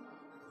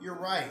 You're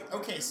right.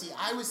 Okay, see,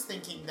 I was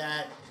thinking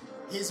that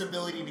his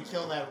ability to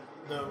kill the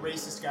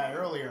racist guy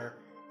earlier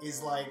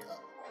is like...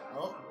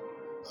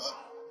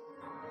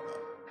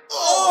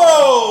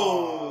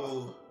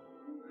 Oh!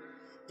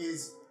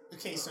 Is...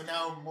 Okay, so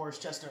now Morris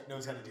Chestnut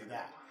knows how to do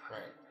that.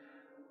 Right.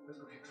 Let's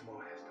go kick some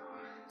more ass, dog.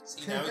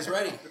 See, now he's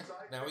ready.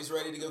 Now he's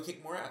ready to go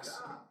kick more ass.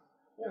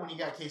 Well, when you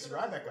got Casey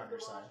Ryback on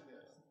your side.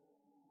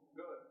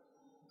 Good.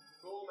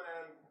 Cool,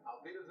 man.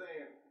 Auf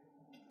Wiedersehen.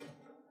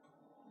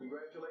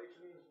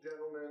 Congratulations,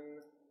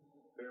 gentlemen.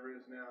 There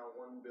is now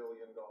 $1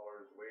 billion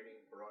waiting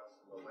for us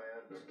in the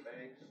land of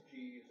banks,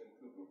 cheese, and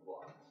cuckoo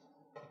clocks.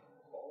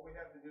 All we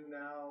have to do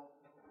now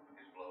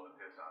is blow the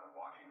piss out of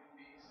Washington,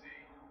 D.C.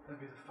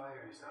 That'd be the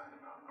fire he's talking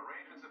about.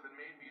 Arrangements have been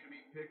made for you to be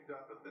picked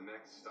up at the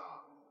next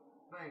stop.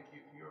 Thank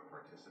you for your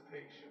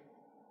participation.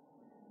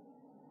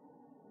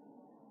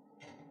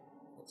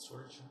 That's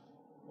sort of true.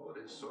 Well,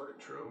 it is sort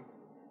of true.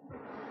 I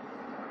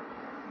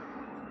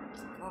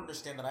don't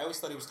understand that. I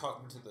always thought he was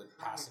talking to the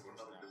passengers in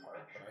that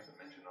part.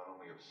 Mention not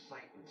only of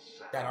sight and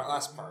sound. That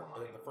last part,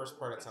 but in the first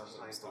part it sounds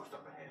like he's talking.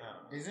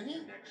 Isn't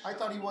he? I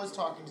thought he was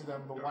talking to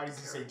them, but why does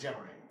he say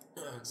gentlemen?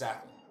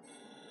 Exactly.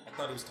 I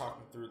thought he was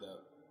talking through the...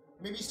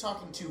 Maybe he's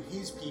talking to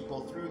his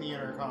people through the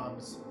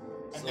intercoms,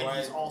 and So then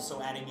he's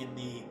also adding in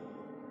the...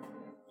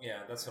 Yeah,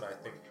 that's what I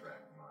think.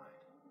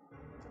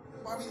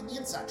 Why are we in the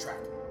inside track?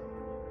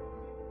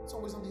 It's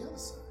always on the other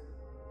side.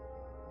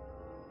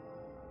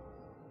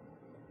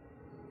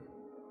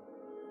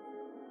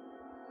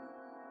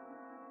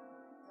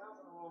 Sounds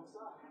on the wrong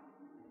side.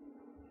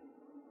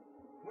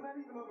 We're not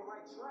even on the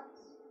right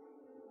tracks.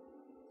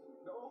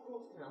 The old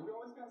folks town, we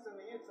always pass on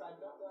the inside,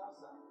 not the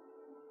outside.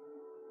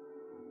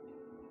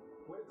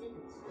 Where the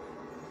tickets?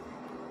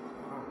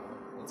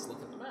 Let's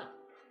look at the map.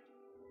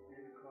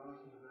 8 o'clock,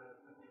 Nevada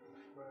Central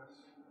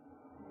Express.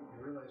 You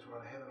realize we're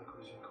on a head-on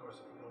collision course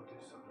if we don't do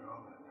something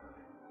wrong that time.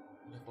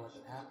 What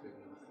happened?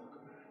 Big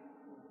motherfucker, man.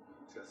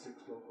 She's got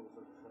 6 locals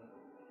at the front.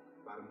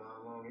 About a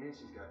mile long, and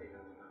she's got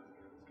 800,000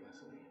 gallons of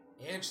gasoline.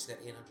 And she's got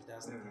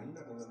 800,000 You're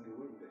not gonna let me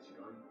with that shit,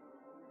 are you?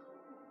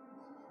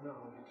 No,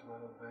 I'll get you my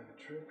little bag of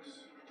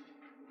tricks.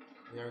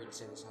 We are going to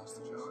save these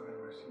hostages. We are going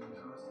to rescue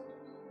these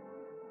hostages.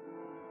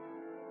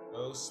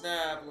 Oh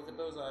snap, look at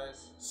those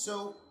eyes.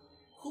 So,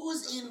 who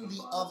is in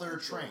the other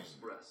train?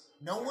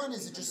 No one?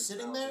 Is it just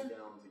sitting there?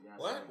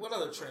 What? What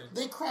other train?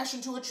 They crash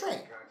into a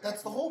train.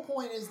 That's the whole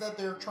point, is that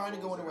they're trying to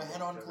go into a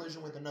head-on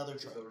collision with another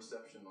train.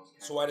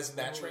 So why doesn't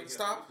that train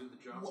stop?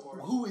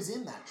 Who is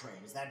in that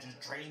train? Is that just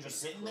train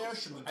just sitting there?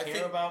 Should we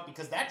care about?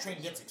 Because that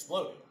train gets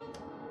exploded.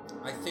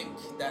 I think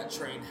that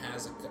train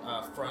has a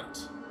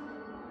front,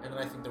 and then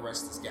I think the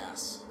rest is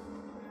gas.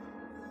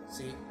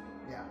 See?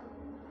 Yeah.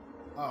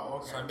 Oh,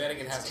 okay. So I'm betting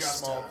it has a just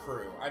small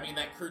crew. I mean,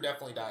 that crew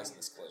definitely dies in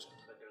this collision.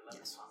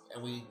 Yes.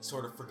 And we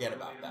sort of forget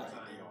about that.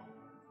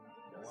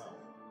 Well.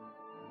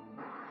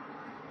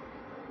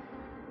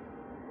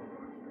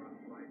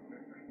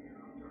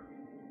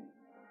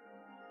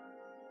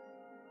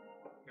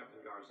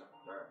 Captain Garza.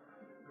 Sir.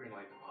 Green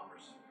light to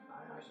bombers.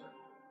 Aye, aye, sir.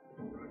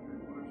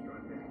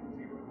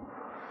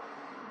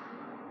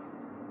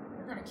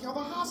 We're gonna kill the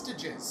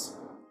hostages.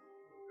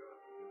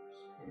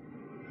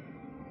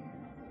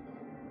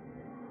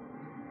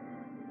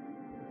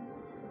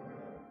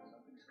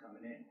 Something's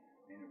coming in.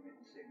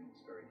 Intermittent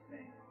signal's very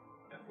faint.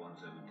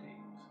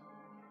 F-117s.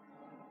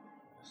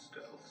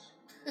 Stealths.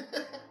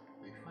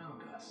 They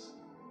found us.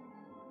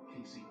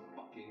 Casey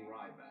fucking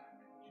Ryback.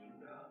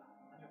 Judah.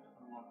 I have to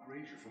unlock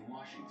Grazier from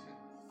Washington.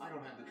 I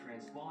don't have the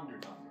transponder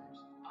numbers.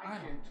 I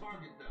can't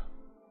target them.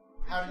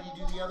 How did you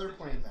do the other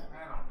plane then? I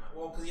don't know.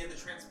 Well, because he had the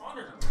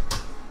transponder number.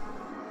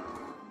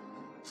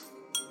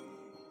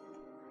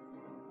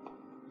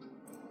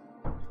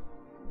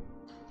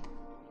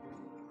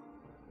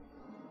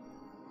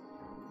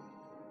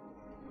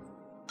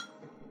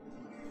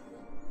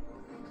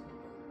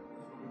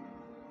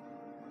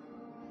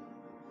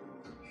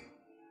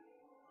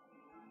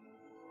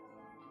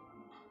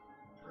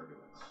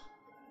 Turbulence.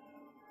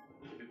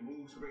 If it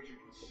moves, Grazier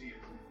can see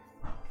it.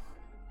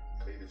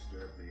 They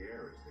disturb the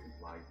air as they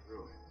fly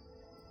through it.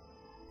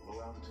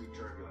 Low altitude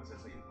turbulence,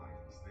 that's how you find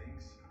these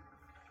things.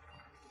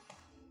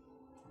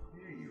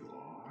 Here you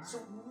are. So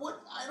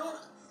what? I don't.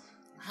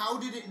 How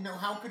did it know?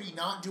 How could he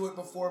not do it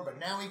before, but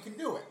now he can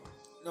do it?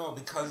 No,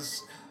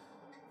 because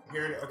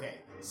here. Okay,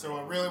 so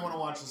I really want to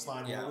watch this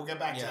line. Yeah. We'll get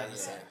back to that in a Yeah.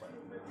 second.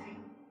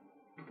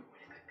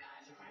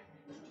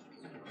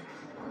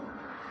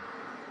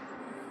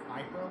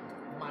 I broke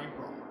my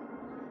bra.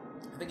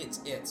 I think it's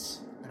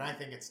its. And I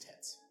think it's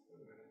tits.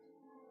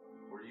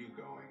 Where are you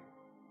going?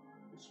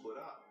 We split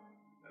up.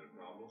 That a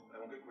problem? I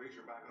won't get race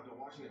your back onto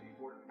watching it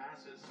before it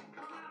passes.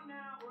 Come on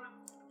now.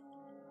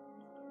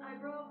 I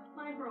broke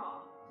my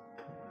bra.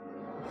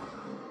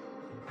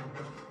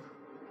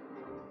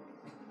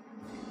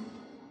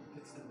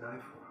 It's to die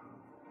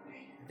for.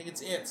 I think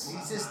it's It's. He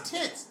says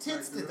tits.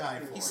 Tits to die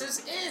for. He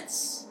says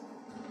It's.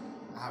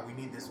 Ah, we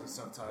need this with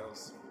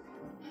subtitles.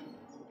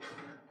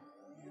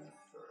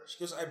 She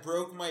goes, I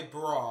broke my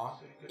bra.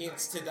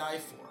 It's to die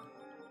for.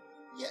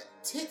 Yeah,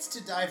 tits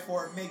to die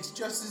for makes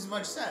just as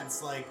much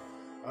sense. Like,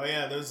 oh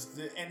yeah,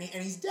 and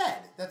he's dead.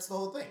 That's the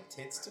whole thing.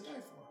 Tits to die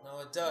for. No,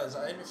 it does.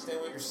 I understand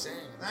what you're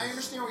saying. I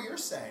understand what you're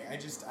saying.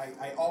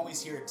 I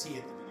always hear a T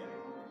at the beginning.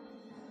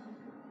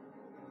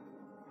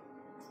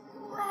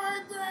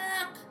 Right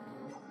back.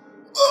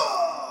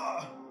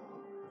 Ugh!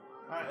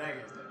 Alright,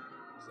 that guy's dead.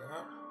 So,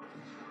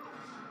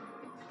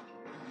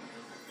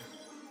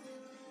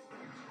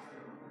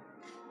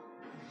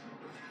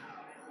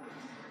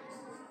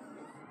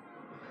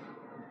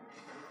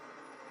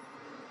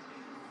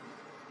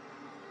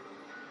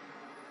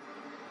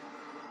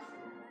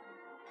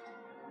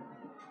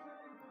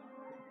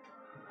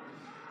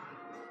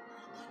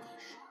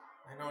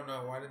 I don't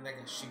know. Why didn't that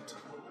guy shoot?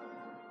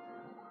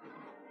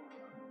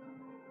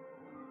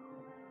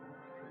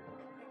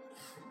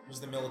 Where's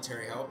the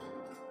military help?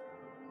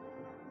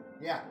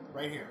 Yeah,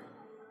 right here.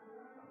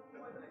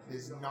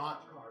 Is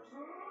not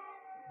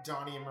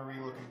Donnie and Marie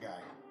looking guy.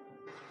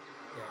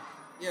 Yeah.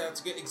 Yeah,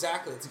 that's good.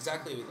 Exactly. It's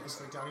exactly what it looks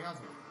Just like Donnie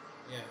Osmond.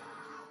 Yeah.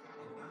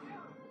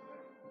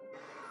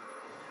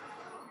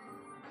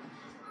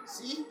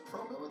 See?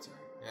 Pro-military.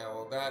 Yeah,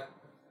 well, that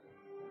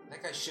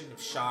guy shouldn't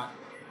have shot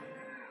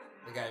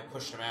the guy who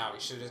pushed him out. He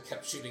should have just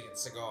kept shooting at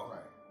Seagal. Right.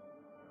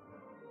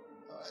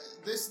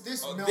 This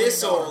this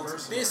old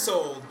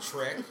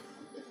trick.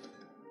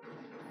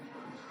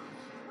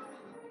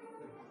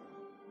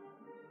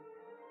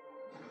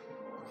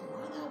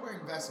 Why are they all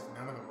wearing vests if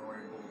none of them are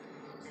wearing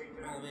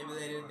bulletproof? Well, maybe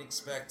they didn't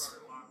expect.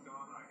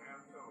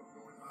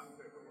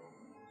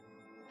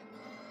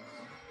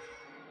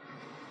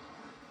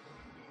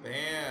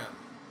 Bam.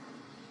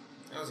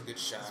 That was a good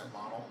shot. That's a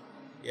model.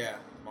 Yeah,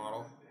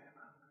 model.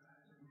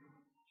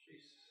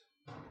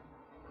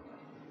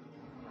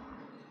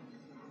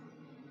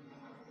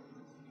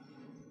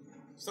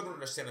 Still don't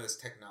understand how this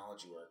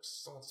technology works.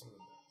 Still want some.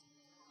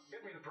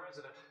 Get me the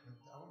president.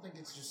 I don't think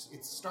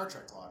it's Star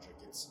Trek logic.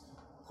 It's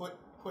put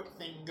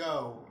thing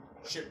go,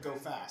 ship go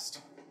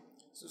fast.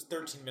 So there's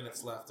 13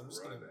 minutes left. I'm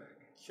just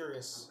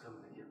curious. I'm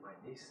coming to get my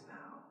niece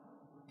now.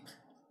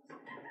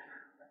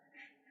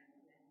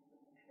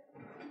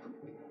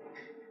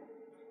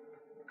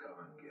 Come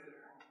and get her.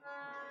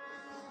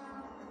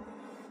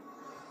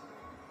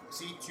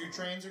 See, two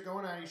trains are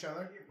going at each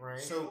other. Right.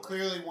 So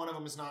clearly one of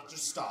them is not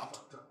just stopped.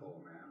 Fucked up,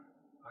 old man.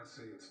 I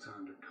say it's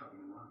time to cut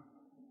and run.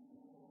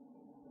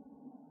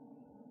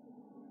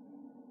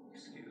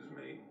 Excuse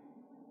me.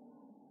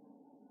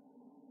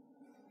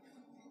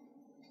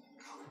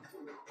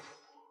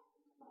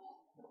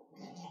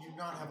 You do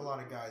not have a lot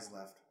of guys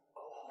left.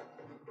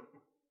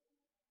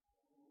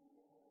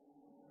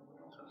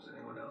 Does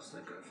anyone else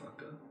think I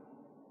fucked up?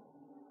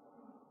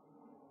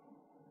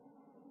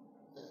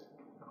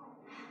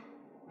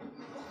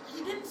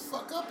 You didn't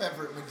fuck up,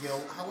 Everett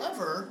McGill.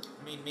 However,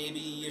 I mean, maybe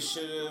you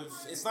should have.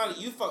 It's not that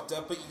you fucked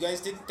up, but you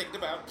guys didn't think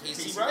about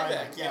Casey Casey Ryback.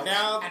 Ryback, yeah. And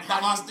now And the how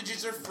do you-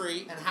 hostages are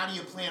free. and how do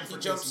you plan for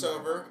He jumps Casey Ryback?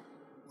 over.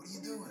 What are you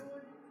doing?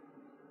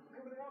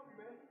 Coming to help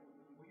you, man.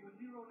 Well, you're a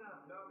hero now.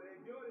 No, man,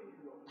 you're the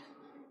hero.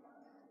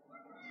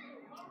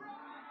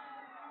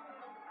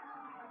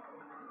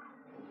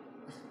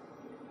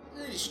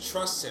 He just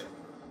trusts him.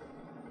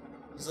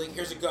 He's like,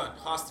 here's a gun.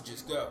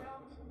 Hostages, go.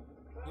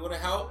 You want to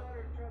help?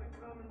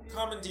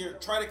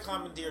 Try to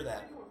commandeer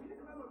that.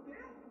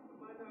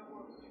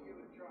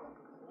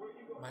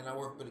 Might not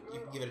work, but you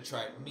can give it a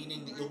try.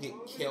 Meaning that you'll get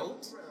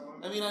killed?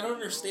 I mean, I don't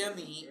understand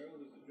the...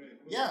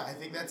 Yeah, I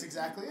think that's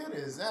exactly it.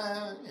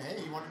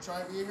 Hey, you want to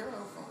try to be a hero?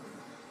 Fine.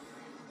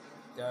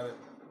 Got it.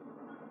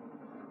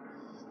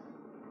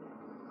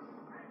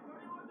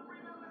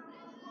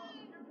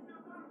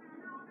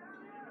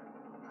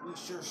 We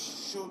sure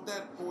showed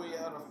that boy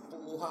how to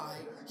fly.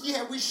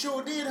 Yeah, we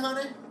sure did,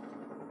 honey.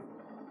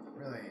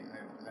 Really,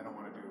 I don't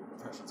want to do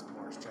impressions of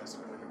Morris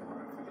Chestnut. I don't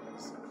want to think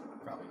it's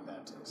probably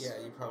bad taste.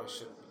 Yeah, you probably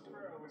shouldn't be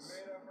doing this.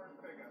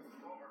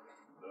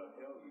 The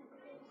hell you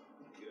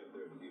have. Get up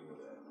there and deal with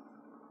that.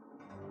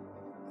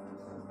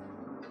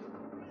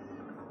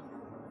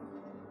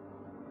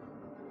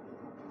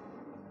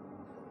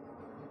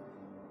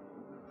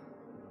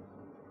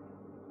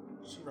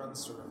 She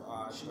runs sort of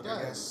odd. She but does.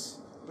 I guess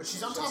But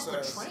she's on she top of a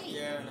has- train.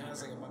 Yeah, and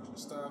has like a bunch of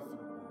stuff.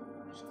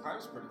 She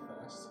climbs pretty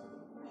fast.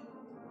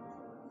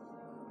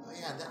 Oh,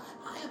 yeah,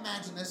 I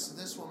imagine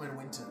this woman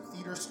went to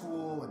theater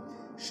school and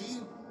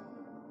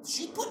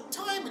she put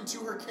time into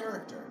her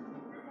character.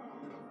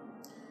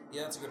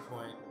 Yeah, that's a good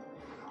point.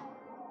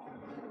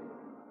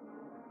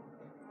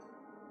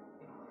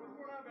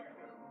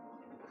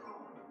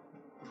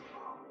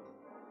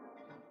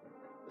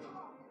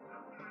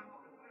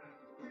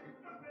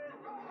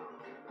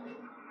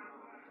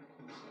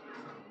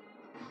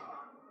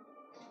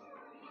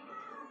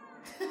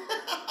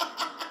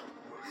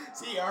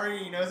 See,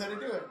 already knows how to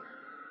do it.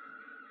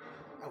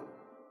 Oh.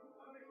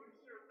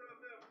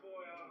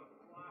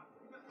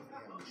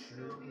 I'm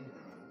sure he did.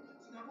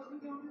 Now what we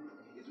gonna do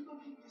is we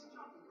gonna keep this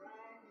chopper right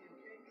here,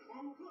 okay? Or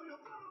I'm gonna blow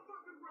your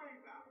motherfucking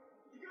brains out.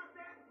 You got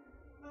that?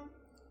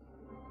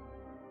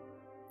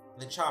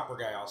 The chopper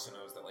guy also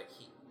knows that, like,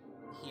 he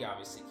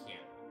obviously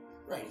can't.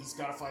 Right, he's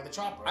got to fly the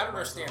chopper. I don't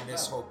understand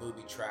this whole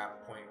booby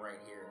trap point right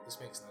here. This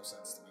makes no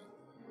sense to me.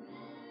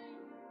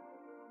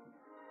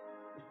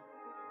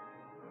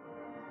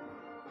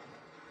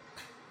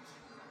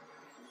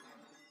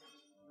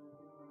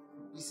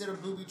 He set a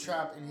booby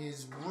trap in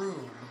his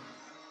room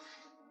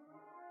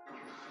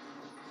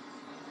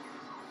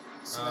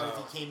so that if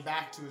he came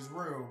back to his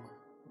room...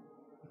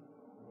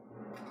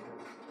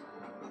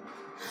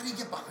 How did he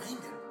get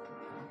behind him?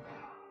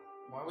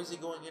 Why was he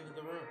going into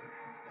the room?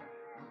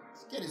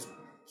 To get his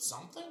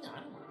something? I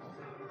don't know.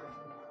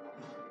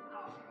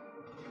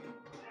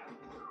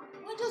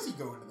 Why does he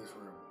go into this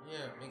room?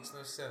 Yeah, it makes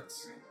no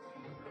sense.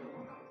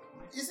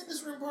 Isn't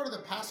this room part of the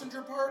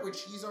passenger part,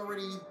 which he's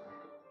already... he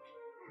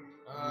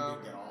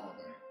didn't get all of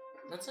it.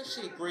 That's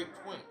actually a great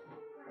point.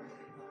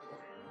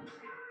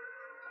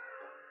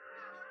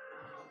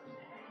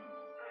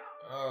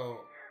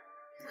 Oh.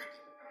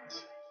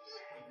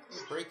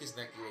 He'll break his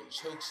neck, he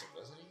chokes him,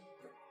 doesn't he?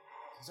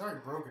 He's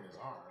already broken his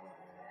arm. I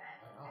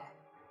know.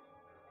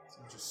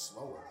 Seems just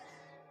slower.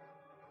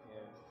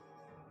 Yeah.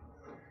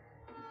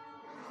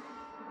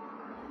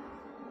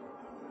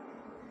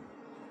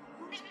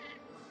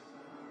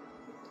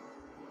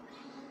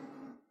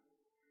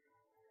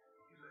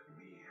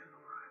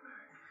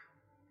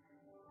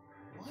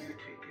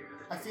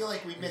 I feel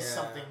like we missed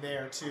something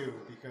there too,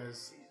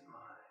 because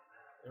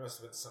there must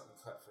have been something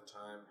cut for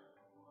time.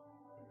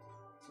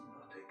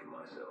 I'm taking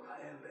myself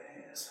hand to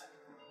hand.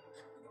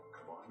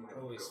 Come on,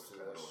 Always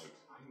foolish.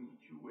 I need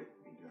you with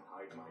me to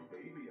hide my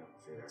baby up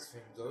there.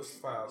 Transferring Ghost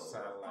File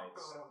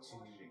satellites to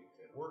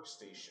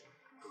workstation.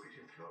 Go get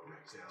your throat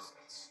ripped out.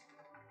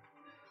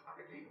 I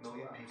got 8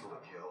 million people to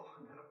kill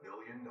and $1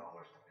 billion to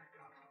pick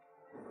up.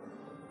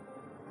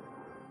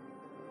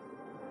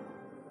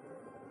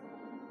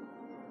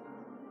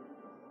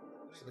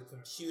 So the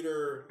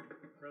computer...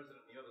 The President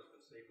and the others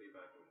been safely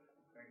evacuated.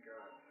 Thank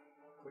God.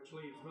 Which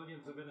leaves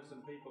millions of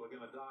innocent people are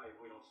going to die if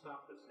we don't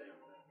stop this damn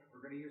thing. If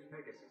we're going to use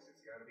Pegasus, it's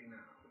got to be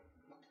now.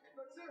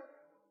 But sir,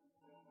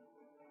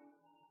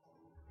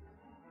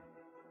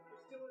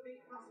 there's still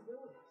innate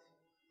possibilities.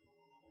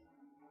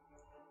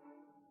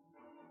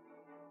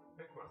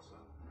 Pick one,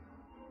 son.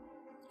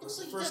 looks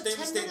like First you got 10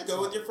 instinct, minutes go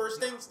with left. your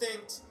first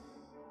instinct.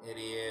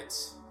 Idiot.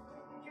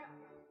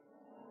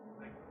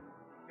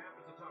 Cap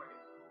is the target.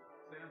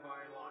 Stand by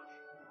and launch.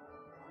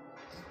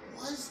 It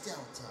was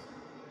Delta.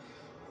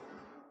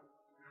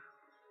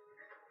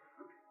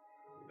 You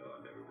know,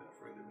 I've never been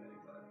afraid of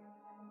anybody.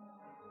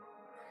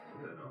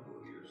 That uncle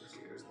of yours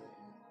scares me.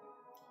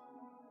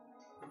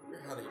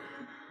 How they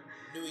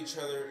knew each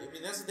other. I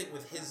mean, that's the thing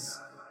with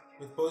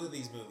both of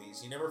these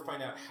movies. You never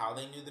find out how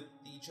they knew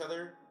each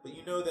other, but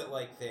you know that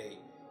like they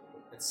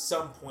at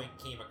some point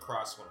came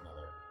across one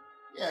another.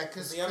 Yeah,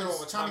 because the other one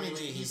with Tommy Tommy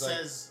Lee, he he's like,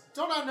 says,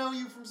 "Don't I know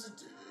you from?" And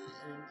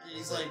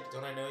he's like,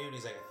 "Don't I know you?" And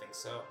he's like, "I think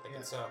so. I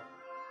think so."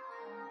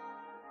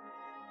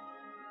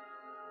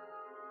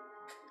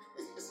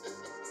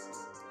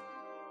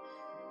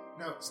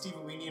 No,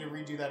 Steven, we need to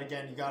redo that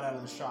again. You got out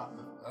of the shot.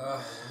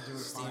 We'll do it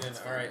Steven, fine.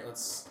 all right,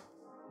 let's.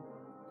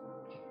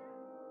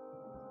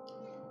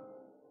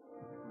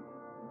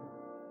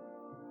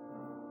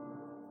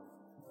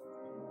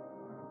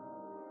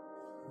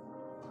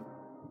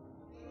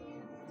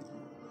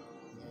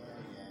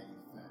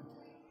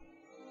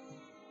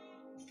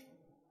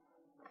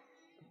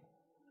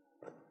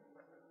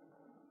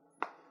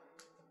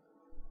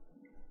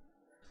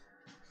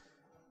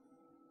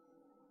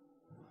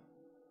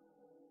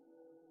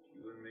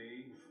 You and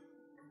me,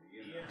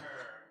 me and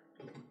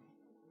her.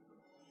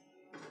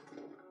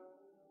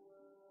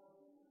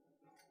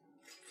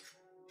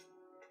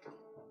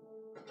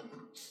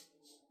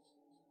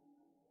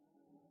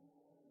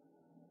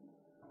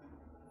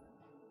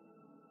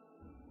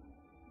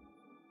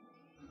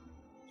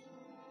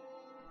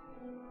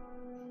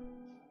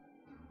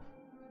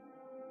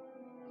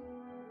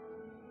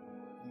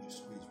 You just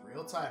squeeze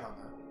real tight on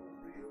that.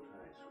 Real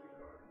tight,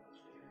 sweetheart.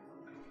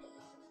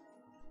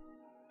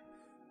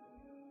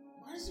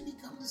 Why does he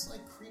become this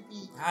like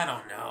creepy? I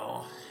don't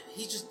know.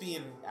 He's just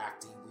being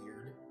acting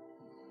weird.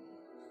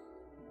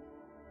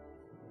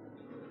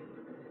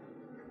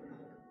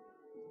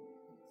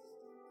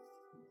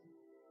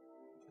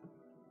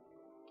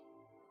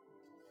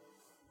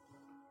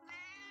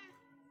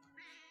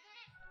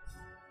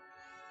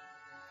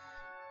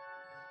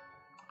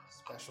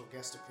 Special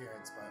guest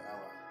appearance by Ella.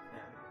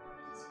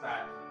 Yeah, it's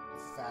fat.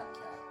 Fat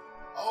cat.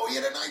 Oh, he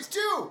had a knife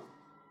too.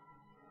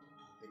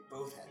 They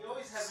both had. He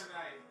always has a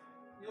knife.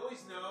 He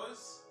always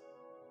knows.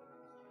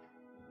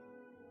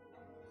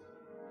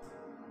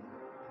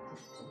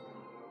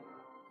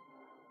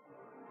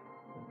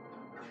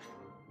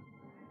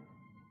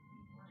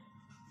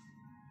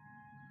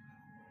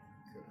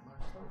 Good my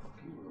coat.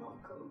 You were on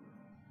coat.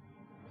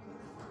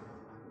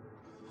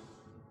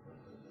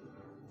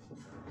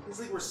 His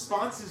like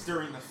responses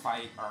during the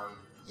fight are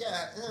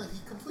Yeah, he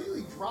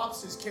completely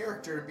drops his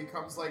character and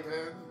becomes like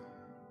a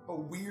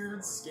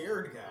weird,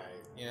 scared guy.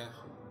 yeah.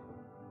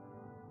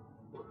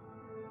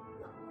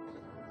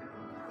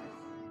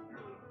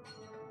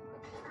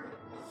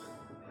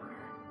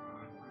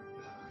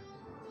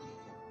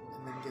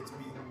 And then gets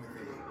beaten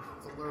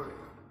with a flurry.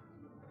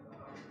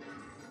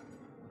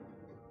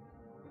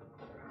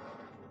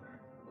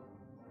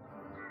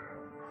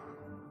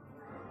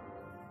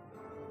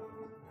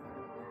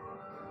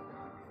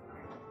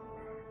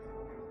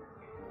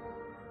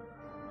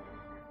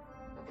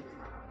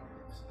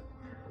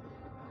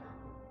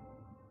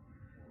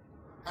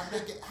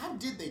 How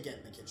did they get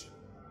in the kitchen?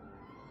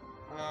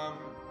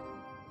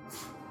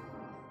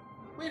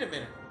 Wait a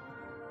minute.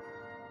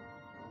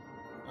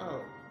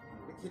 Oh,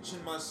 the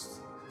kitchen must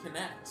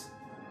connect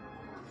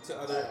to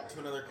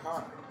another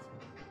car.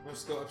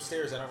 Must go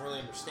upstairs. I don't really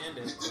understand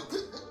it.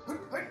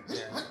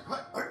 Yeah.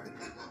 I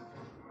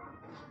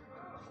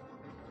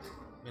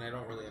mean, I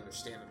don't really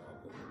understand it all,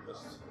 but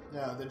just...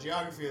 No, the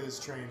geography of this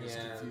train is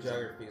confusing. The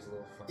geography is a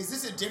little fun. Is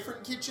this a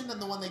different kitchen than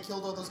the one they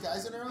killed all those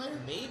guys in earlier?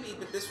 Maybe,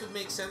 but this would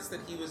make sense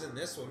that he was in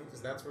this one, because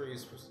that's where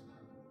he's supposed to...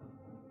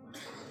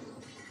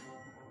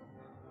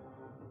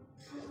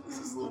 This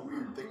is a little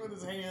weird thing with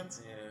his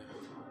hands. Yeah.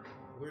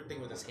 Weird thing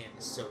with his hand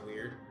is so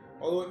weird.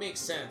 Although it makes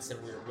sense in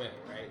a weird way,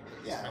 right?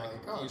 It's Yeah, kinda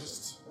like, confusing.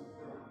 just...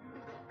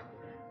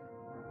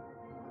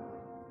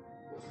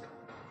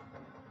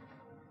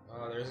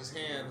 Oh, there's his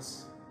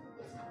hands.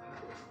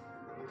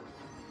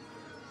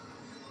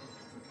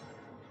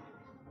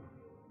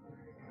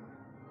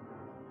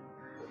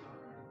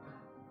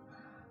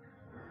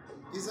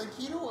 Is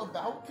Aikido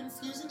about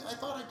confusing? I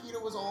thought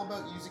Aikido was all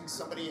about using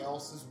somebody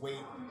else's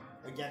weight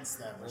against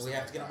them. Well, we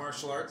have to get a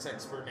martial arts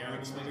expert now. We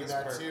need to do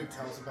that too.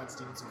 Tell us about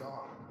Steven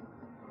Seagal.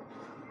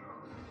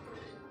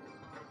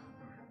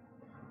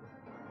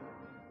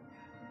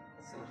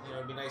 You know,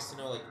 it'd be nice to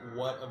know like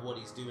what of what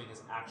he's doing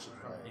is actually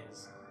from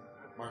his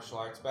martial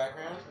arts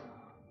background.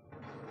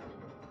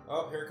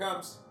 Oh, here it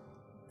comes.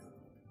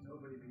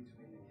 Nobody beats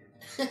me in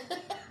the kitchen.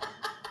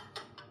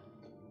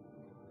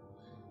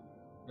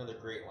 Another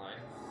great line.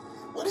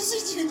 What does he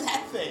do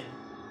that thing?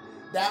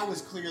 That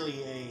was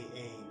clearly a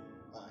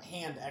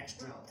hand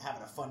extra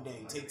having a fun day.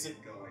 He takes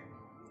it. Going.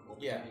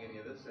 Yeah. Any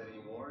of this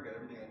anymore? Got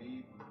everything I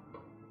need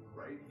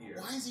right here.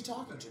 Why is he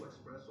talking to Central her?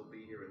 Express will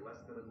be here in less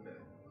than a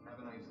minute. Have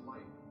a nice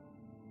life.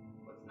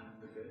 What's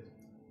after this?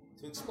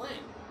 To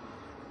explain.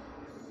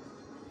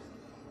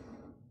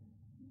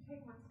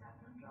 Take one step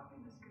and I'm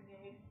dropping this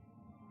grenade.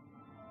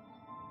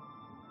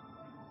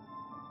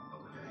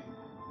 Okay.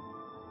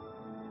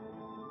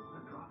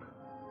 Then drop it.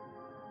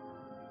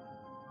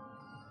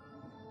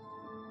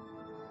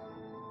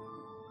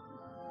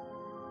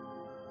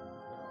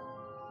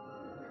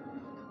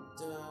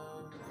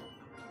 Done.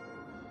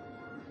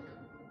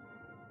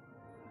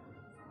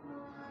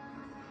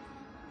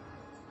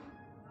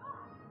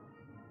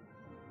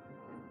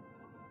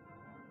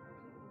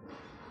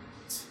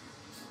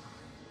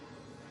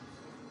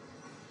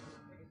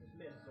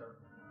 Dismissed, sir.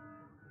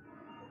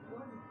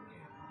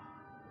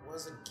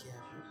 Wasn't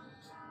Gavin.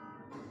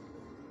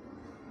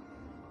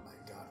 My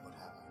God, what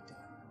have I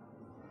done?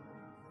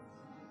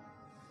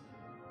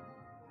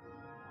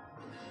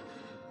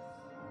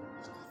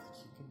 There's nothing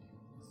you can do.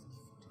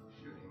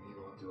 Shooting me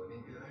won't do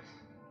any good.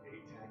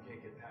 ATAC can't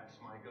get past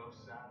my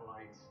ghost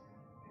satellites,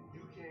 and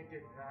you can't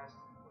get past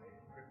my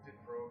encrypted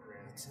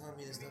program. You're telling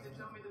me there's nothing.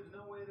 Tell me there's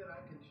no way that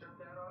I can shut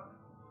that off?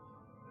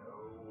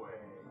 No way.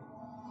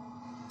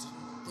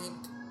 Didn't think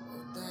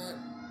of that.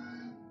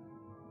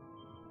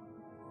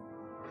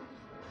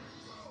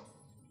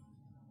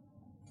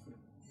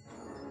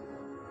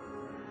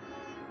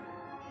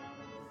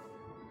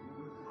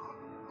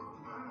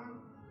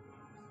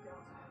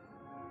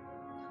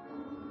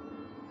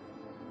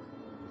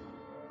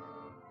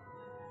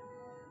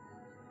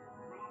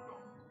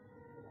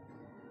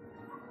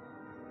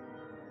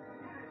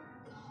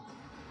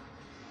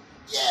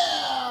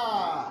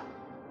 Yeah!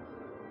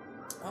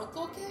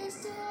 Uncle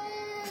Casey!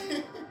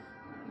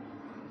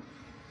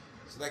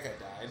 So that guy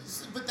died.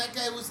 But that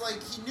guy was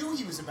like, he knew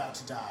he was about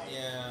to die.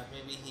 Yeah,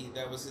 maybe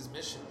that was his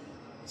mission.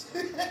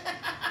 Still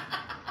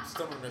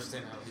don't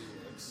understand how he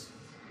lives.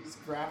 He's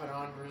grabbing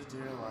on for his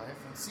dear life.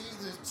 And see,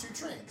 there's two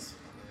trains.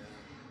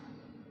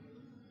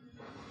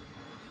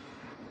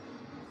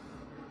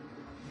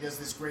 He does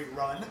this great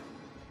run.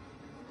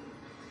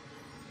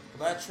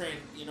 Well, that train,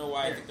 you know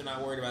why I think they're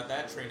not worried about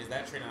that train, is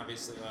that train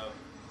obviously,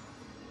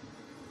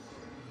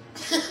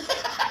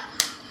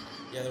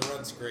 yeah, the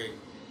run's great.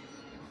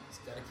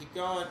 Just gotta keep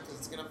going, because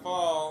it's gonna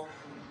fall.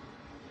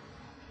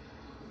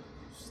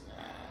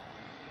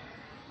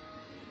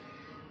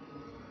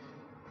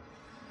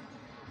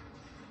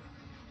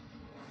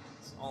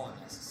 It's all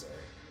unnecessary.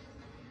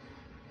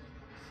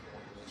 Just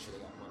want to make sure they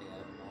got money out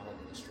of the model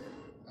industry.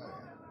 Oh,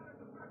 yeah.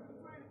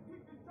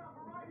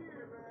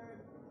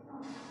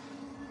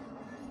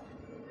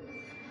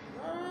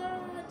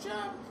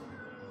 Jump!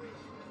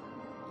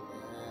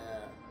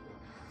 Yeah.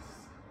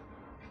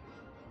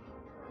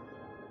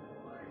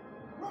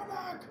 Run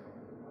back!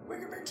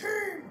 Make a big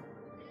team!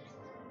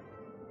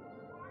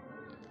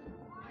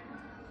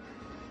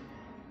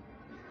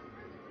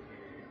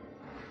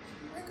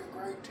 Make a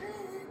great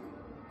team!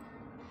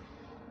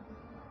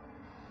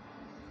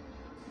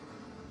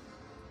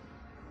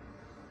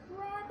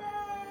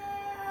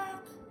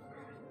 Ryback!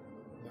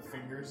 The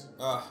fingers.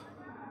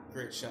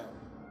 Great shot.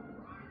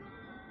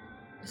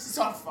 He's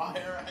on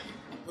fire.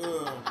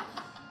 Boom.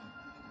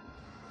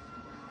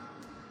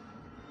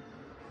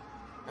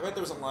 I bet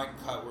there was a line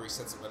cut where he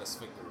said something about his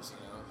fingers, you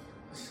know?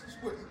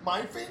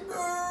 My fingers!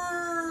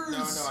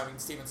 No, I mean,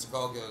 Steven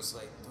Seagal goes,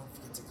 like, don't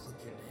forget to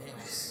clip your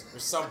nails. Or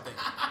something.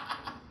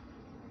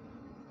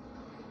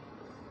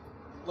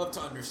 Love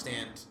to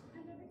understand.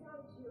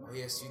 Oh,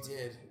 yes, you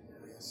did.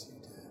 Oh, yes, you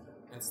did.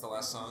 That's the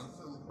last song?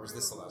 Or is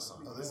this the last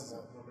song? Oh, this is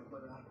it.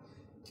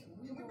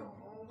 Can we go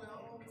home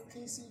now,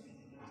 Casey?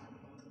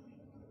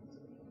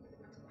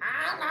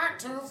 I like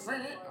to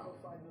fit.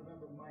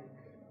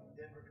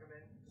 Denver, come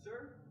in. Sir,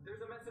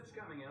 there's a message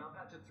coming in. I'll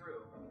patch it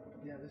through.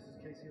 Yeah, this is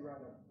Casey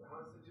Ryback. The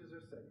hostages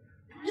are safe.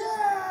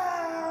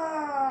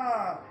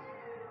 Yeah!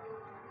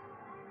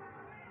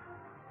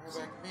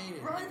 Ryback made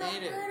it. Ryback He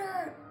made it. made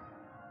it!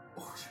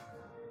 Oh.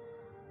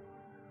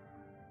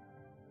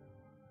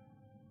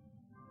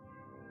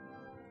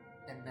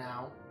 And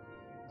now,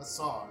 a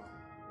song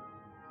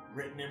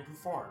written and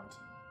performed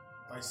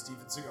by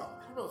Steven Seagal.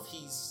 I don't know if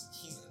he's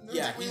No,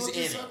 yeah, we he's looked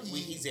in this it. up.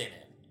 He's in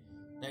it.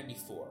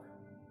 94.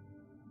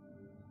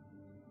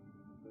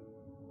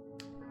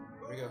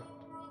 Here we go.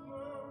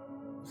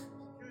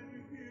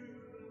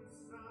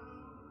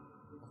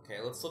 Okay,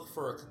 let's look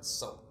for a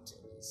consultant.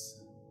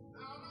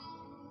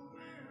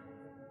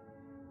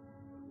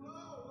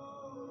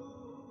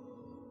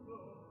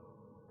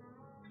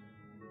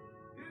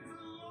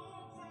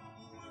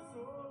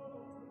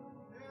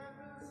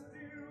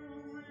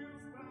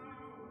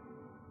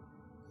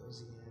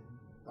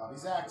 Bobby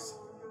Zax.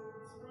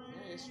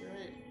 Yeah, yes, you're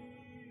right.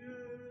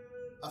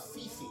 A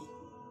Fifi.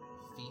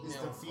 Female is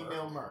the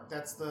female merc.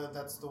 That's the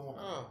woman.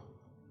 Oh.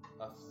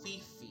 A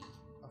Fifi.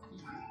 A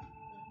Fifi.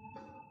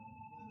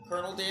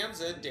 Colonel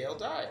Danza, Dale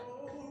died.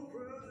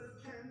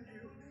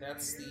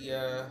 That's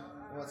the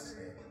What's his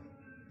name?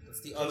 That's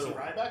the Casey other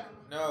Ryback?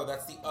 No,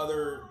 that's the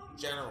other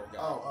general guy.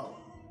 Oh.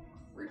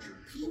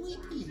 Richard Pee Wee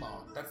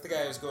Peamont. That's the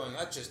guy who's going,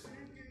 that's just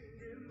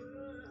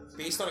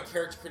based on a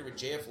character created with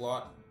J.F.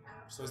 Lott.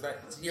 So is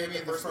that You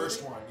mean the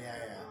first one? Yeah.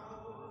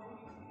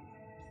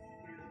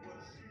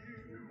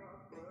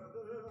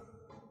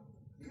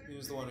 He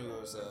was the one who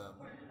was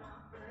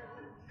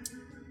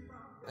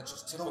that's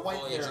just The typical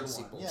white-haired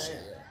agency one.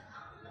 bullshit. Yeah.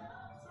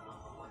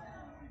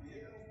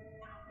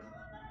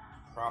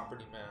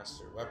 Property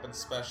master, weapons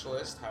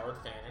specialist, Howard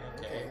Fanning.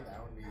 Okay, that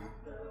would be.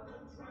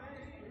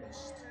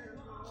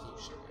 Keep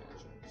shit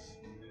managers.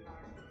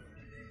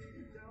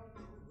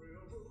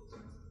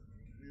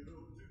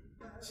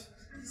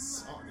 This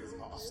song is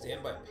awesome.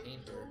 Standby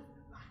painter.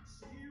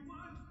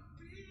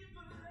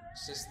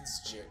 Assistants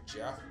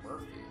Jeff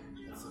Murphy.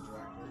 That's the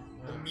director.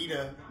 The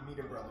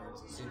Mita brothers.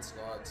 Steven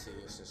Seagal had 2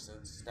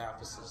 assistants,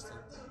 staff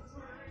assistants,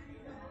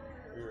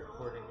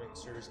 re-recording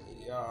mixers,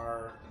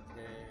 ADR,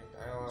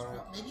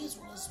 dialogue. Maybe it's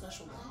one of those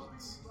special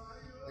nights.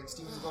 Like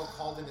Steven Seagal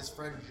called in his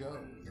friend Joe,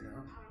 you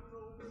know?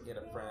 He had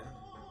a friend.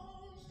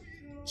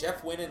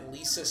 Jeff Wynn and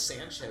Lisa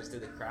Sanchez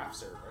did the craft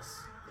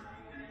service.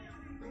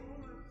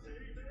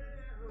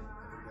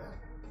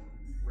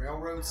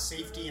 Railroad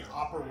Safety and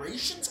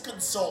Operations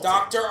Consultant.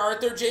 Dr.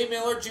 Arthur J.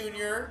 Miller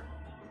Jr.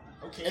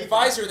 Okay.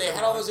 Advisor. They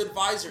had all those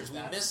advisors. We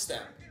missed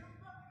them.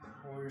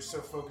 Well, we were so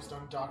focused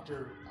on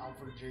Dr.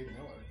 Alfred J.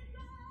 Miller.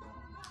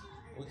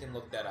 We can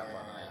look that up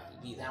on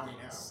IMDb. Now we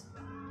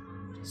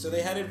know. So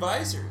they had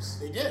advisors.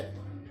 They did.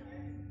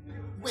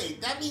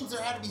 Wait, that means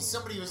there had to be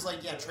somebody who was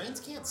like, yeah, trains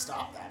can't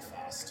stop that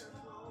fast.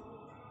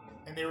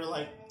 And they were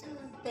like,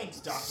 thanks,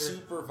 doctor.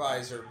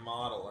 Supervisor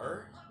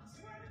modeler.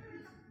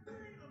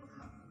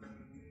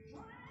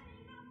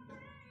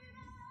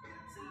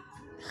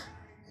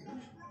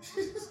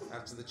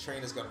 After the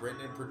Train has got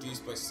written and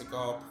produced by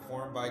Seagal,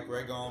 performed by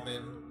Greg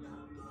Allman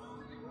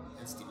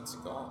and Steven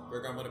Seagal.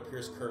 Greg Allman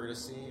appears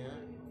courtesy,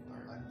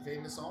 Our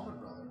unfamous Allman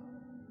brother.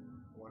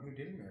 The one who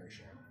didn't marry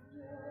Sharon.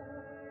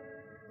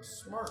 A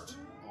smart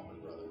Allman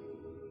brother.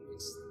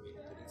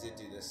 But he did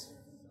do this.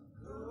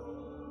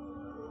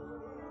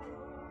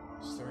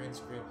 Story and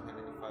screenplay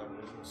 95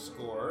 original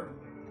score.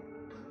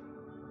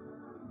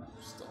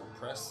 Still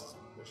impressed.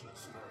 Original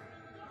score.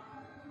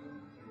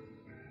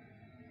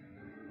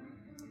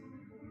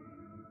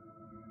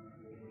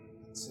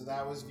 So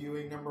that was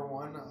viewing number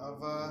one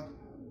of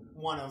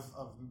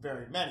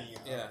very many.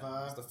 Yeah, it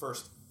was the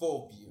first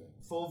full viewing.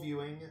 Full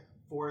viewing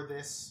for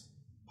this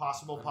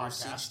possible Under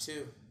podcast. Siege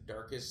 2.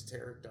 Dark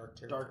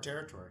Territory. Dark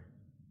Territory.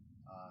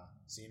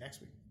 See you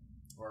next week.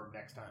 Or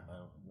next time. I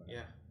don't know.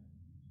 Yeah.